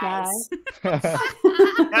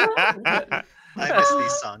 I miss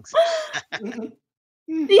these songs.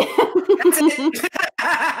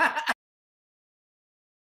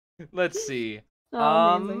 Let's see.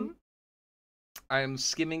 Oh, amazing. I'm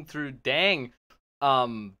skimming through. Dang.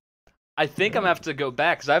 I think I'm gonna have to go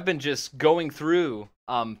back because I've been just going through,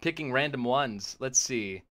 picking random ones. Let's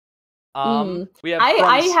see. We have.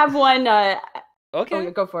 I have one. Okay.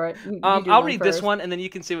 Oh, go for it. You do I'll one read first. this one, and then you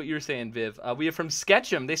can see what you're saying, Viv. We have from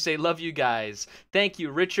Sketchum. They say, "Love you guys. Thank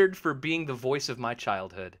you, Richard, for being the voice of my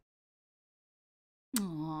childhood."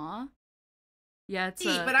 Aww. Yeah, it's.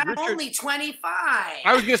 But I'm only 25.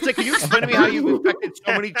 I was gonna say, can you explain to me how you've affected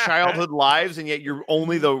so many childhood lives, and yet you're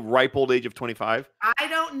only the ripe old age of 25? I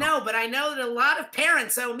don't know, but I know that a lot of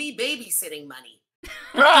parents owe me babysitting money.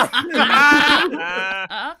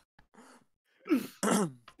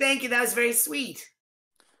 Thank you. That was very sweet.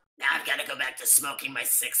 Now I've got to go back to smoking my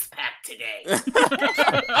 6th pack today.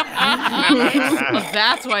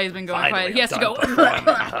 That's why he's been going quiet. He has to go.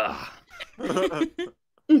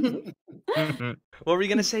 What were you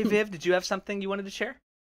gonna say, Viv? Did you have something you wanted to share?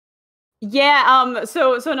 Yeah,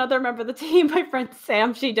 so another member of the team, my friend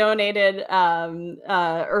Sam, she donated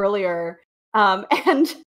earlier.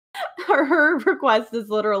 And her request is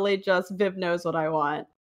literally just Viv knows what I want.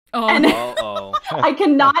 Oh, and uh-oh. I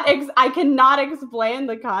cannot explain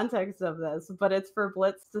the context of this, but it's for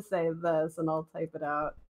Blitz to say this, and I'll type it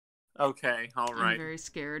out. Okay, all right. I'm very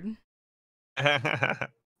scared.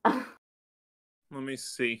 Let me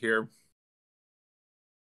see here.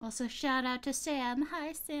 Also, shout out to Sam.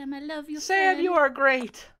 Hi, Sam. I love you. Sam, you are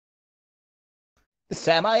great.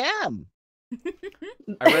 Sam, I am.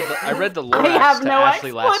 I read the I have Lorax to no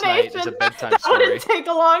Ashley last night as a explanation. bedtime That story. would take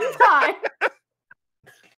a long time.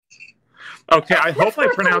 Okay, I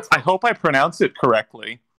hope I pronounce it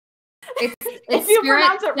correctly. It's If you Spirit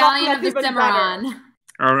pronounce it wrong, Stallion that's of the even Cimarron.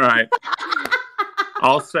 All right.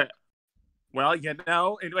 I'll say. Well, you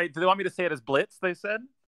know. Wait, do they want me to say it as Blitz? They said.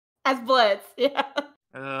 As Blitz, yeah.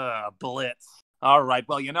 Blitz. All right.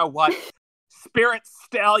 Well, you know what? Spirit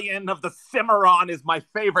Stallion of the Cimarron is my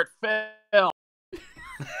favorite film.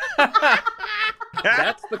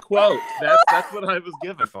 That's the quote. That's what I was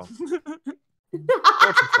given.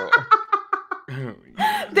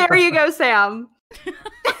 There you go, Sam.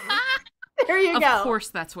 There you go. Of course,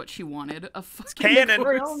 that's what she wanted. A fucking Canon.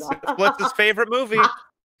 chorus. It's Blitz's favorite movie.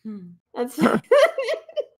 That's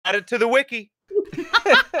Add it to the wiki.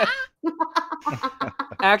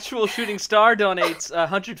 Actual Shooting Star donates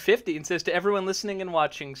 150 and says, to everyone listening and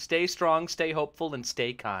watching, stay strong, stay hopeful, and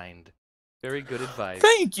stay kind. Very good advice.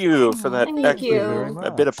 Thank you for that. Thank you.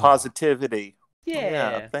 A bit of positivity.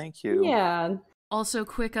 Yeah. Thank you. Yeah. Also,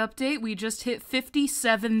 quick update: we just hit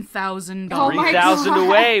 $57,000. Oh my 3,000 God.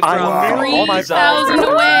 away from 3,000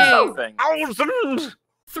 away. Thousands.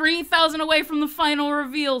 3,000 away from the final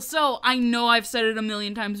reveal. So I know I've said it a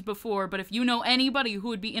million times before, but if you know anybody who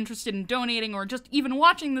would be interested in donating or just even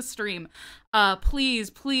watching the stream, please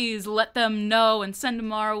let them know and send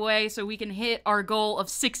them our way so we can hit our goal of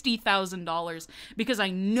 $60,000, because I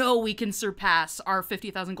know we can surpass our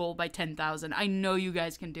 50,000 goal by 10,000. I know you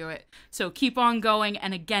guys can do it. So keep on going.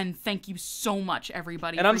 And again, thank you so much,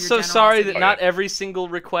 everybody. And for I'm your so sorry that generosity. not every single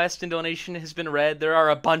request and donation has been read. There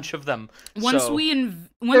are a bunch of them. Once so. we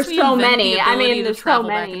There's so invent many. the I ability mean, to there's so travel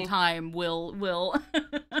back many. in time, we'll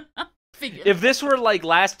figure. If this were like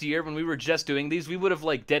last year when we were just doing these, we would have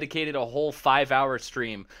like dedicated a whole 5-hour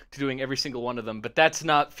stream to doing every single one of them. But that's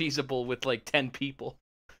not feasible with like 10 people.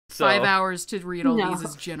 So 5 hours to read all these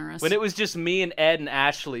is generous. when it was just me and Ed and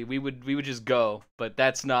Ashley, we would just go. But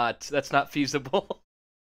that's not feasible.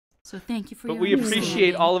 So thank you for But your we appreciate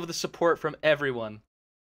understanding. all of the support from everyone.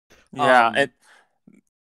 Yeah.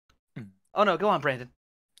 Oh no, go on, Brandon.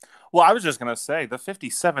 Well, I was just gonna say the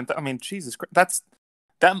 57th. I mean, Jesus Christ,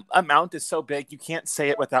 that amount is so big you can't say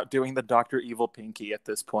it without doing the Dr. Evil pinky at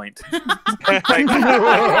this point. Like,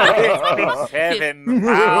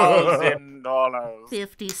 $57,000.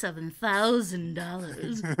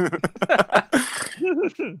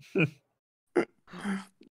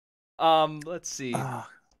 $57,000. Let's see.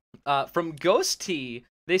 From Ghost T,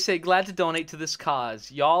 they say, glad to donate to this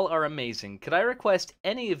cause. Y'all are amazing. Could I request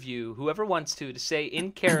any of you, whoever wants to say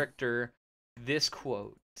in character this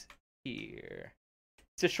quote here?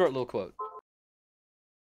 It's a short little quote.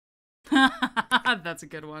 That's a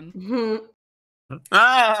good one.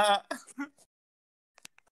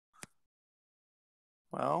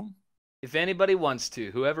 Well, if anybody wants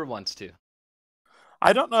to, whoever wants to.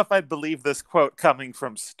 I don't know if I'd believe this quote coming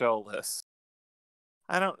from Stolas.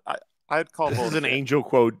 I'd call this bullshit. is an angel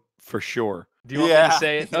quote for sure. Do you want me to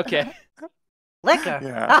say it? Okay. Liquor.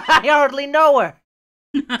 Yeah. I hardly know her.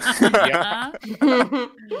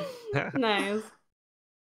 Nice.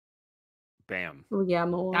 Bam. Yeah,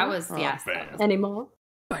 more. That was yes. Bam. Any more?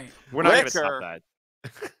 Bam. We're not Liquor. gonna stop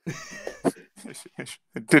that.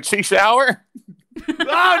 Did she shower?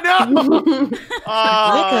 Oh no!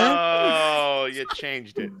 Oh, you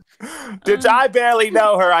changed it. Did I barely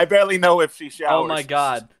know her? I barely know if she showers. Oh my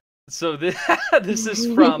god. So this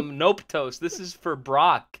is from Nope Toast. This is for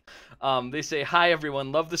Brock. They say, hi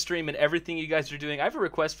everyone, love the stream and everything you guys are doing. I have a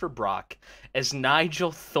request for Brock as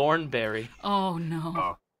Nigel Thornberry. Oh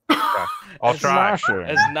no. I'll try.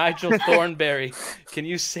 As Nigel Thornberry, can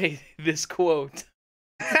you say this quote?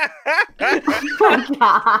 Oh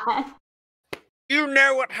God. You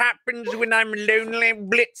know what happens when I'm lonely,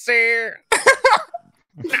 Blitzer?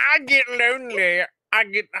 I get lonely. I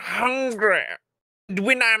get hungry.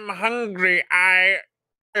 When I'm hungry, I...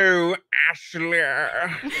 Oh, Ashley.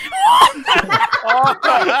 I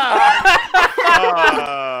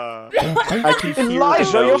keep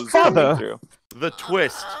Elijah, your father. The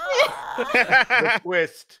twist. The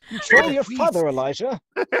twist. Control your father, Elijah.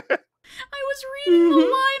 I was reading the line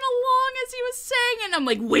along as he was saying it, and I'm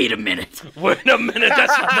like, wait a minute. Wait a minute,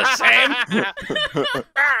 that's not the same.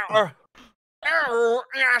 Oh,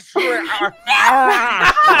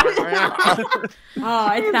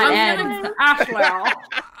 it's that end.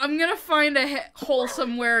 I'm gonna find a hole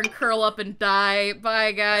somewhere and curl up and die.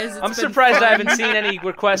 Bye, guys. I'm surprised I haven't seen any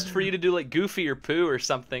requests for you to do like Goofy or Pooh or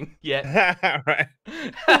something yet. Right.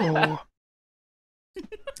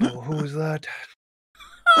 Oh, who's that?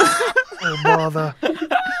 Oh, bother.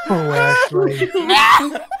 Oh, Ashley.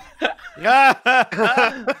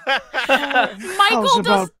 How's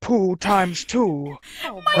about poo times 2?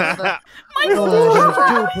 Oh, there's 2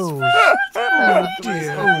 poos. Oh,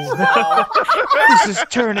 dear. Oh. This is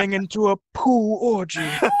turning into a poo orgy.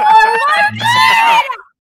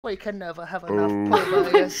 We can never have enough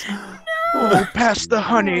poo-boys. Oh, pass the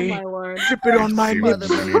honey. Drip it on my lips.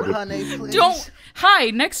 Honey, please. Don't. Hi,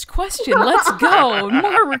 next question. Let's go.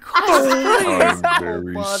 More requests, please. I'm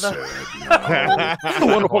very sad now. The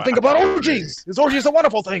wonderful thing about orgies is orgies a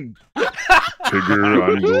wonderful thing. Tigger,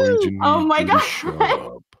 I'm going to need Oh my God. shut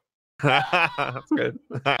up. That's good.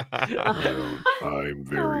 I'm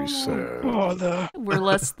very sad. We're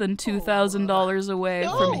less than $2,000 away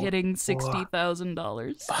from hitting $60,000.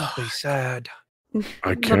 Don't be sad.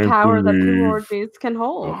 I The can't power that poo believe orgies can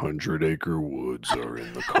hold. 100-acre woods are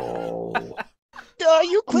in the call. Are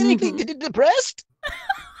you clinically depressed?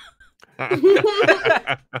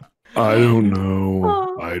 I don't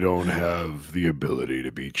know. I don't have the ability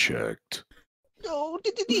to be checked. Oh,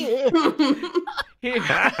 dear.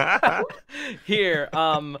 Here,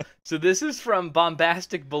 so this is from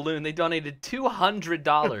Bombastic Balloon. They donated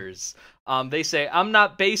 $200. They say, I'm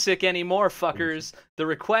not basic anymore, fuckers. The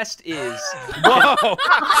request is... Whoa!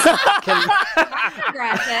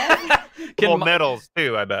 Can medals,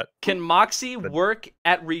 too, I bet. Can Moxie work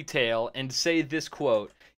at retail and say this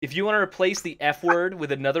quote? If you want to replace the F word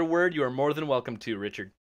with another word, you are more than welcome to, Richard.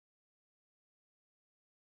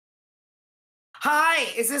 Hi,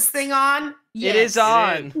 is this thing on? It is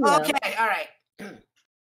on. Okay, all right.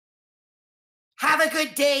 Have a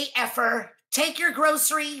good day, effer. Take your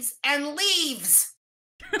groceries and leaves.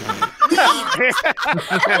 He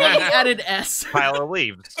added S. Pile of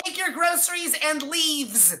leaves. Take your groceries and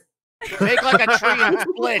leaves. Make like a tree and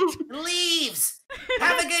split. Leaves.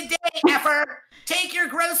 Have a good day, effer. Take your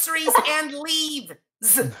groceries and leave.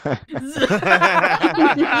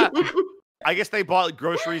 I guess they bought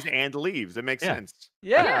groceries and leaves. It makes sense.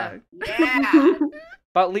 Yeah. Yeah.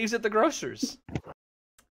 Bought leaves at the grocers.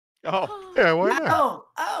 Oh, yeah, why not?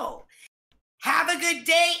 Oh. good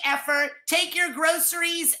day, effer. Take your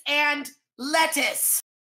groceries and lettuce.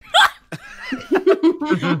 Have a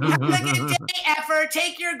good day, effer.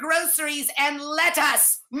 Take your groceries and let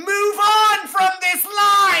us move on from this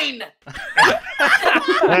line.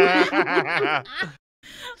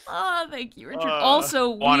 Oh, thank you, Richard. Also,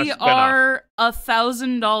 we are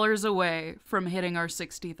 $1,000 away from hitting our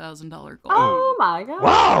 $60,000 goal. Oh my god!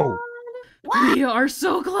 Wow! We are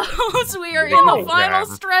so close. We are in the final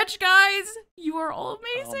stretch, guys. You are all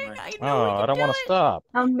amazing. I know. I don't want to stop.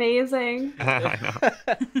 Amazing.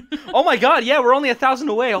 Oh my god, yeah, we're only 1,000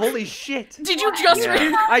 away. Holy shit. Did you just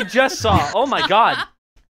read? I just saw. Oh my god.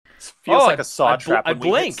 Feels like a saw trap. I When we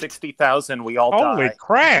hit blinked. 60,000, we all Holy die.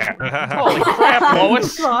 crap! Holy crap,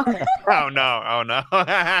 Lois. Oh no.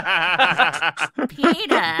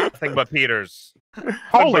 Peter. Think about Peters. Holy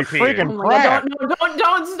Think about Peters. freaking Oh my crap! God,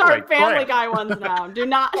 don't start Holy Family crap. Guy ones now. Do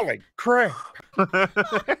not. Holy crap.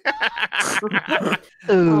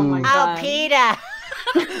 Oh my Oh, god. Peter.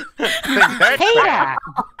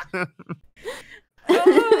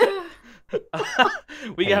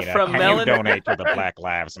 We got Peter, from can Melon. you donate to the Black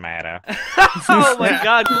Lives Matter? Oh my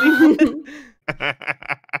god, please.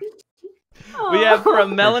 We have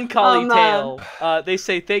from Melancholy Tale. They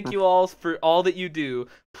say, thank you all for all that you do.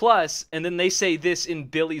 Plus, and then they say this in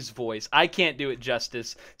Billy's voice. I can't do it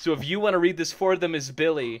justice. So if you want to read this for them as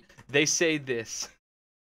Billy, they say this.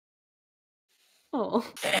 Oh.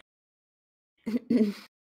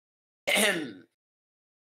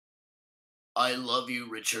 I love you,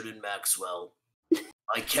 Richard and Maxwell.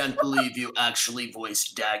 I can't believe you actually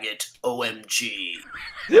voiced Daggett. OMG.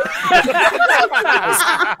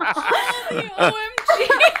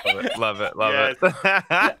 OMG. Love it.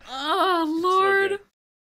 Oh, Lord.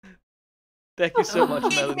 Thank you so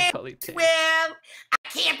much, Melancholy Tale. Well, I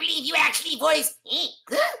can't believe you actually voiced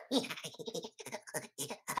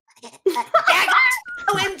Daggett.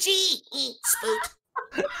 OMG. Spooked.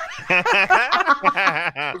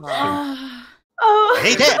 Oh.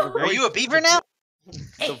 Hey, Dad, are you a beaver now?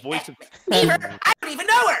 Hey, The voice of Beaver, I don't even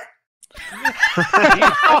know her.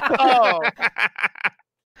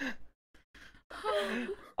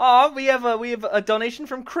 Oh, we have a donation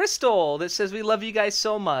from Crystal that says we love you guys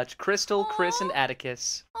so much. Crystal, Chris, and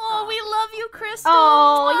Atticus. Oh, we love you, Crystal.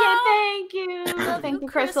 Oh, yeah, thank you. Thank you,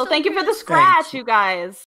 Crystal. Thank you for the scratch, you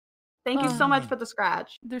guys. Thank you so much for the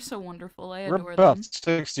scratch. They're so wonderful. I We're adore about them.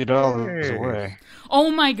 $60 away. Oh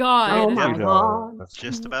my god. Oh my god. That's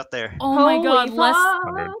just about there. Oh my god. Holy Less.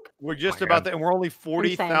 fuck. We're just about that, and we're only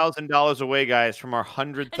 $40,000 away, guys, from our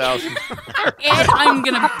 100,000. And I'm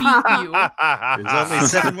gonna beat you. There's only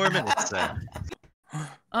 7 more minutes.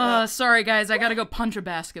 Sorry guys, I gotta go punch a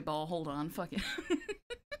basketball. Hold on, fuck it.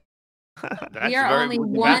 We are only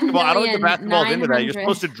basketball. I don't think the basketball's into that. You're 1,900,000.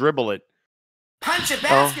 supposed to dribble it. Punch a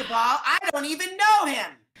basketball? I don't even know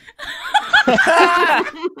him.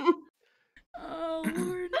 Oh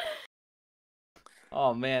Lord.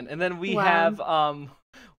 Oh man, and then we have from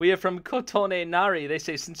Kotone Nari. They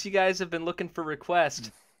say, since you guys have been looking for requests,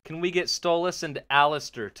 can we get Stolas and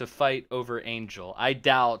Alastor to fight over Angel? I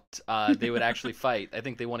doubt they would actually fight. I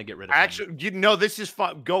think they want to get rid of him. Actually, this is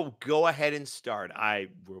fun. Go ahead and start.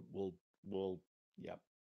 We'll yep.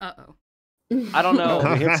 Uh-oh. I don't know.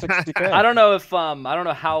 We hit 60K. I don't know if I don't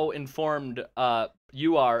know how informed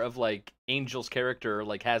you are of like Angel's character,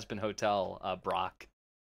 like Hazbin Hotel, Brock.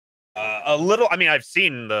 A little. I mean, I've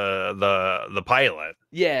seen the pilot.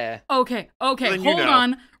 Yeah. Okay. Then you Hold know.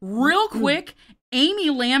 on, real quick. Amy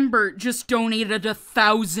Lambert just donated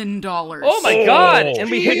 $1,000. Oh my god!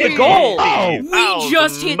 And we hit the goal. We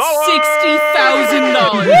just hit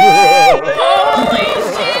 $60,000. Holy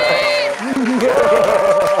shit!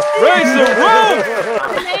 Raise the roof!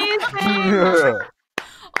 Amazing!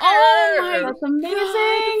 Oh my That's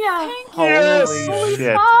amazing! Yes. Holy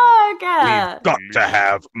Shit. fuck! We've got to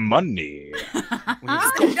have money. I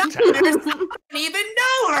don't even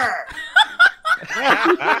know her.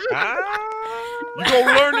 You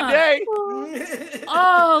gonna learn today.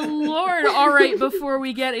 Oh Lord. All right, before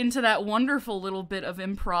we get into that wonderful little bit of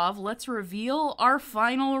improv, let's reveal our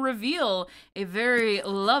final reveal. A very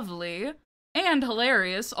lovely and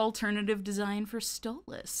hilarious alternative design for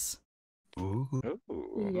Stolas.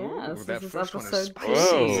 Yes, that this is first one is episode 2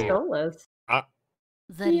 spicy. Stolas.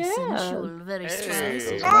 Very sensual, very Hey.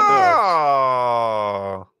 spicy.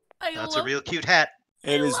 Oh, That's a real cute hat.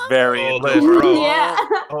 It is very adorable. Yeah.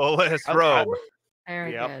 Soulless robe.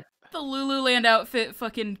 Very good. The Lululand outfit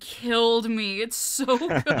fucking killed me. It's so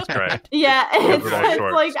good. That's great. Yeah, it's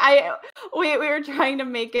shorts. like we were trying to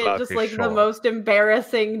make it just Lucky like the short. most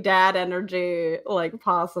embarrassing dad energy like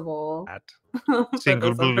possible. for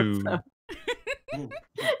Single this balloon. episode.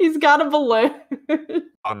 He's got a balloon.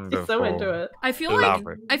 He's so into it. I feel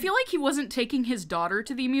like he wasn't taking his daughter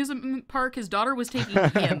to the amusement park. His daughter was taking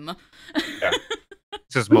him. Yeah.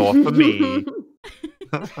 This is more for me.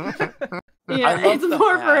 Yeah, it's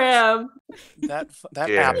more for him. That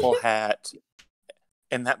apple hat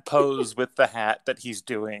and that pose with the hat that he's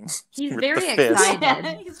doing. He's with very the fist.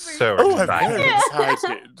 excited. So I'm excited. very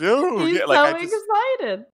excited. Oh, He's yeah, like,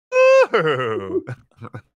 excited.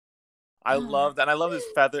 I love that. I love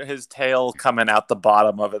his tail coming out the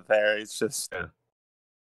bottom of it there. It's just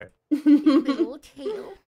Little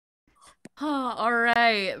tail. All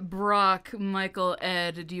right, Brock, Michael,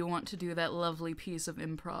 Ed, do you want to do that lovely piece of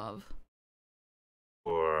improv?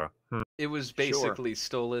 It was basically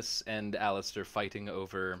Stolas and Alastor fighting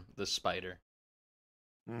over the spider.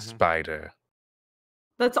 Spider.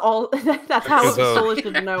 That's all. That's how Stolas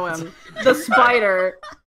should know him. The spider.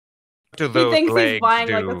 He thinks he's buying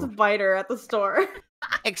like a spider at the store.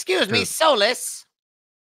 Excuse me, Stolas.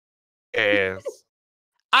 Yes.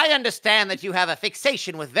 I understand that you have a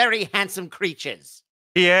fixation with very handsome creatures.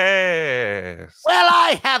 Yes. Well,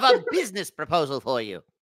 I have a business proposal for you.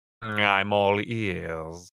 I'm all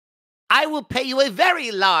ears. I will pay you a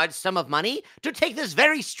very large sum of money to take this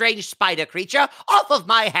very strange spider creature off of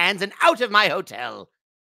my hands and out of my hotel.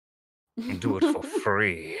 Do it for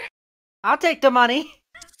free. I'll take the money.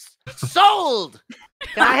 Sold!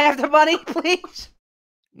 Can I have the money, please?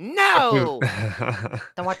 No!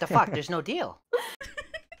 Then what the fuck? There's no deal.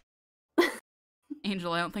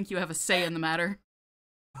 Angel, I don't think you have a say in the matter.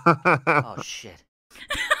 Oh, shit.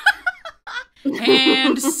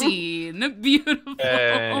 And scene. Beautiful.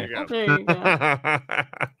 There you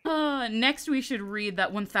go. Next, we should read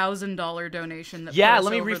that $1,000 donation. That Yeah, put us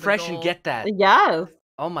let me over the refresh and goal. get that. Yes.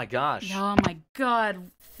 Oh my gosh. Oh my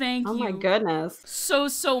god. Thank you. Oh my goodness.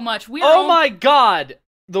 So much. Oh my god.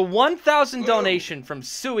 The 1,000 donation from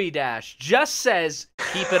Sui Dash just says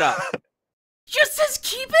keep it up. Just says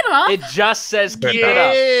keep it up? It just says keep it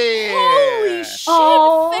up. Holy shit.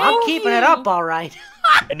 I'm keeping it up, all right.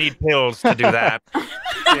 I need pills to do that.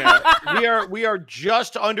 Yeah, we are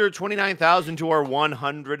just under 29,000 to our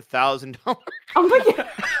 $100,000. Oh my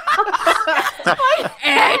god.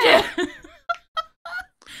 Ed.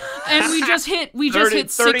 And we just hit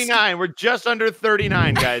 39. We're just under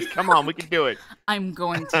 39, guys. Come on, we can do it. I'm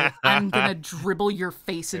gonna dribble your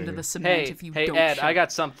face into the cement if you don't. Ed, shut I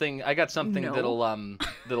got something No.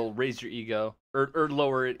 that'll raise your ego or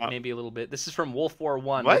lower it maybe a little bit. This is from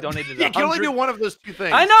Wolf41. What? They donated You can only 100 do one of those two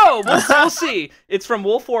things. I know. We'll see. It's from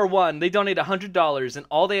Wolf41. They donated $100, and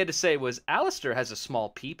all they had to say was, "Alastor has a small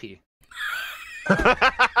pee-pee."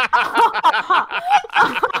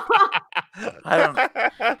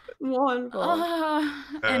 Wonderful.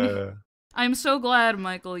 And I'm so glad,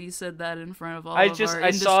 Michael, you said that in front of all I of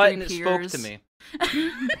our saw it and industry it spoke peers. to me.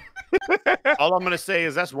 All I'm gonna say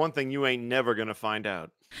is that's one thing you ain't never gonna find out.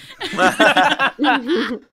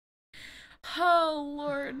 Oh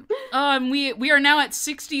Lord. We are now at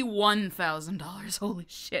 $61,000. Holy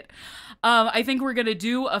shit. I think we're gonna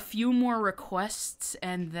do a few more requests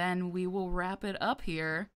and then we will wrap it up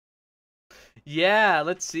here. Yeah,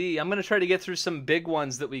 let's see. I'm gonna try to get through some big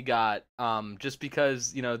ones that we got. Just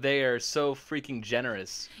because, you know, they are so freaking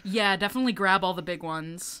generous. Yeah, definitely grab all the big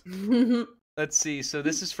ones. Let's see. So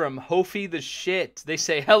this is from Hofi the Shit. They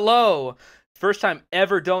say, hello. First time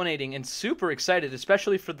ever donating and super excited,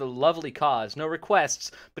 especially for the lovely cause. No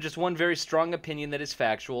requests, but just one very strong opinion that is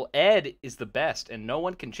factual. Ed is the best, and no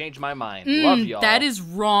one can change my mind. Love y'all. That is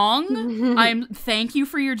wrong. Thank you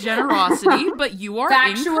for your generosity, but you are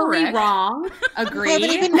factually incorrect. wrong.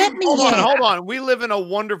 Agree. Hold on. We live in a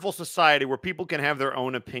wonderful society where people can have their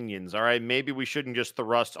own opinions. All right, maybe we shouldn't just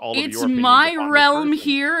thrust all of your opinions. It's my realm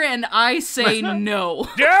here, and I say no.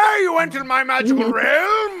 Dare you enter my magical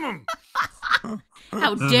realm?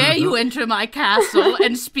 How dare you enter my castle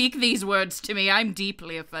and speak these words to me? I'm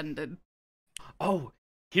deeply offended. Oh,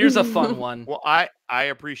 here's a fun one. Well, I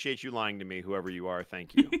appreciate you lying to me, whoever you are.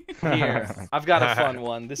 Thank you. Here, I've got a fun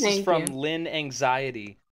one. This is from Lynn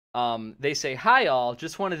Anxiety. They say, hi all,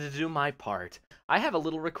 just wanted to do my part. I have a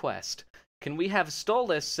little request. Can we have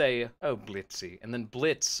Stolas say, oh, Blitzy, and then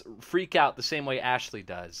Blitz freak out the same way Ashley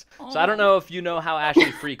does? So I don't know if you know how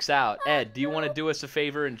Ashley freaks out. Ed, do you want to do us a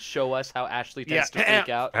favor and show us how Ashley tends to freak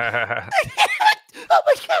out? Oh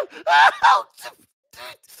my god!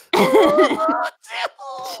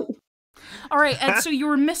 All right, Ed, so you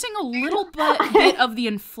were missing a little bit of the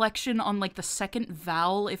inflection on, like, the second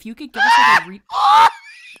vowel. If you could give us, like, a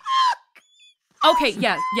Okay,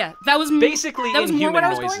 yeah. That was basically that was more what I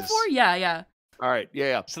was noises. going for. Yeah. All right.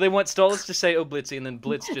 Yeah. So they want Stolas to say Oblitzy, and then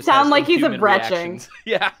Blitz just Sound has like he's inhuman retching. reactions.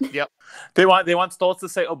 Yeah. Yep. They want Stolas to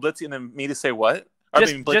say Oblitzy and then me to say what?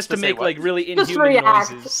 Just to make like really Just inhuman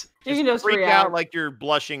react. noises. You can just freak react. out like you're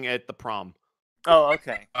blushing at the prom. Oh,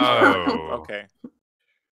 okay. Oh. Okay.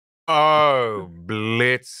 Oh,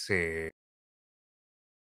 Blitzy.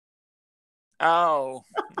 Oh.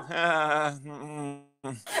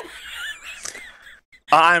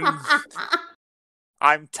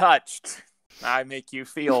 I'm touched. I make you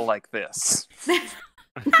feel like this. To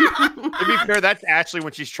be fair, that's Ashley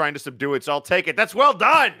when she's trying to subdue it, so I'll take it. That's well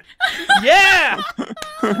done. Yeah.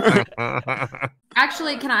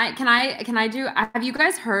 Actually, can I do? Have you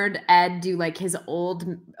guys heard Ed do like his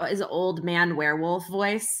old man werewolf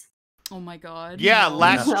voice? Oh my god. Yeah, no.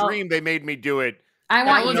 last stream they made me do it. I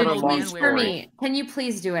want you to Another do long it for story. me. Can you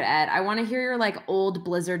please do it, Ed? I want to hear your like old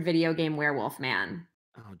Blizzard video game werewolf man.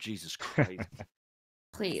 Oh Jesus Christ!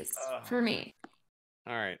 Please, for me.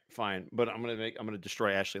 All right, fine, but I'm gonna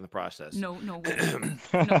destroy Ashley in the process. No. No.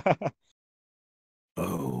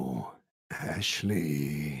 Oh,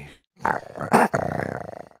 Ashley.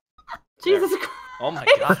 Jesus Christ. Oh my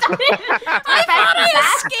god. I thought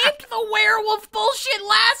I escaped the werewolf bullshit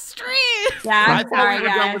last stream. Yeah, I I'm thought sorry, we were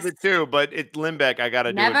done guys. with it too, but it's Lindbeck. I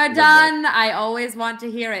gotta do it. Never for done. I always want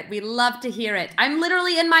to hear it. We love to hear it. I'm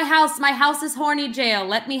literally in my house. My house is horny jail.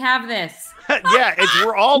 Let me have this. Lindbeck. Yeah,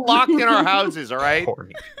 we're all locked in our houses. All right.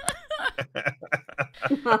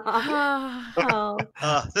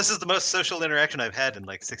 This is the most social interaction I've had in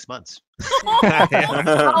like 6 months.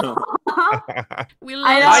 We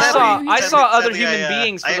I saw other sadly, human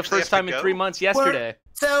beings I for the actually first have time to in go. 3 months yesterday.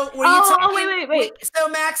 So were you talking? Wait. So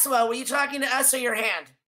Maxwell, were you talking to us or your hand?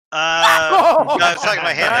 No, I was talking to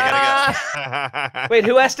my hand. I gotta go. Wait,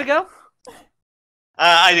 who has to go?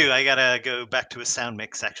 I do. I gotta go back to a sound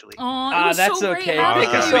mix, actually. Oh, that's so okay. great.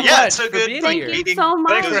 Thank you so Yeah, much it's so for good. being Thank here. you so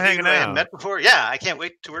much. Thanks for hanging I out. hadn't met before. Yeah, I can't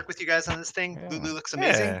wait to work with you guys on this thing. Lulu looks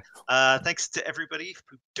amazing. Thanks to everybody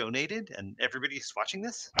who donated and everybody who's watching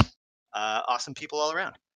this. Awesome people all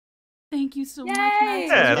around. Thank you so much, Yeah,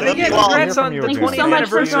 Maxwell. love you all. congrats on the Thank you 20th so much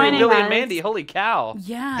for anniversary of joining Billy us. and Mandy. Holy cow.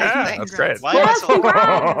 Yeah, That's great. Why am I Yes, so-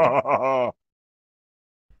 congrats. All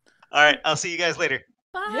right, I'll see you guys later.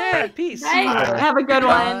 Bye. Yeah, peace. Bye. Have a good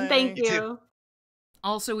one. Thank You you. too.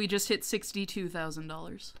 Also, we just hit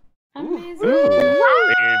 $62,000. Amazing.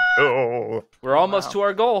 Oh. We're almost to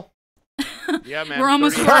our goal. Yeah, man. We're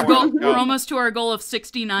almost to our 34 goal. to go. We're almost to our goal of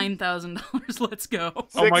 $69,000. Let's go.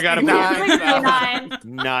 Oh my god, 69.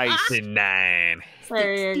 Nice. 69.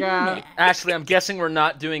 There you go. Ashley, I'm guessing we're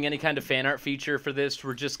not doing any kind of fan art feature for this.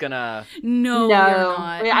 We're just gonna. No, we're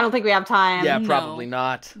not. I don't think we have time. Yeah, No. probably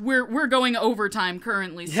not. We're going overtime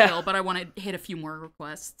currently Yeah. still, but I want to hit a few more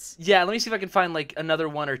requests. Yeah, let me see if I can find like another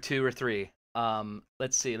 1 or 2 or 3.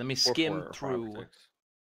 Let's see. Let me skim through.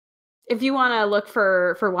 If you want to look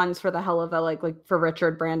for ones for the Helluva, like for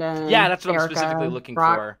Richard, Brandon. Yeah, that's what Erica, I'm specifically looking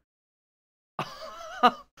Brock.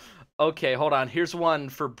 for. Okay, hold on. Here's one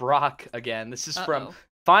for Brock again. This is from.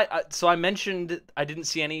 Uh-oh. So I mentioned I didn't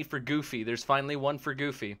see any for Goofy. There's finally one for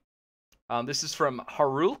Goofy. This is from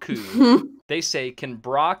Harulku. They say, "Can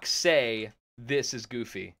Brock say this is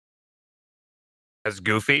Goofy?" As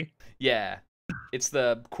Goofy? Yeah, it's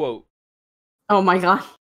the quote. Oh my god.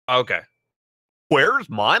 Okay. Where's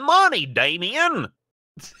my money, Damien?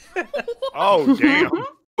 Oh, damn.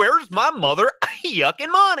 Where's my mother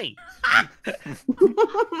yucking money?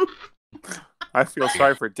 I feel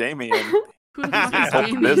sorry for Damien. Who the fuck is He's up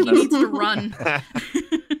to Damien? He business. needs to run.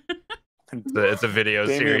 It's a video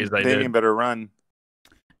series I Damien did. better run.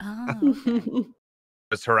 Oh.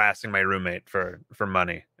 Was harassing my roommate for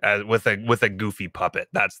money with a Goofy puppet.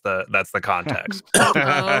 That's the context.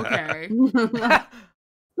 Oh, okay.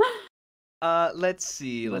 Let's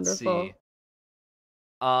see. Wonderful.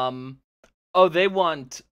 Oh, they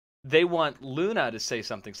want Luna to say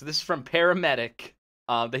something. So this is from Paramedic.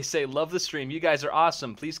 They say, "Love the stream. You guys are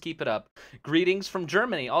awesome. Please keep it up. Greetings from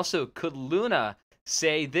Germany. Also, could Luna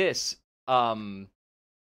say this?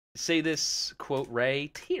 Say this quote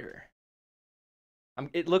right here.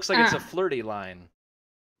 It looks like it's a flirty line.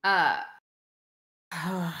 I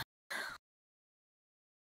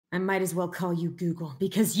might as well call you Google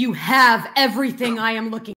because you have everything I am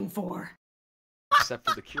looking for. Except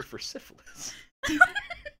for the cure for syphilis.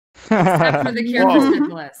 Except for the cure for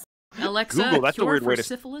syphilis. Alexa, Google, that's a cure weird for way to-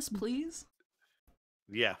 syphilis, please.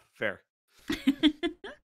 Yeah, fair.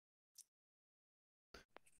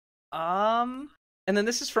 And then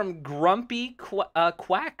this is from Grumpy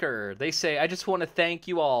Quacker. They say, I just want to thank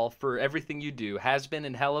you all for everything you do. Hazbin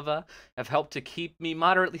and Helluva have helped to keep me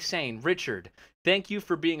moderately sane. Richard, thank you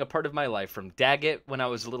for being a part of my life. From Daggett when I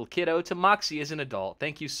was a little kiddo to Moxie as an adult.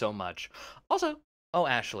 Thank you so much. Also,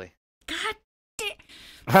 Ashley. God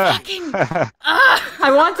fucking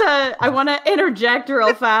I want to interject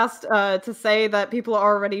real fast to say that people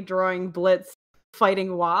are already drawing Blitz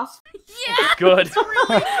fighting Wasp. Yeah, good. It's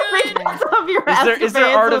really good. Is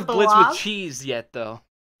there art of Blitz with cheese yet though?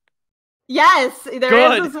 Yes,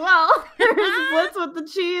 there is as well. There's Blitz with the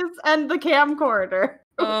cheese and the camcorder.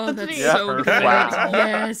 Oh, that's Yeah. so good. Wow.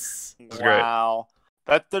 Yes. Wow.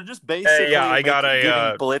 That they're just basically I got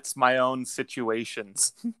giving Blitz my own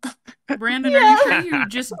situations. Brandon, are you sure you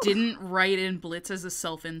just didn't write in Blitz as a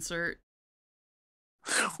self-insert?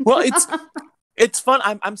 Well, it's fun.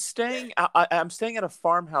 I'm staying at a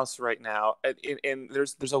farmhouse right now, and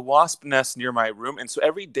there's a wasp nest near my room, and so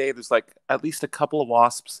every day there's like at least a couple of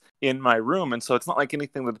wasps in my room, and so it's not like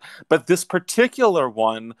anything that. But this particular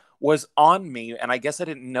one was on me, and I guess I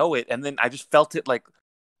didn't know it, and then I just felt it like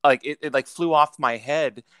it like flew off my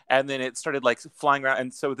head, and then it started like flying around,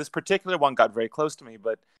 and so this particular one got very close to me,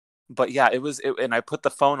 but yeah, it was, and I put the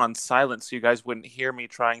phone on silent so you guys wouldn't hear me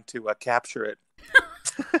trying to capture it.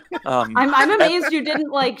 I'm amazed you didn't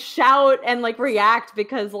like shout and like react,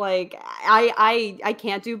 because like I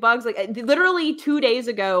can't do bugs. Like literally 2 days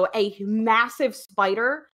ago, a massive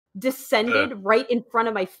spider descended right in front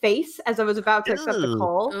of my face as I was about to accept the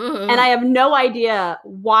call. And I have no idea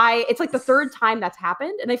why. It's like the third time that's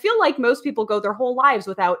happened. And I feel like most people go their whole lives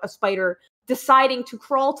without a spider deciding to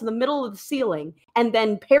crawl to the middle of the ceiling and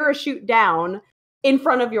then parachute down in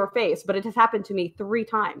front of your face. But it has happened to me 3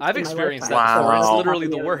 times. I've experienced that Wow. before. It's Wow. literally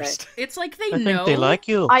the worst. It's like they I know. think they like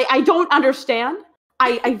you. I don't understand.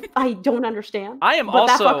 I don't understand. I'm but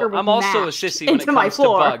that fucker was also a mashed sissy when it into my comes to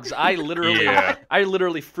floor. bugs. I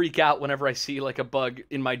literally freak out whenever I see like a bug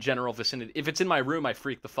in my general vicinity. If it's in my room, I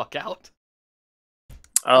freak the fuck out.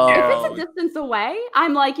 If it's a distance away,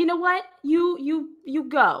 I'm like, you know what? You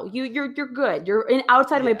go. You're good. You're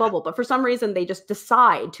outside of my bubble. But for some reason, they just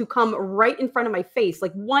decide to come right in front of my face,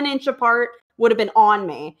 like 1 inch apart. Would have been on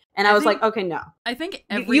me, and I was like, okay, no. I think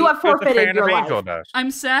you have forfeited your life.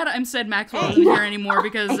 I'm sad Maxwell isn't here anymore,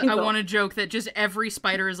 because I want to joke that just every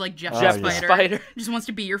spider is like Jeff the Spider. Just wants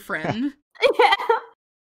to be your friend. Yeah.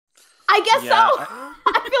 I guess so.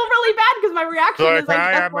 I feel really bad because my reaction is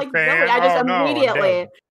like Billy. I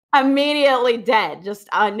just immediately dead. Just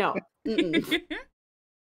no.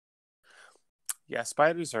 Yeah,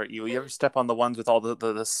 spiders are evil. You ever step on the ones with all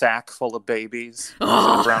the sack full of babies?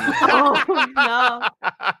 Oh no!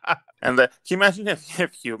 And can you imagine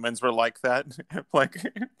if humans were like that? like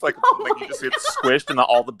you just get squished and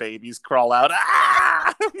all the babies crawl out.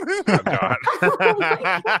 Ah! Oh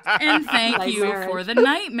God! And thank you for the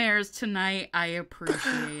nightmares tonight. I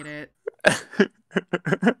appreciate it.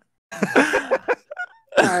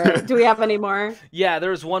 All right. Do we have any more? Yeah,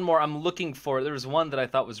 there's one more. I'm looking for. There was one that I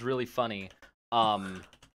thought was really funny.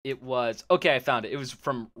 It was okay. I found it. It was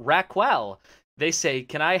from Raquel. They say,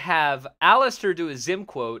 "Can I have Alastor do a Zim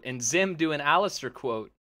quote and Zim do an Alastor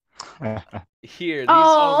quote?" Here. These,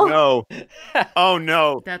 oh no! Oh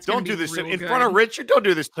no! That's don't do this in good. front of Richard. Don't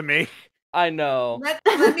do this to me. I know. Let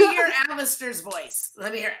me hear Alastor's voice.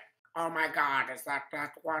 Let me hear. Oh my God! Is that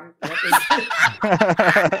one? That's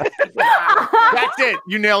it.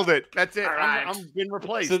 You nailed it. That's it. Right. I'm been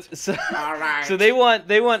replaced. So, all right. So they want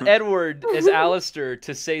Edward as Alastor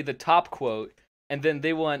to say the top quote, and then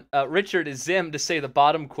they want Richard as Zim to say the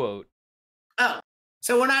bottom quote. Oh,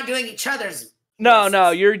 so we're not doing each other's.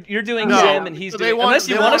 No, you're doing Zim and he's doing. Unless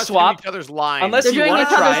you want to swap each other's lines. Unless They're you doing want each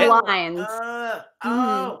to try other's it. lines.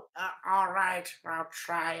 All right. I'll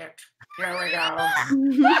try it. Here we go.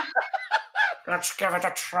 Let's give it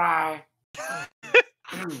a try.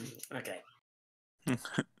 Okay.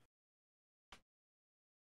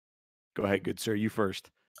 Go ahead, good sir. You first.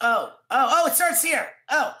 Oh! It starts here.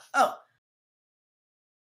 Oh!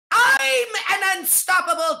 I'm an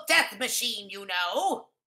unstoppable death machine, you know.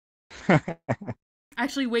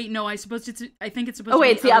 Actually, wait, no. I think it's supposed. to be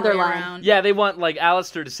it's the other way line. around. Yeah, they want like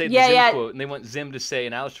Alastor to say the Zim quote, and they want Zim to say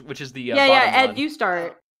an Alastor, which is the bottom Ed, one. you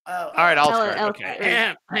start. All right, I'll Ed, start.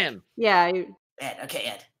 Okay. Ed. Yeah.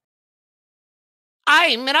 Ed.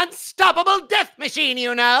 I'm an unstoppable death machine,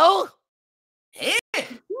 you know.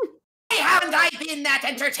 Haven't I been that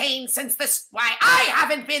entertained since the... Why, I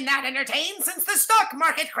haven't been that entertained since the stock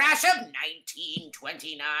market crash of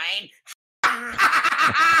 1929.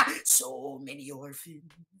 So many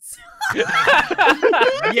orphans. Yeah.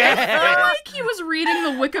 I feel like he was reading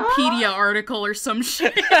the Wikipedia article or some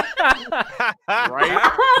shit.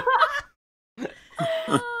 Right?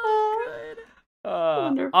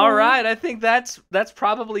 All right, I think that's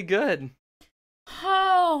probably good.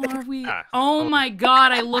 Oh, are we? Oh my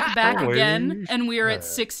God! I look back again, and we are at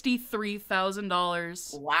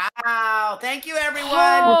 $63,000. Wow! Thank you, everyone.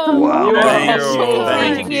 Oh, wow.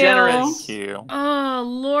 Thank you. Generous. Thank you. Oh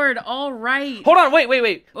Lord! All right. Hold on,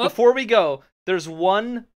 wait. Oh. Before we go, there's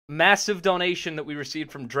one massive donation that we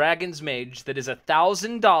received from Dragon's Mage that is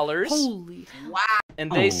 $1,000. Holy wow!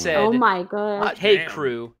 And they said, "Oh my God! Hey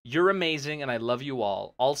crew, you're amazing, and I love you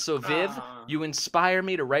all. Also, Viv, you inspire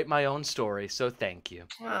me to write my own story, so thank you."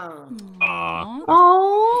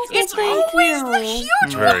 Oh, it's thank always you. the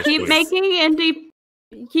huge one. Keep making indie.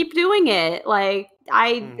 Keep doing it. Like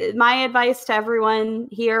my advice to everyone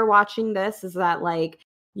here watching this is that like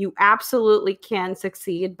you absolutely can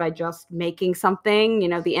succeed by just making something. You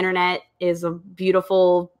know, the internet is a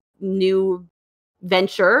beautiful new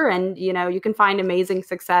venture, and you know, you can find amazing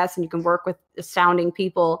success and you can work with astounding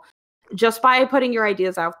people just by putting your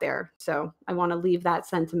ideas out there. So I want to leave that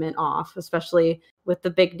sentiment off, especially with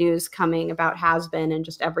the big news coming about Hazbin and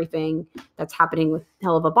just everything that's happening with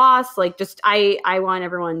HELLUVA BOSS. Like, just I want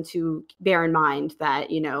everyone to bear in mind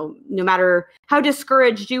that, you know, no matter how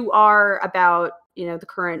discouraged you are about, you know, the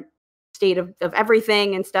current state of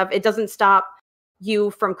everything and stuff, it doesn't stop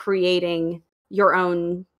you from creating your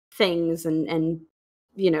own things and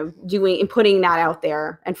you know, doing and putting that out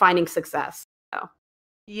there and finding success. So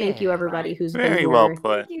thank you everybody who's been Very here. well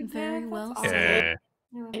put. Very well Awesome. said.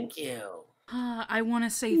 Thank you. I want to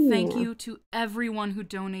say thank you to everyone who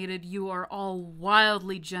donated. You are all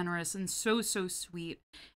wildly generous and so sweet.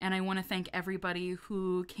 And I want to thank everybody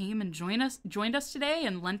who came and joined us today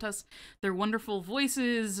and lent us their wonderful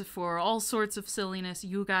voices for all sorts of silliness.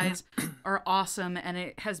 You guys are awesome, and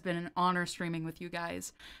it has been an honor streaming with you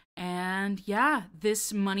guys. And yeah,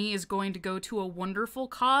 this money is going to go to a wonderful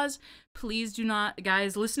cause. Please do not,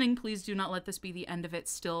 guys listening, please do not let this be the end of it.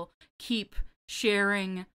 Still keep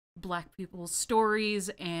sharing Black people's stories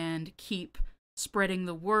and keep spreading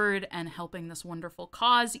the word and helping this wonderful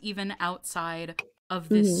cause even outside of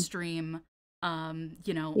this stream.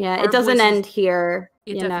 You know, yeah, it doesn't end here.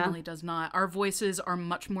 It definitely does not. Our voices are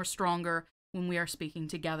much more stronger when we are speaking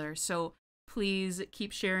together. So please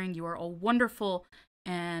keep sharing. You are all wonderful,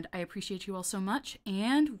 and I appreciate you all so much.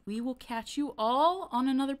 And we will catch you all on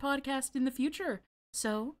another podcast in the future.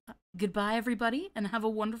 So goodbye, everybody, and have a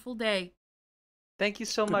wonderful day. Thank you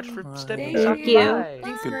so much for stepping Thank you. by.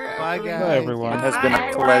 Goodbye, guys. Bye, everyone. It has been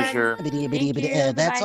a pleasure. That's